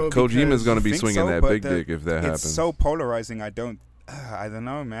more so Kojima's because- gonna be Think swinging so, that but big dick if that It's happens. so polarizing. I don't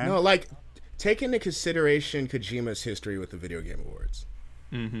know, man. No, like take into consideration Kojima's history with the Video Game Awards.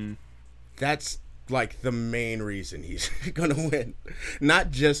 Mm-hmm. That's like the main reason he's gonna win,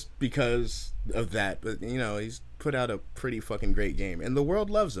 not just because of that, but he's put out a pretty fucking great game, and the world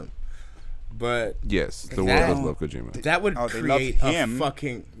loves him. But Yes, the world That- does love Kojima. that would Oh, they love create a him.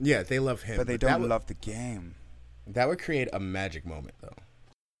 fucking they love him, but they that don't would, love the game. That would create a magic moment, though.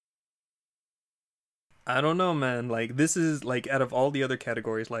 I don't know, man. Like this is like out of all the other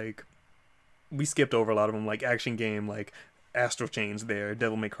categories, like we skipped over a lot of them, like action game, like Astral Chain's there,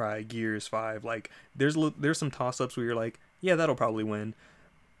 Devil May Cry, Gears 5. Like there's some toss ups where you're like, yeah, that'll probably win.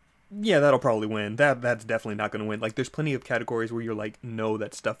 Yeah, that'll probably win. That's definitely not gonna win. Like there's plenty of categories where you're like, no,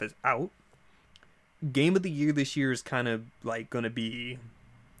 that stuff is out. Game of the year this year is kind of like gonna be.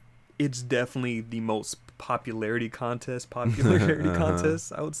 It's definitely the most popularity contest.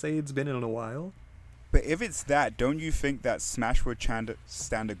 I would say it's been in a while. But if it's that, don't you think that Smash would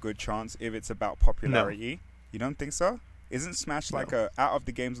stand a good chance if it's about popularity? You don't think so? Isn't Smash like out of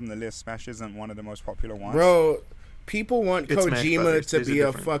the games on the list, Smash isn't one of the most popular ones? Bro, people want It's Smash Kojima Brothers. to There's a be a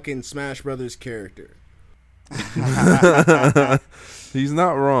difference. fucking Smash Brothers character. He's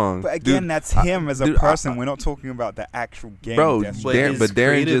not wrong. But again, Dude, that's him as a dude, person. We're not talking about the actual game. bro, Death But Stranding. his Darren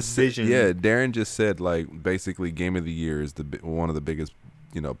creative just said, vision- Darren just said like basically game of the year is one of the biggest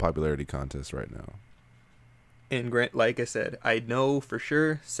popularity contests right now. And like I said, I know for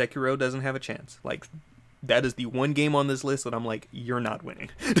sure Sekiro doesn't have a chance. Like, that is the one game on this list that I'm like, you're not winning.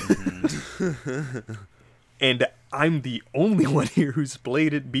 And I'm the only one here who's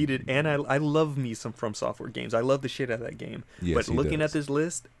played it, beat it, and I love me some From Software games. I love the shit out of that game. Yes, but he looking does. at this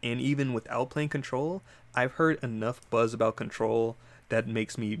list, and even without playing Control, I've heard enough buzz about Control that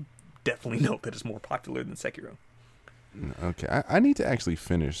makes me definitely know that it's more popular than Sekiro. Okay, I need to actually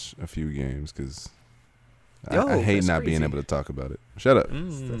finish a few games because Yo, I hate that's not being crazy. able to talk about it. Shut up.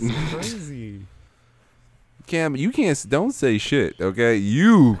 That's crazy. Cam, you don't say shit, okay?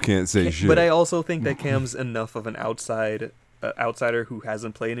 You can't say shit. But I also think that Cam's enough of an outsider who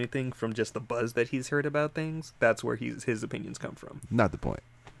hasn't played anything from just the buzz that he's heard about things. That's where his opinions come from. Not the point.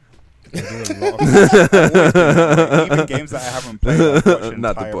 I do a lot of even games that I haven't played. I've watched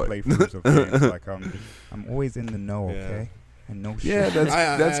Not the entire point. playthroughs of games. Like I'm always in the know, Yeah. okay? And no shit. Yeah,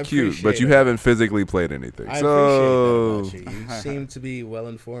 that's I cute, but appreciate you that. haven't physically played anything. I so appreciate that about you. You seem to be well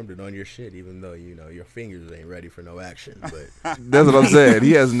informed and on your shit, even though your fingers ain't ready for no action. But that's what I'm saying.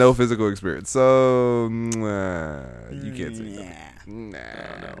 He has no physical experience, so you can't say that. I don't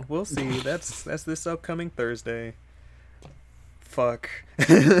know. We'll see. That's this upcoming Thursday. Fuck.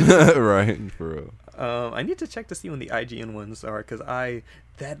 Right, for real. I need to check to see when the IGN ones are, because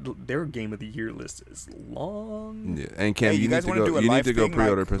their Game of the Year list is long. Yeah, and Cam, Hey, you guys need to wanna go. do a You need live to go thing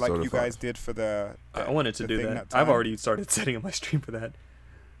pre-order like Persona you 5. guys did for the I wanted to the do thing that. time? I've already started setting up my stream for that.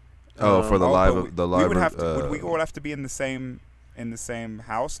 Oh, for the Oh, live, but the we live. would have to. Would we all have to be in the same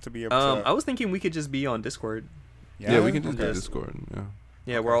house to be able to? I was thinking we could just be on Discord. yeah, we can just do Yes. Discord. Yeah.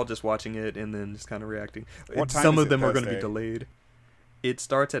 Yeah, we're all just watching it and then just kind of reacting. What time Some is of it them are going to be Thursday? delayed. It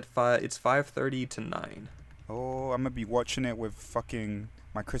starts at 5. It's 5:30 to 9. Oh, I'm gonna be watching it with fucking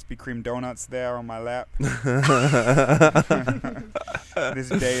my Krispy Kreme donuts there on my lap. This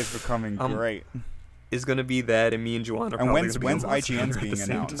day is becoming great. It's going to be that, and me and Juan are And probably when's gonna be on IGN's Monster at the being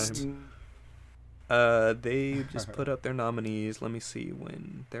same announced? time. They just put up their nominees. Let me see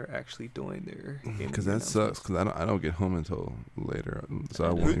when they're actually doing their game. Because that sucks. Because I don't get home until later, so I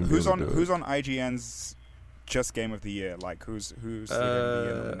won't even be Who's able on to do Who's it. on IGN's just game of the year? Like who's the game of the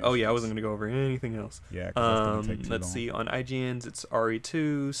year Oh yeah, I nominations? wasn't gonna go over anything else. Yeah, 'cause that's gonna take too Let's long. see. On IGN's, it's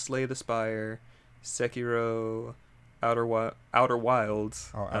RE2, Slay the Spire, Sekiro, Outer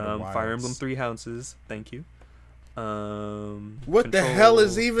Wilds, Oh, Outer Fire Emblem Wilds. 3 Houses. Thank you. what the hell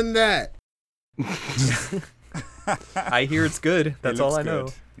is Control- even that? I hear it's good. It That's all looks I know.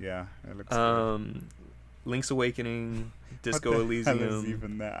 good. Yeah, it looks good. Link's Awakening, Disco What the hell is Elysium,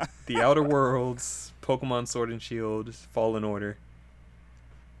 even that? The Outer Worlds, Pokemon Sword and Shield, Fallen Order.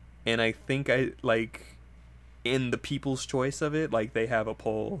 And I think in the people's choice of it, like they have a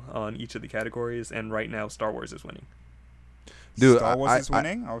poll on each of the categories, and right now Star Wars is winning. Dude, Star Wars I- is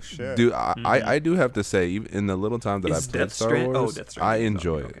winning. Oh shit, Dude, Mhm. I do have to say, even in the little time that Is I've played Death Star Strand- Wars, Death I Stranding is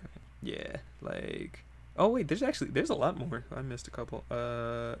enjoy on it. there, okay. Yeah, like oh wait, there's a lot more. I missed a couple.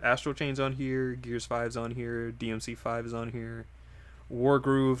 Astral Chain's on here, Gears 5's on here, DMC 5 is on here,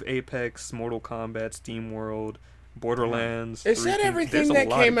 Wargroove, Apex, Mortal Kombat, Steam World, Borderlands. Is that 3 everything there's a that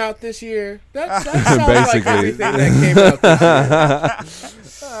lot came of- out this year? That sounds like Basically. everything that came out this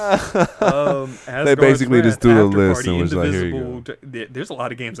year. They basically Asgard's just threw the Wrath, list and Afterparty, was like, here you Indivisible. There's a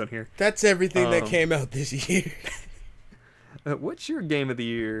lot of games on here. That's everything that Um, came out this year. What's your game of the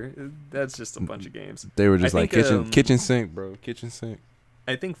year? That's just a bunch of games. They were just I like think, kitchen sink, bro, kitchen sink.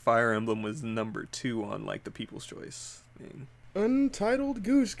 I think Fire Emblem was number 2 on like the People's Choice thing. Untitled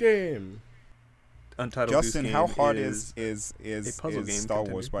Goose Game. Untitled Justin, Goose how Game hard is is a puzzle game Star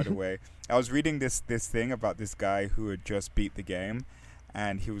Wars? By the way, I was reading this thing about this guy who had just beat the game,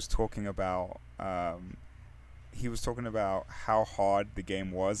 and he was talking about how hard the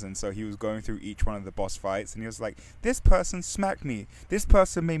game was, and so he was going through each one of the boss fights, and he was like, "This person smacked me. This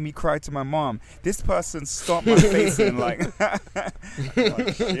person made me cry to my mom. This person stomped my face in." Like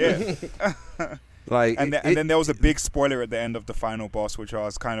shit. Like, And then there was a big spoiler at the end of the final boss, which I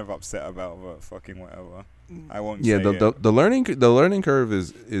was kind of upset about, but fucking whatever. I won't yeah, say the it. the learning curve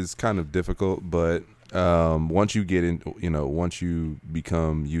is kind of difficult, but once you get in, once you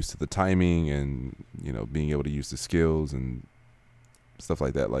become used to the timing and being able to use the skills and stuff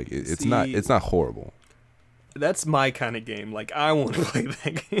like that, like it's not horrible. That's my kind of game. Like I want to play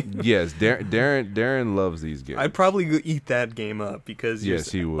that game. Yes, Darren loves these games. I'd probably go eat that game up because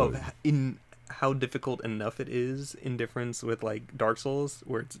Yes, he would. in how difficult enough it is in difference with like Dark Souls,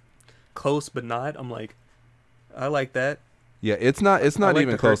 where it's close but not. I'm like, I like that. Yeah, it's not like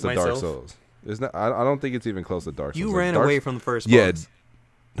even to close to hurt Dark myself. Souls. It's not. I don't think it's even close to Dark Souls. You Like, ran away from the first Yeah, boss.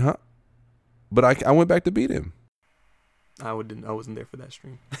 huh? But I went back to beat him. I wasn't there for that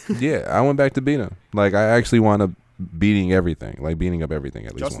stream. Yeah, I went back to beat him. Like, I actually wound up beating everything. Like, beating up everything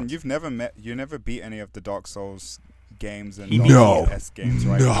at least Justin, once. you never beat any of the Dark Souls games and No. S games,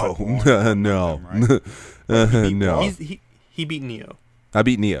 right? No. Bloodborne, No. them, right? Beat No. what? He beat Neo. I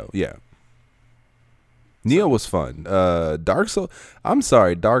beat Neo, yeah. Neo was fun. Dark Souls. I'm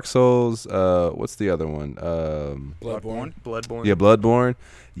sorry, Dark Souls. What's the other one? Bloodborne. Bloodborne. Yeah, Bloodborne.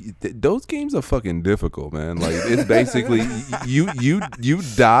 Those games are fucking difficult, man. Like, it's basically you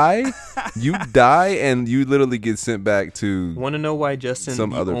die, and you literally get sent back to. Want to know why Justin?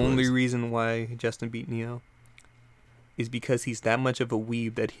 Some the other only place. reason why Justin beat Neo is because he's that much of a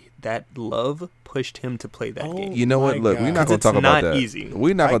weeb that love pushed him to play that Oh, game. You know what? my Look, we're God. not gonna It's talk about not that. easy.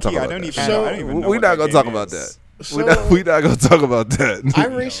 We're not gonna talk Mikey, I about don't that. even, So- I don't even know We're what not that gonna game talk about is. that. We're not gonna talk about that. I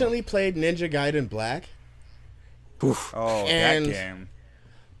recently played Ninja Gaiden Black. Oh, And- that game.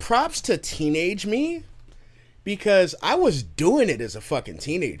 Props to teenage me, because I was doing it as a fucking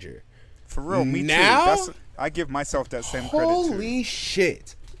teenager. For real, me Now? too. I give myself that same credit too. Holy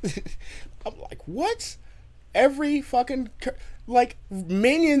shit. I'm like, what? Every fucking like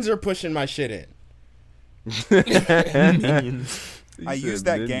minions are pushing my shit in. Minions. I He use said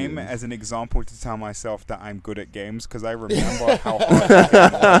that game minions. as an example to tell myself that I'm good at games because I remember how hard that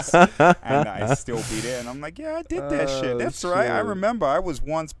game was, and I still beat it. And I'm like, yeah, I did that Oh, shit. That's right. I shit. remember I was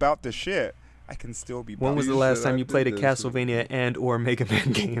once about the shit. I can still be. When about was the the you last said time I you did played a that shit. Castlevania and or Mega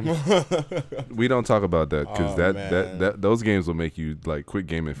Man game? We don't talk about that because Oh, that those games will make you like quit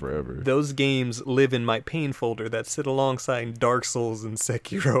gaming forever. Those games live in my pain folder that sit alongside Dark Souls and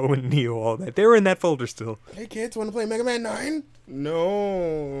Sekiro and Neo, all that. They're in that folder still. Hey kids, want to play Mega Man 9?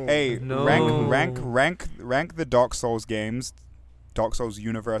 No. Hey, No. rank the Dark Souls games, Dark Souls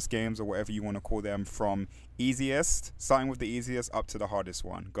universe games, or whatever you want to call them, from easiest, starting with the easiest, up to the hardest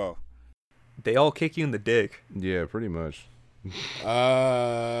one. Go. They all kick you in the dick. Yeah, pretty much.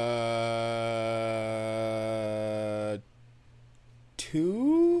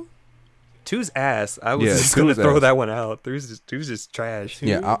 Two? Two's ass. I was Yeah, just gonna 2's throw ass. that one out. Two's just trash.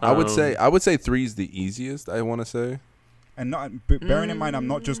 Yeah, I would say Um, I would say three's the easiest. I want to say. And bearing in mind, I'm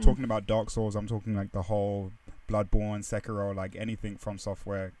not just talking about Dark Souls. I'm talking like the whole Bloodborne, Sekiro, like anything from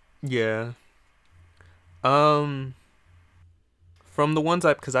Software. Yeah. From the ones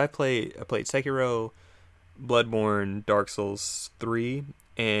because I played Sekiro, Bloodborne, Dark Souls 3,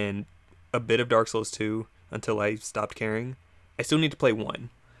 and a bit of Dark Souls 2 until I stopped caring. I still need to play 1.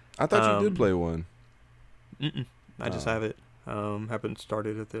 I thought you did Um, play one. I just Oh. have it. Haven't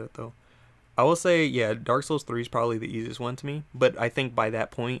started it yet though. I will say, yeah, Dark Souls 3 is probably the easiest one to me, but I think by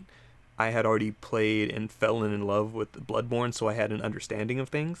that point I had already played and fell in love with Bloodborne, so I had an understanding of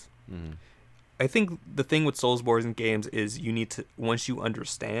things. Mhm. I think the thing with Soulsborne games is you need to, once you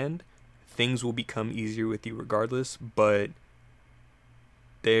understand, things will become easier with you regardless, but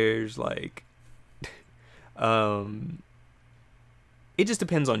there's like it just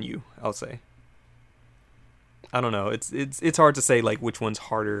depends on you, I'll say. I don't know. It's hard to say like which one's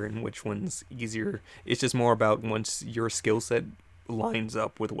harder and which one's easier. It's just more about once your skill set lines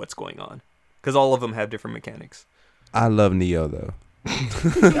up with what's going on, because all of them have different mechanics. I love Neo though.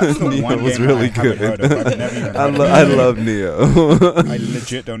 That's the Neo one was game really I haven't good. heard of. I've never even I heard of I it. love Neo. I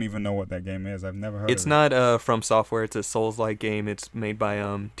legit don't even know what that game is. I've never heard It's of it. not from Software. It's a Souls-like game. It's made by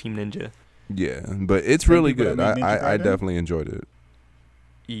Team Ninja. Yeah, but it's Same really people that good. made Ninja I Gaiden? definitely enjoyed it.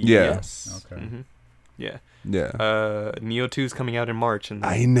 Yeah. Yes. Okay. hmm Yeah. Yeah. Neo 2 is coming out in March, and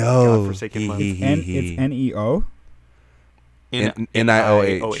I know. Godforsaken month. It's NEO.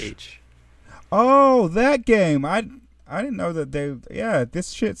 NIOH. Oh, that game. I didn't know that they. Yeah, this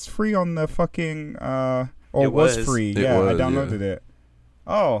shit's free on the fucking. Or It was was. free. It Yeah, I was, downloaded yeah. it.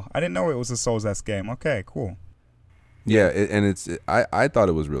 Oh, I didn't know it was a Souls-esque game. Okay, cool. Yeah, I thought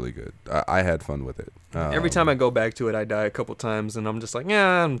it was really good. I had fun with it. Every time I go back to it, I die a couple times, and I'm just like,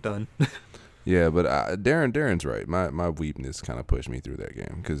 yeah, I'm done. Yeah, but Darren's right. My weakness kind of pushed me through that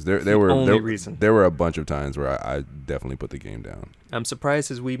game because there The were only reason. there were a bunch of times where I definitely put the game down. I'm surprised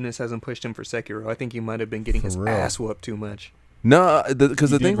his weebness hasn't pushed him for Sekiro. I think he might have been getting For his real. ass whooped too much. No, because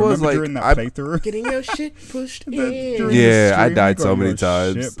the You thing didn't was remember like during that I playthrough. Getting your shit pushed in. During Yeah, the I stream, died you so got many your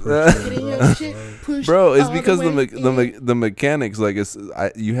times. shit pushed in. Getting your shit pushed Bro, it's all because way in. the mechanics, like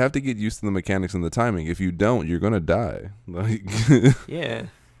you have to get used to the mechanics and the timing. If you don't, you're gonna die. Like, Yeah.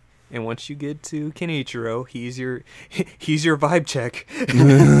 And once you get to Kenichiro, he's your vibe check.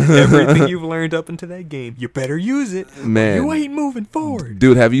 Everything you've learned up into that game, you better use it. man, You ain't moving forward.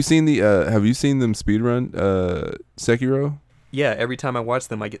 dude, have you seen them speedrun Sekiro? Yeah, every time I watch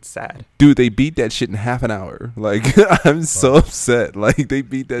them, I get sad. Dude, they beat that shit in half an hour. Like, I'm so upset. Like, they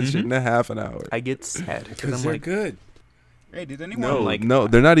beat that shit in a half an hour. I get sad because Because I'm they're like, good. Hey, did anyone No, like- no,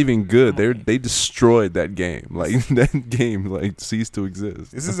 they're not even good. Okay. They destroyed that game. Like that game, like ceased to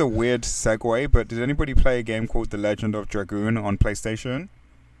exist. This is a weird segue, but did anybody play a game called The Legend of Dragoon on PlayStation?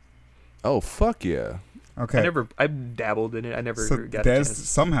 Oh fuck yeah! Okay. I dabbled in it. I never So got a there's chance.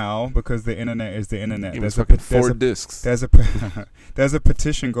 somehow, because the internet is the internet. It was There's a, fucking pe- there's four a discs. there's a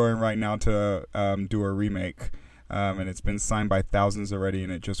petition going right now to do a remake, and it's been signed by thousands already,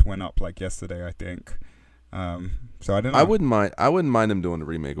 and it just went up like yesterday, I think. So I don't know. I wouldn't mind them doing a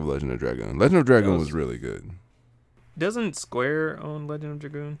remake of Legend of Dragoon. Legend of Dragoon was really good. Doesn't Square own Legend of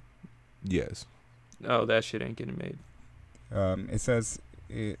Dragoon? Yes. Oh, that shit ain't getting made. It says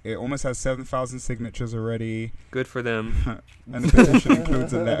it almost has 7,000 signatures already, Good for them. and the petition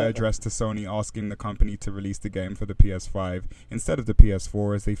includes a letter addressed to Sony asking the company to release the game for the PS5 instead of the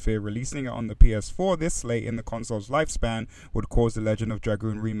PS4, as they fear releasing it on the PS4 this late in the console's lifespan would cause the Legend of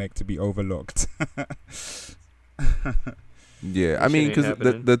Dragoon remake to be overlooked. Yeah, I Shit mean, ain't because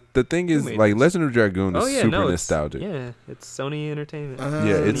happening. the thing Who is, made like, this? Legend of Dragoon is Oh yeah, super no, nostalgic. Yeah, it's Sony Entertainment. Yeah,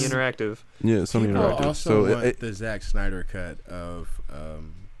 Sony it's- Interactive. Yeah, Sony People Interactive. also So want it, the Zack Snyder cut of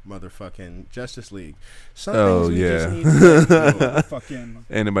motherfucking Justice League. Some Oh, things we yeah. just need to let go. Fucking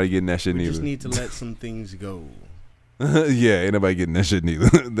ain't nobody getting that shit We neither. just need to let some things go. Yeah, ain't nobody getting that shit neither.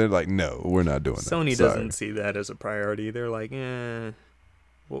 They're like, no, we're not doing that. Sony Sorry. doesn't see that as a priority. They're like,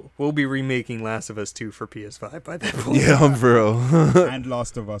 we'll be remaking Last of Us 2 for PS5 by that point. Yeah, I'm for real. and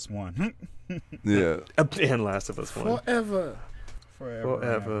Last of Us 1. Yeah. And Last of Us 1. Forever.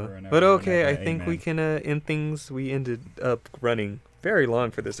 Forever. and But ever okay, and I ever, think we amen. can end things. We ended up running very long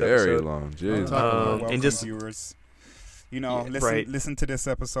for this Very episode. long. Well, Jeez. talk about and Welcome, just- viewers. You know, Yeah, listen, right. listen to this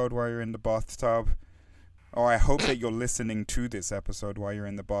episode while you're in the bathtub. Or I hope that you're listening to this episode while you're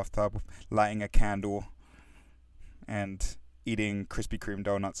in the bathtub, lighting a candle and eating Krispy Kreme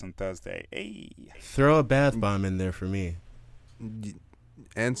donuts on Thursday. Hey. Throw a bath bomb in there for me.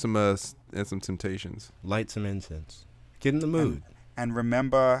 And some Temptations. Light some incense. Get in the mood. And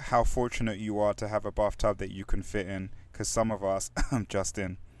remember how fortunate you are to have a bathtub that you can fit in. Because some of us,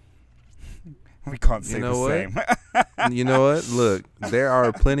 Justin, we can't say You know the what? same. You know what? Look, there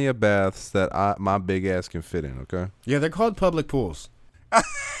are plenty of baths that my big ass can fit in, okay? Yeah, they're called public pools.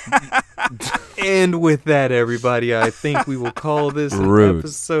 And with that, everybody, I think we will call this an Rude.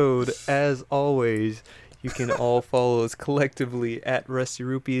 episode. As always, you can all follow us collectively at Rusty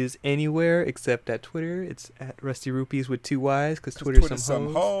Rupees anywhere except at Twitter. It's at Rusty Rupees with 2 Y's because Twitter's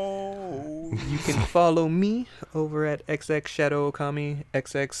some hoes. You can follow me over at XX Shadow Okami,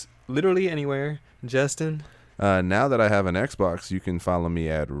 XX literally anywhere. Justin. Now that I have an Xbox, you can follow me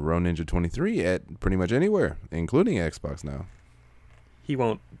at RoNinja23 at pretty much anywhere, including Xbox now. He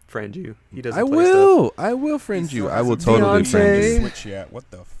won't friend you. He doesn't I play stuff. will. I will friend you. I will totally friend you. Beyonce. Switch yet? What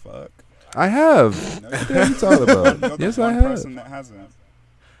the fuck? I have. No, What are you talking about? You're the Yes, I one have. person that hasn't.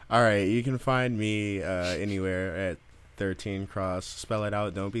 All right, you can find me anywhere at 13 Cross. Spell it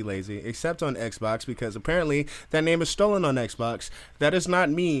out. Don't be lazy. Except on Xbox, because apparently that name is stolen on Xbox. That is not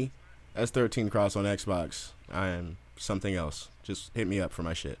me as 13 Cross on Xbox. I am something else. Just hit me up for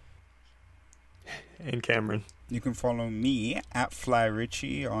my shit. And Cameron. You can follow me at Fly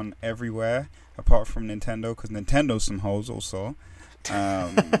Richie on everywhere apart from Nintendo, because Nintendo's some hoes also.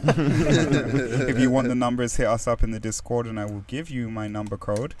 If you want the numbers, hit us up in the Discord and I will give you my number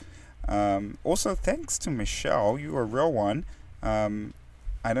code. Also, thanks to Michelle, you a real one.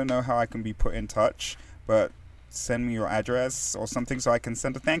 I don't know how I can be put in touch, but send me your address or something so I can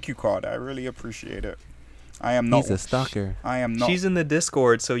send a thank you card. I really appreciate it. I am not. stalker. I am not. She's in the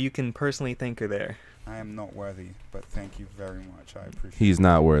Discord, so you can personally thank her there. I am not worthy, but thank you very much. I appreciate. He's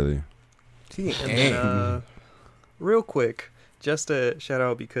not worthy. And then, real quick, just a shout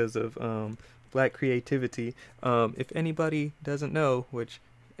out because of Black creativity. If anybody doesn't know, which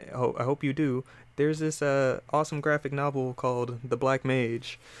I hope you do, there's this awesome graphic novel called The Black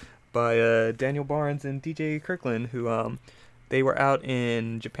Mage by Daniel Barnes and DJ Kirkland, who they were out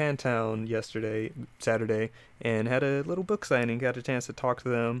in Japantown Saturday, and had a little book signing. Got a chance to talk to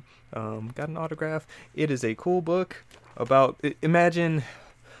them. Got an autograph. It is a cool book about, imagine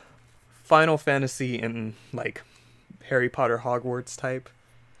Final Fantasy and like Harry Potter Hogwarts type.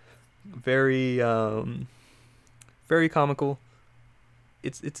 Very very comical.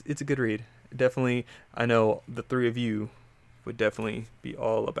 It's a good read. Definitely, I know the three of you would definitely be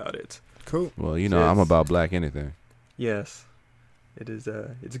all about it. Cool. Well, you know, I'm about black anything. Yes. It is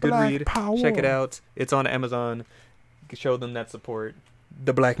it's a good Black read. power. Check it out. It's on Amazon. You can show them that support.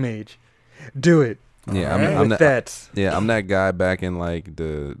 The Black Mage. Do it. Yeah, Alright. I'm With that. that. Yeah, I'm that guy back in like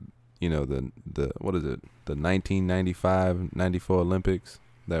the what is it? The 1995, 94 Olympics.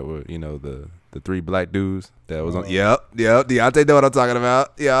 that were, the 3 black dudes that was on. Oh. Yep. Deontay know what I'm talking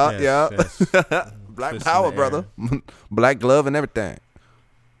about. Yeah, Yes, yes. Black Fist in power, the brother. Black glove and everything.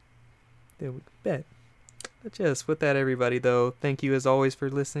 There we bet. But just with that, everybody, though, thank you as always for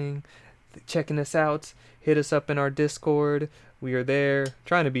listening, checking us out. Hit us up in our Discord. We are there,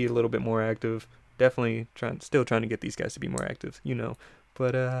 trying to be a little bit more active. Definitely still trying to get these guys to be more active,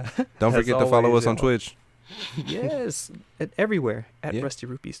 But Don't as forget to follow always, us on Twitch. Yes, everywhere at Yeah. Rusty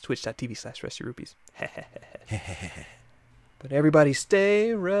Rupees, twitch.tv/Rusty Rupees. But everybody,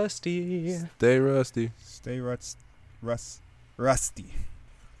 stay rusty. Stay rusty. Stay rusty.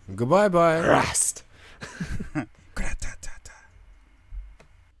 Goodbye, bye. Rust.